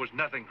today was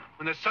nothing.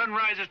 When the sun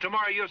rises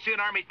tomorrow, you'll see an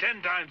army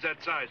 10 times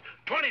that size,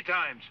 20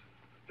 times.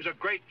 There's a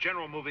great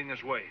general moving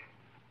this way.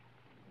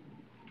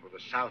 To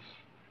the south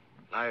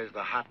lies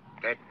the hot,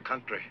 dead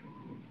country.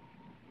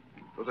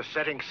 To the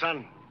setting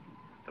sun,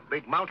 the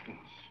big mountains.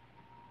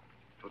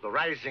 To the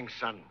rising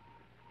sun,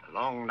 the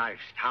Long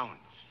Knife's towns.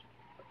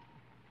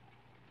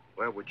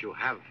 Where would you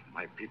have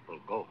my people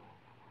go?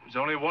 There's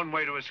only one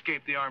way to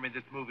escape the army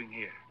that's moving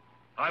here.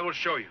 I will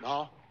show you.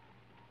 No.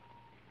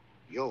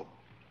 You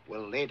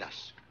will lead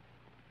us.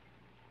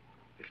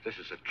 If this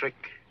is a trick,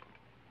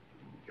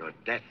 your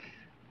death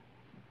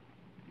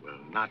will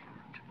not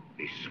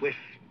be swift.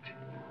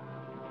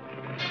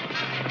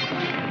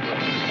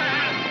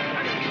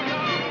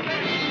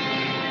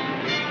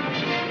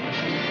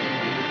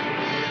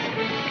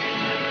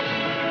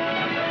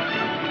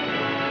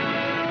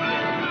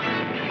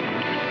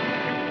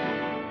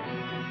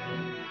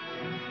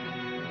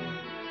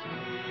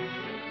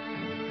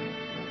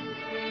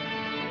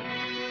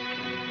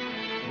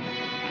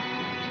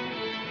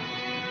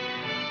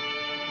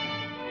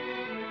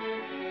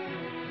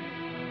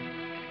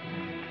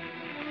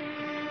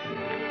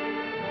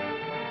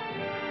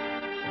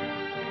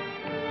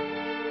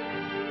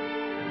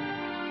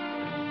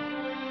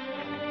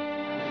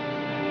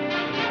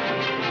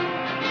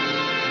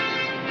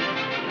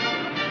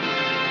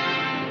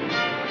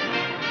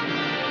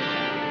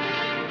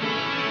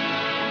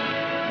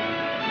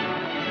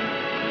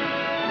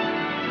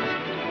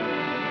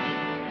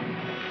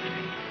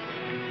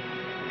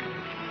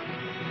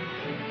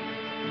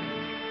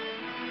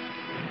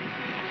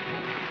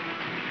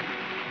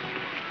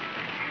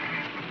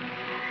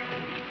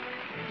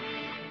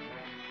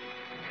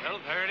 Well,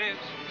 there it is.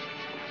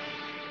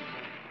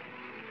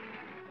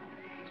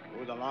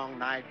 Through the long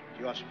night,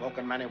 you have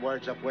spoken many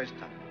words of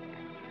wisdom.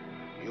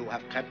 You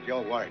have kept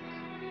your word.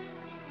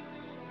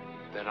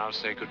 Then I'll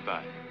say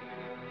goodbye.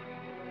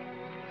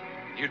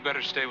 You'd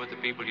better stay with the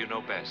people you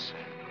know best, Sam.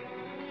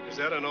 Is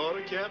that an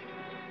order, Captain?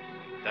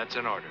 That's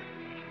an order.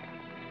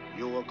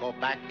 You will go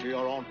back to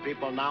your own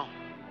people now?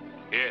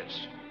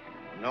 Yes.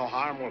 No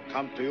harm will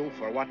come to you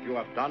for what you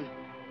have done?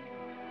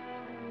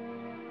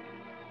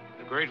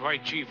 The Great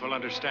White Chief will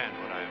understand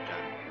what I have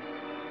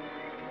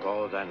done.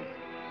 Go then.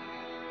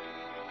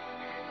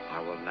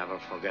 I will never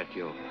forget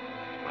you,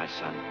 my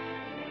son.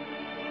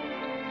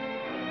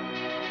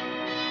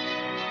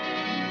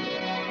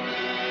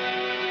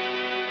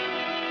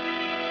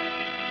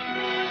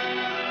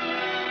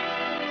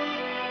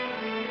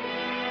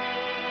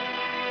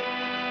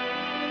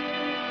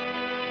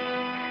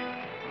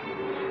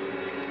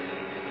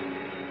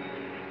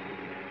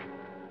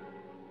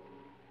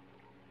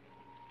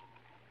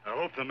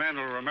 I hope the men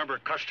will remember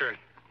Custer.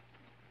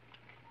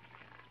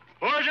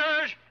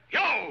 Orders,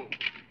 yo!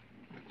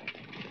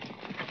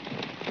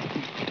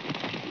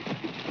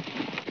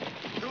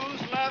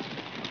 Who's left?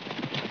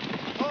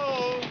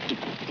 Oh!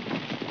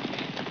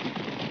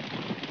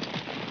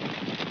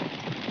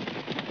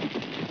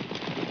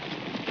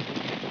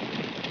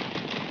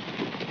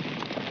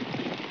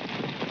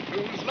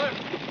 Who's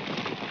left?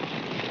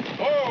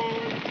 Oh!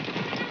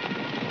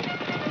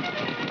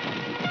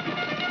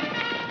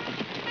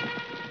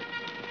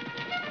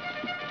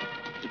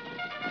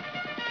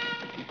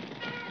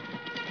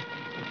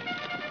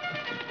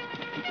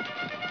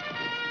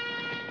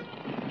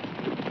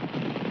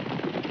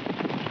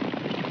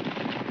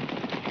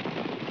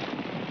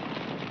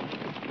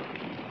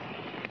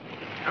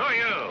 Who are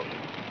you?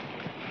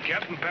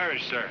 Captain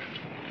Parrish, sir.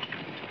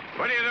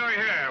 What are you doing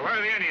here? Where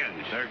are the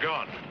Indians? They're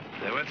gone.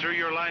 They went through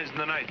your lines in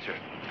the night, sir.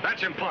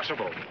 That's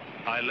impossible.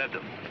 I led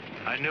them.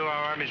 I knew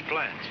our army's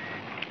plans.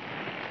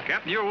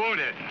 Captain, you're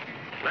wounded.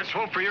 Let's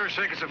hope for your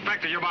sake it's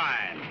affected your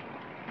mind.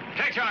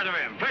 Take charge of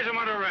him. Place him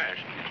under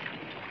arrest.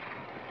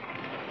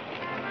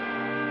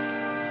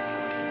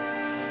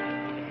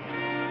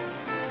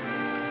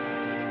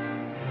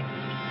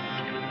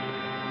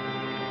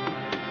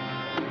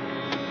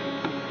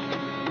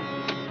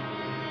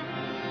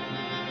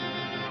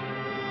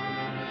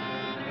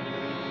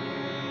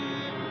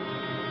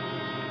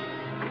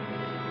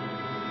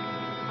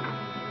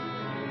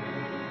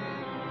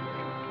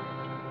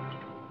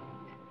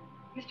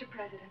 Mr.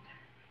 President,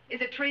 is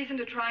it treason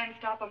to try and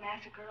stop a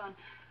massacre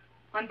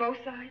on both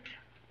sides?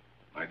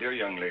 My dear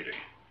young lady,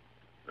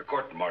 the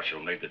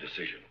court-martial made the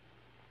decision.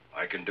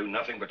 I can do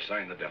nothing but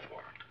sign the death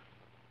warrant.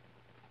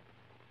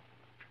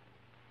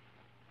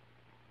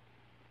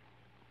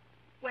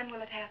 When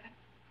will it happen?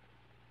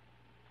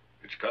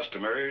 It's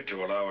customary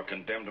to allow a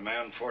condemned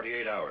man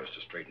 48 hours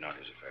to straighten out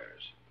his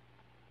affairs.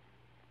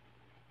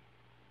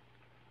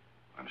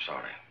 I'm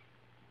sorry.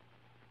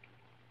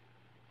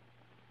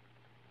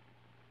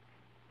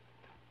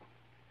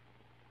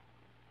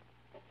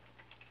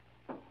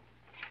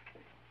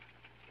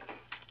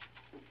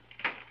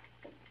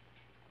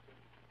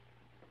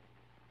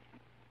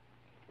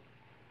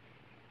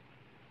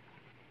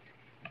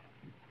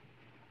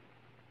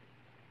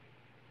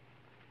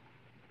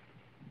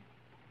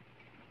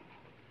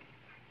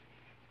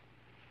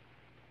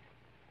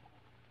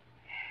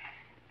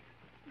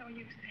 No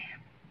use,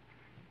 Sam.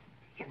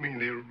 You mean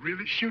they're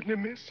really shooting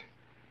him, miss?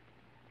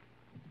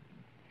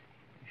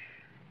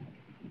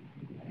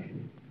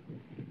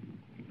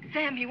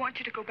 Sam, he wants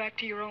you to go back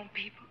to your own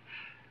people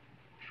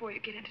before you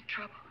get into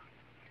trouble.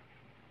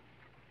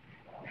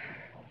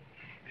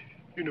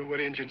 You know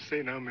what Indians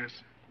say now, miss?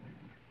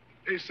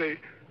 They say,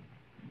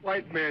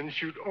 white men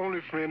shoot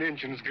only for an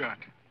Indian's got.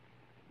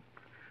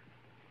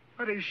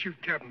 Why they shoot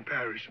Captain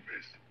Parrish,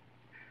 miss?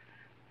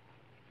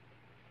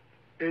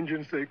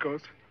 Indians say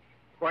 'cause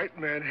white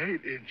man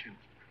hate Indians.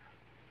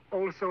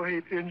 Also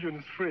hate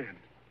Indian's friend.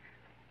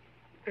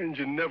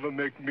 Indian never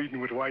make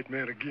meeting with white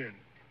man again.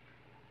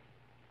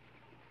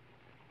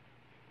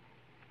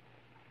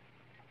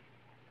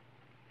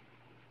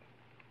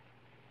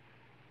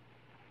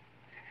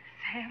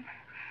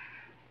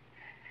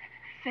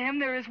 Sam,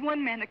 there is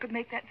one man that could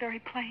make that very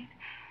plain.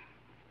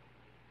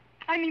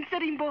 I mean,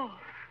 Sitting Bull.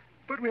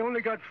 But we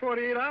only got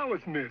 48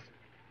 hours, miss.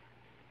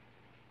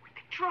 We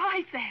could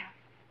try, Sam.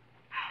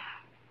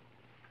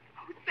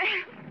 Oh,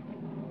 Sam.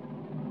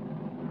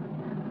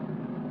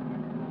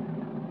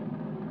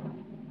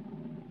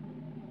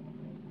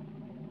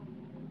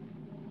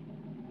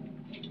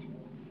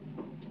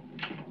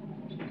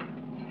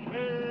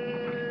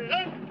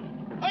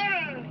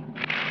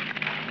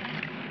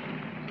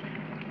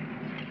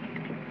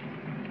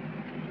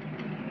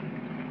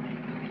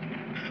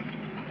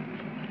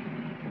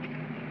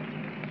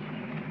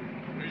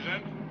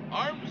 Present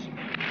arms.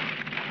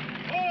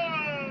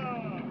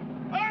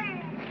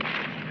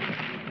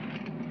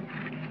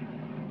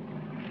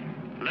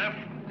 Left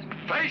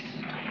face.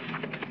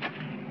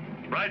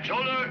 Right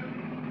shoulder.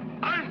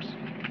 Arms.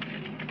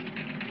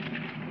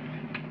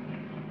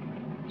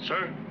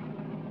 Sir.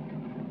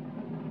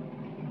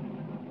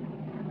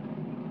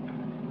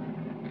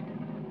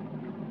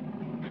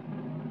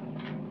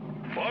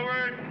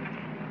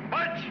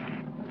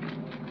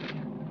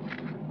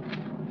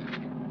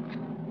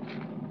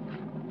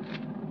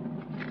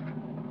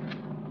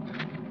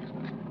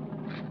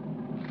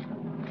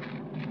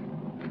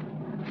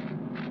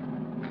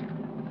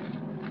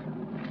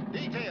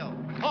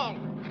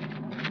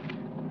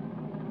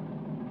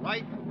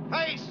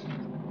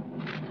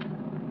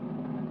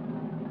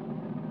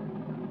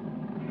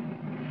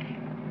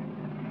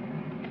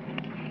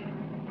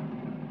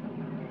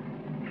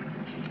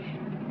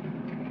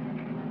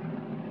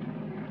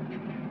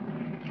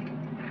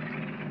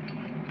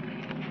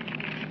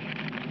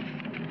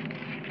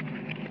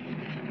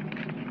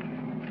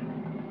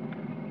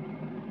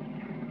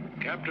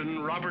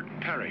 Captain Robert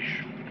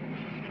Parrish.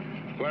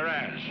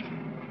 Whereas,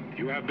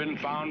 you have been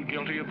found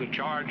guilty of the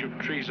charge of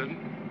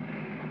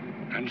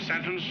treason and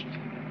sentenced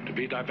to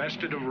be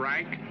divested of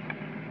rank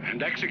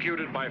and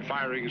executed by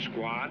firing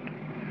squad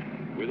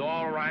with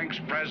all ranks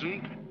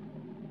present.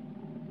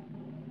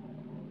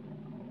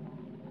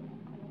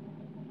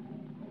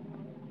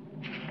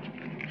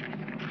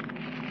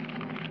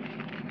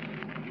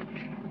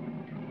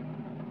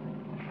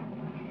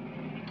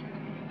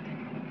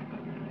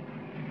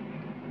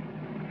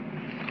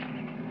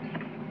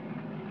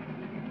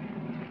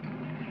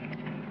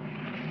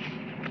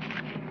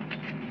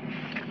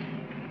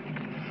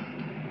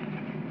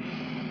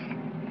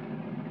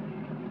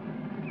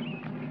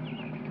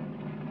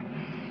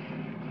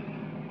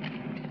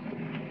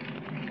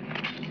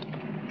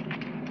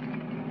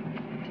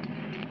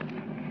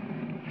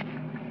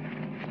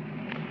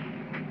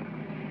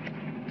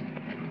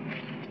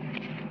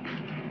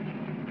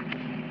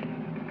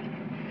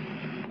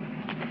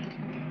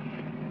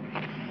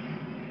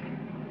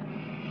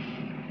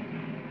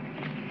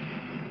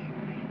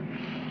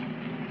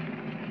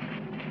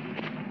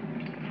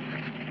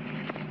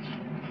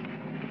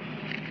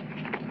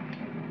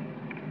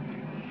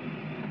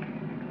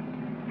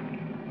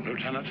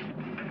 Lieutenant,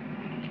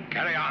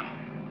 carry on.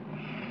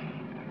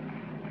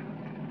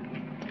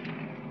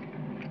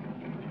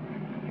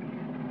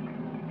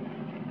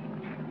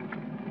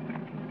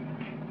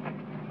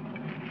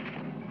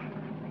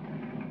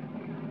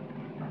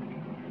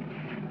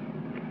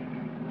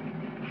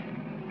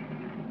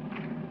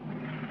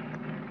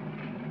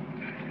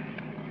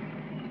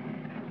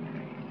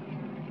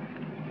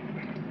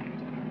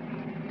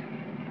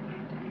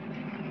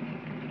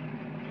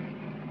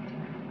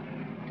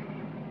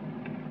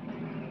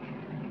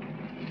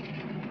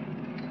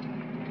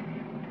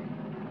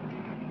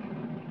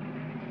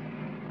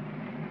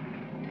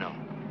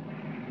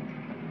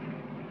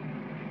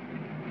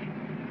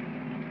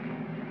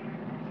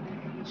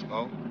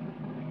 Go.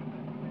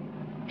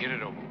 Get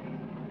it over.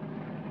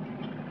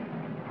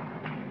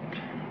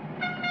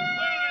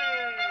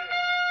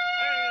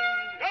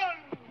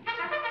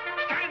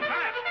 Stand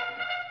fast!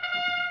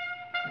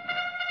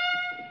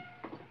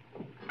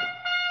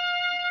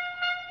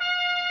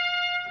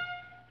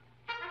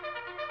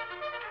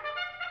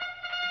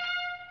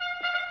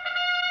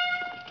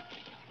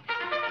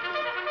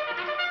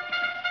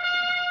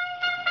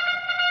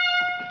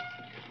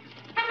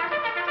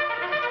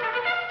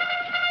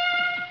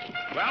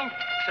 Well?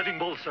 Sitting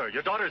Bull, sir.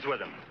 Your daughter's with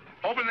him.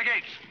 Open the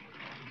gates.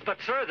 But,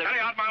 sir, Carry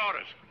out my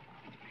orders.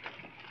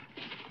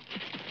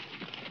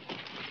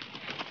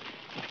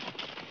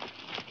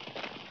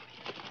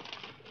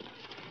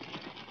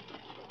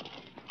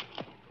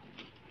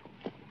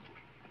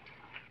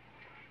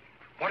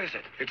 What is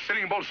it? It's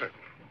Sitting Bull, sir.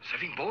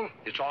 Sitting Bull?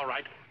 It's all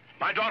right.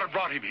 My daughter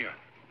brought him here.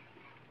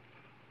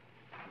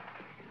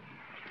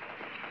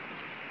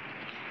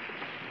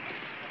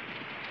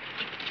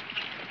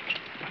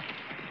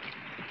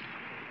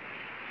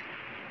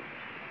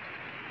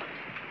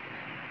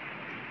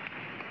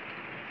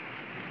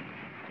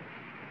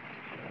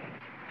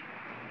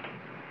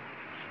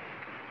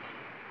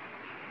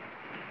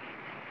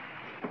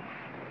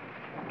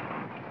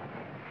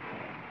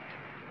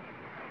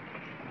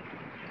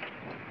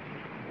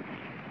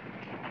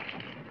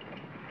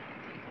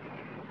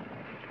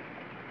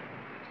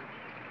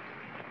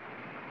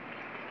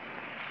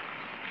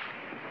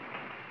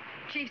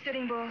 Chief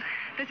Sitting Bull,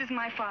 this is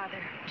my father,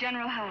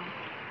 General Hull.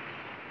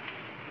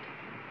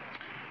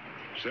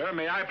 Sir,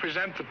 may I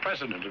present the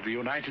President of the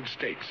United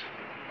States?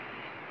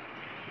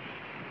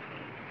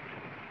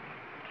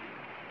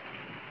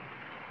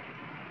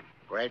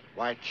 Great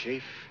White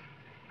Chief,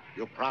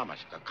 you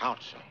promised the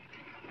council.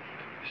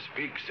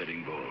 Speak,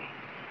 Sitting Bull.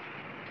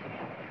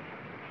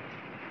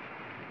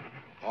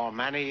 For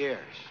many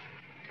years,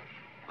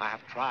 I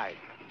have tried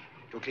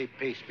to keep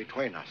peace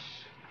between us.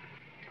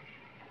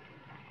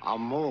 A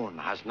moon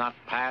has not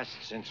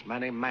passed since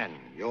many men,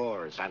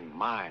 yours and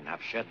mine, have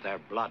shed their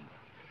blood.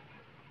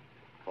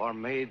 For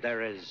me,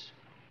 there is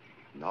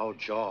no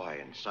joy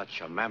in such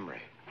a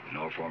memory.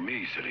 Nor for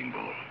me, Sitting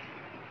Bull.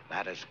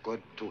 That is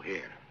good to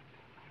hear.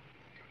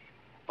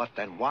 But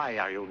then why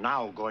are you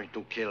now going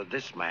to kill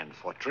this man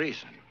for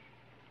treason?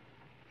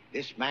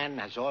 This man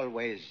has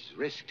always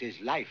risked his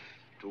life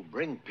to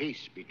bring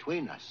peace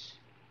between us.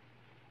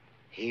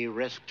 He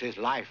risked his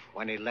life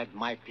when he led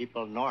my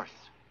people north,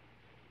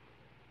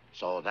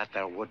 so that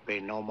there would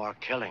be no more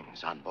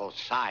killings on both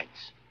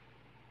sides.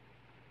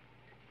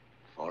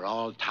 For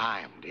all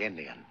time, the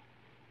Indian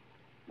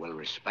will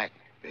respect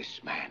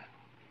this man.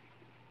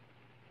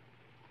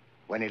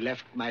 When he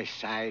left my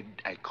side,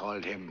 I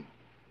called him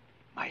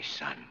my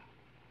son.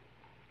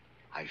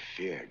 I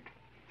feared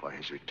for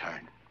his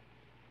return.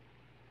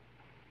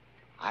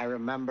 I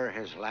remember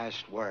his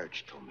last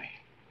words to me.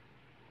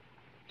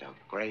 The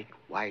great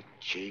white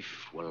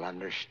chief will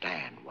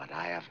understand what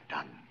I have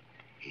done,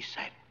 he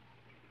said.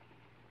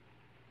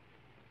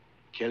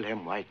 Kill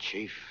him, white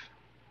chief,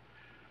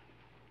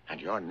 and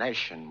your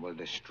nation will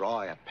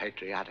destroy a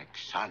patriotic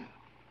son.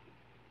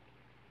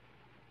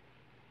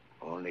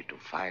 Only only to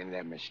find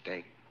their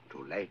mistake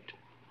too late.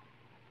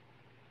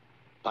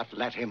 But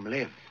let him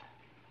live.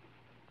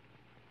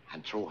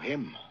 And through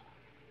him,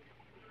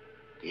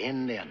 the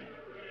Indian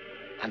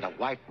and the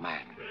white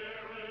man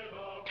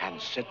can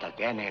sit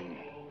again in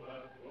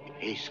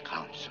peace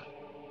council.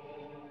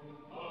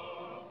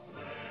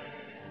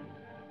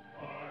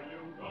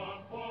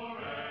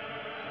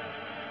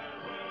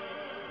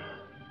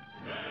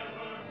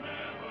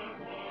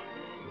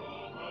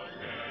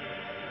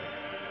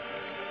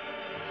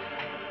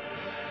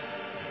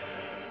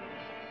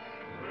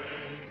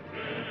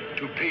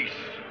 To peace.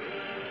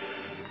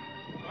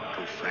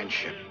 To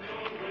friendship.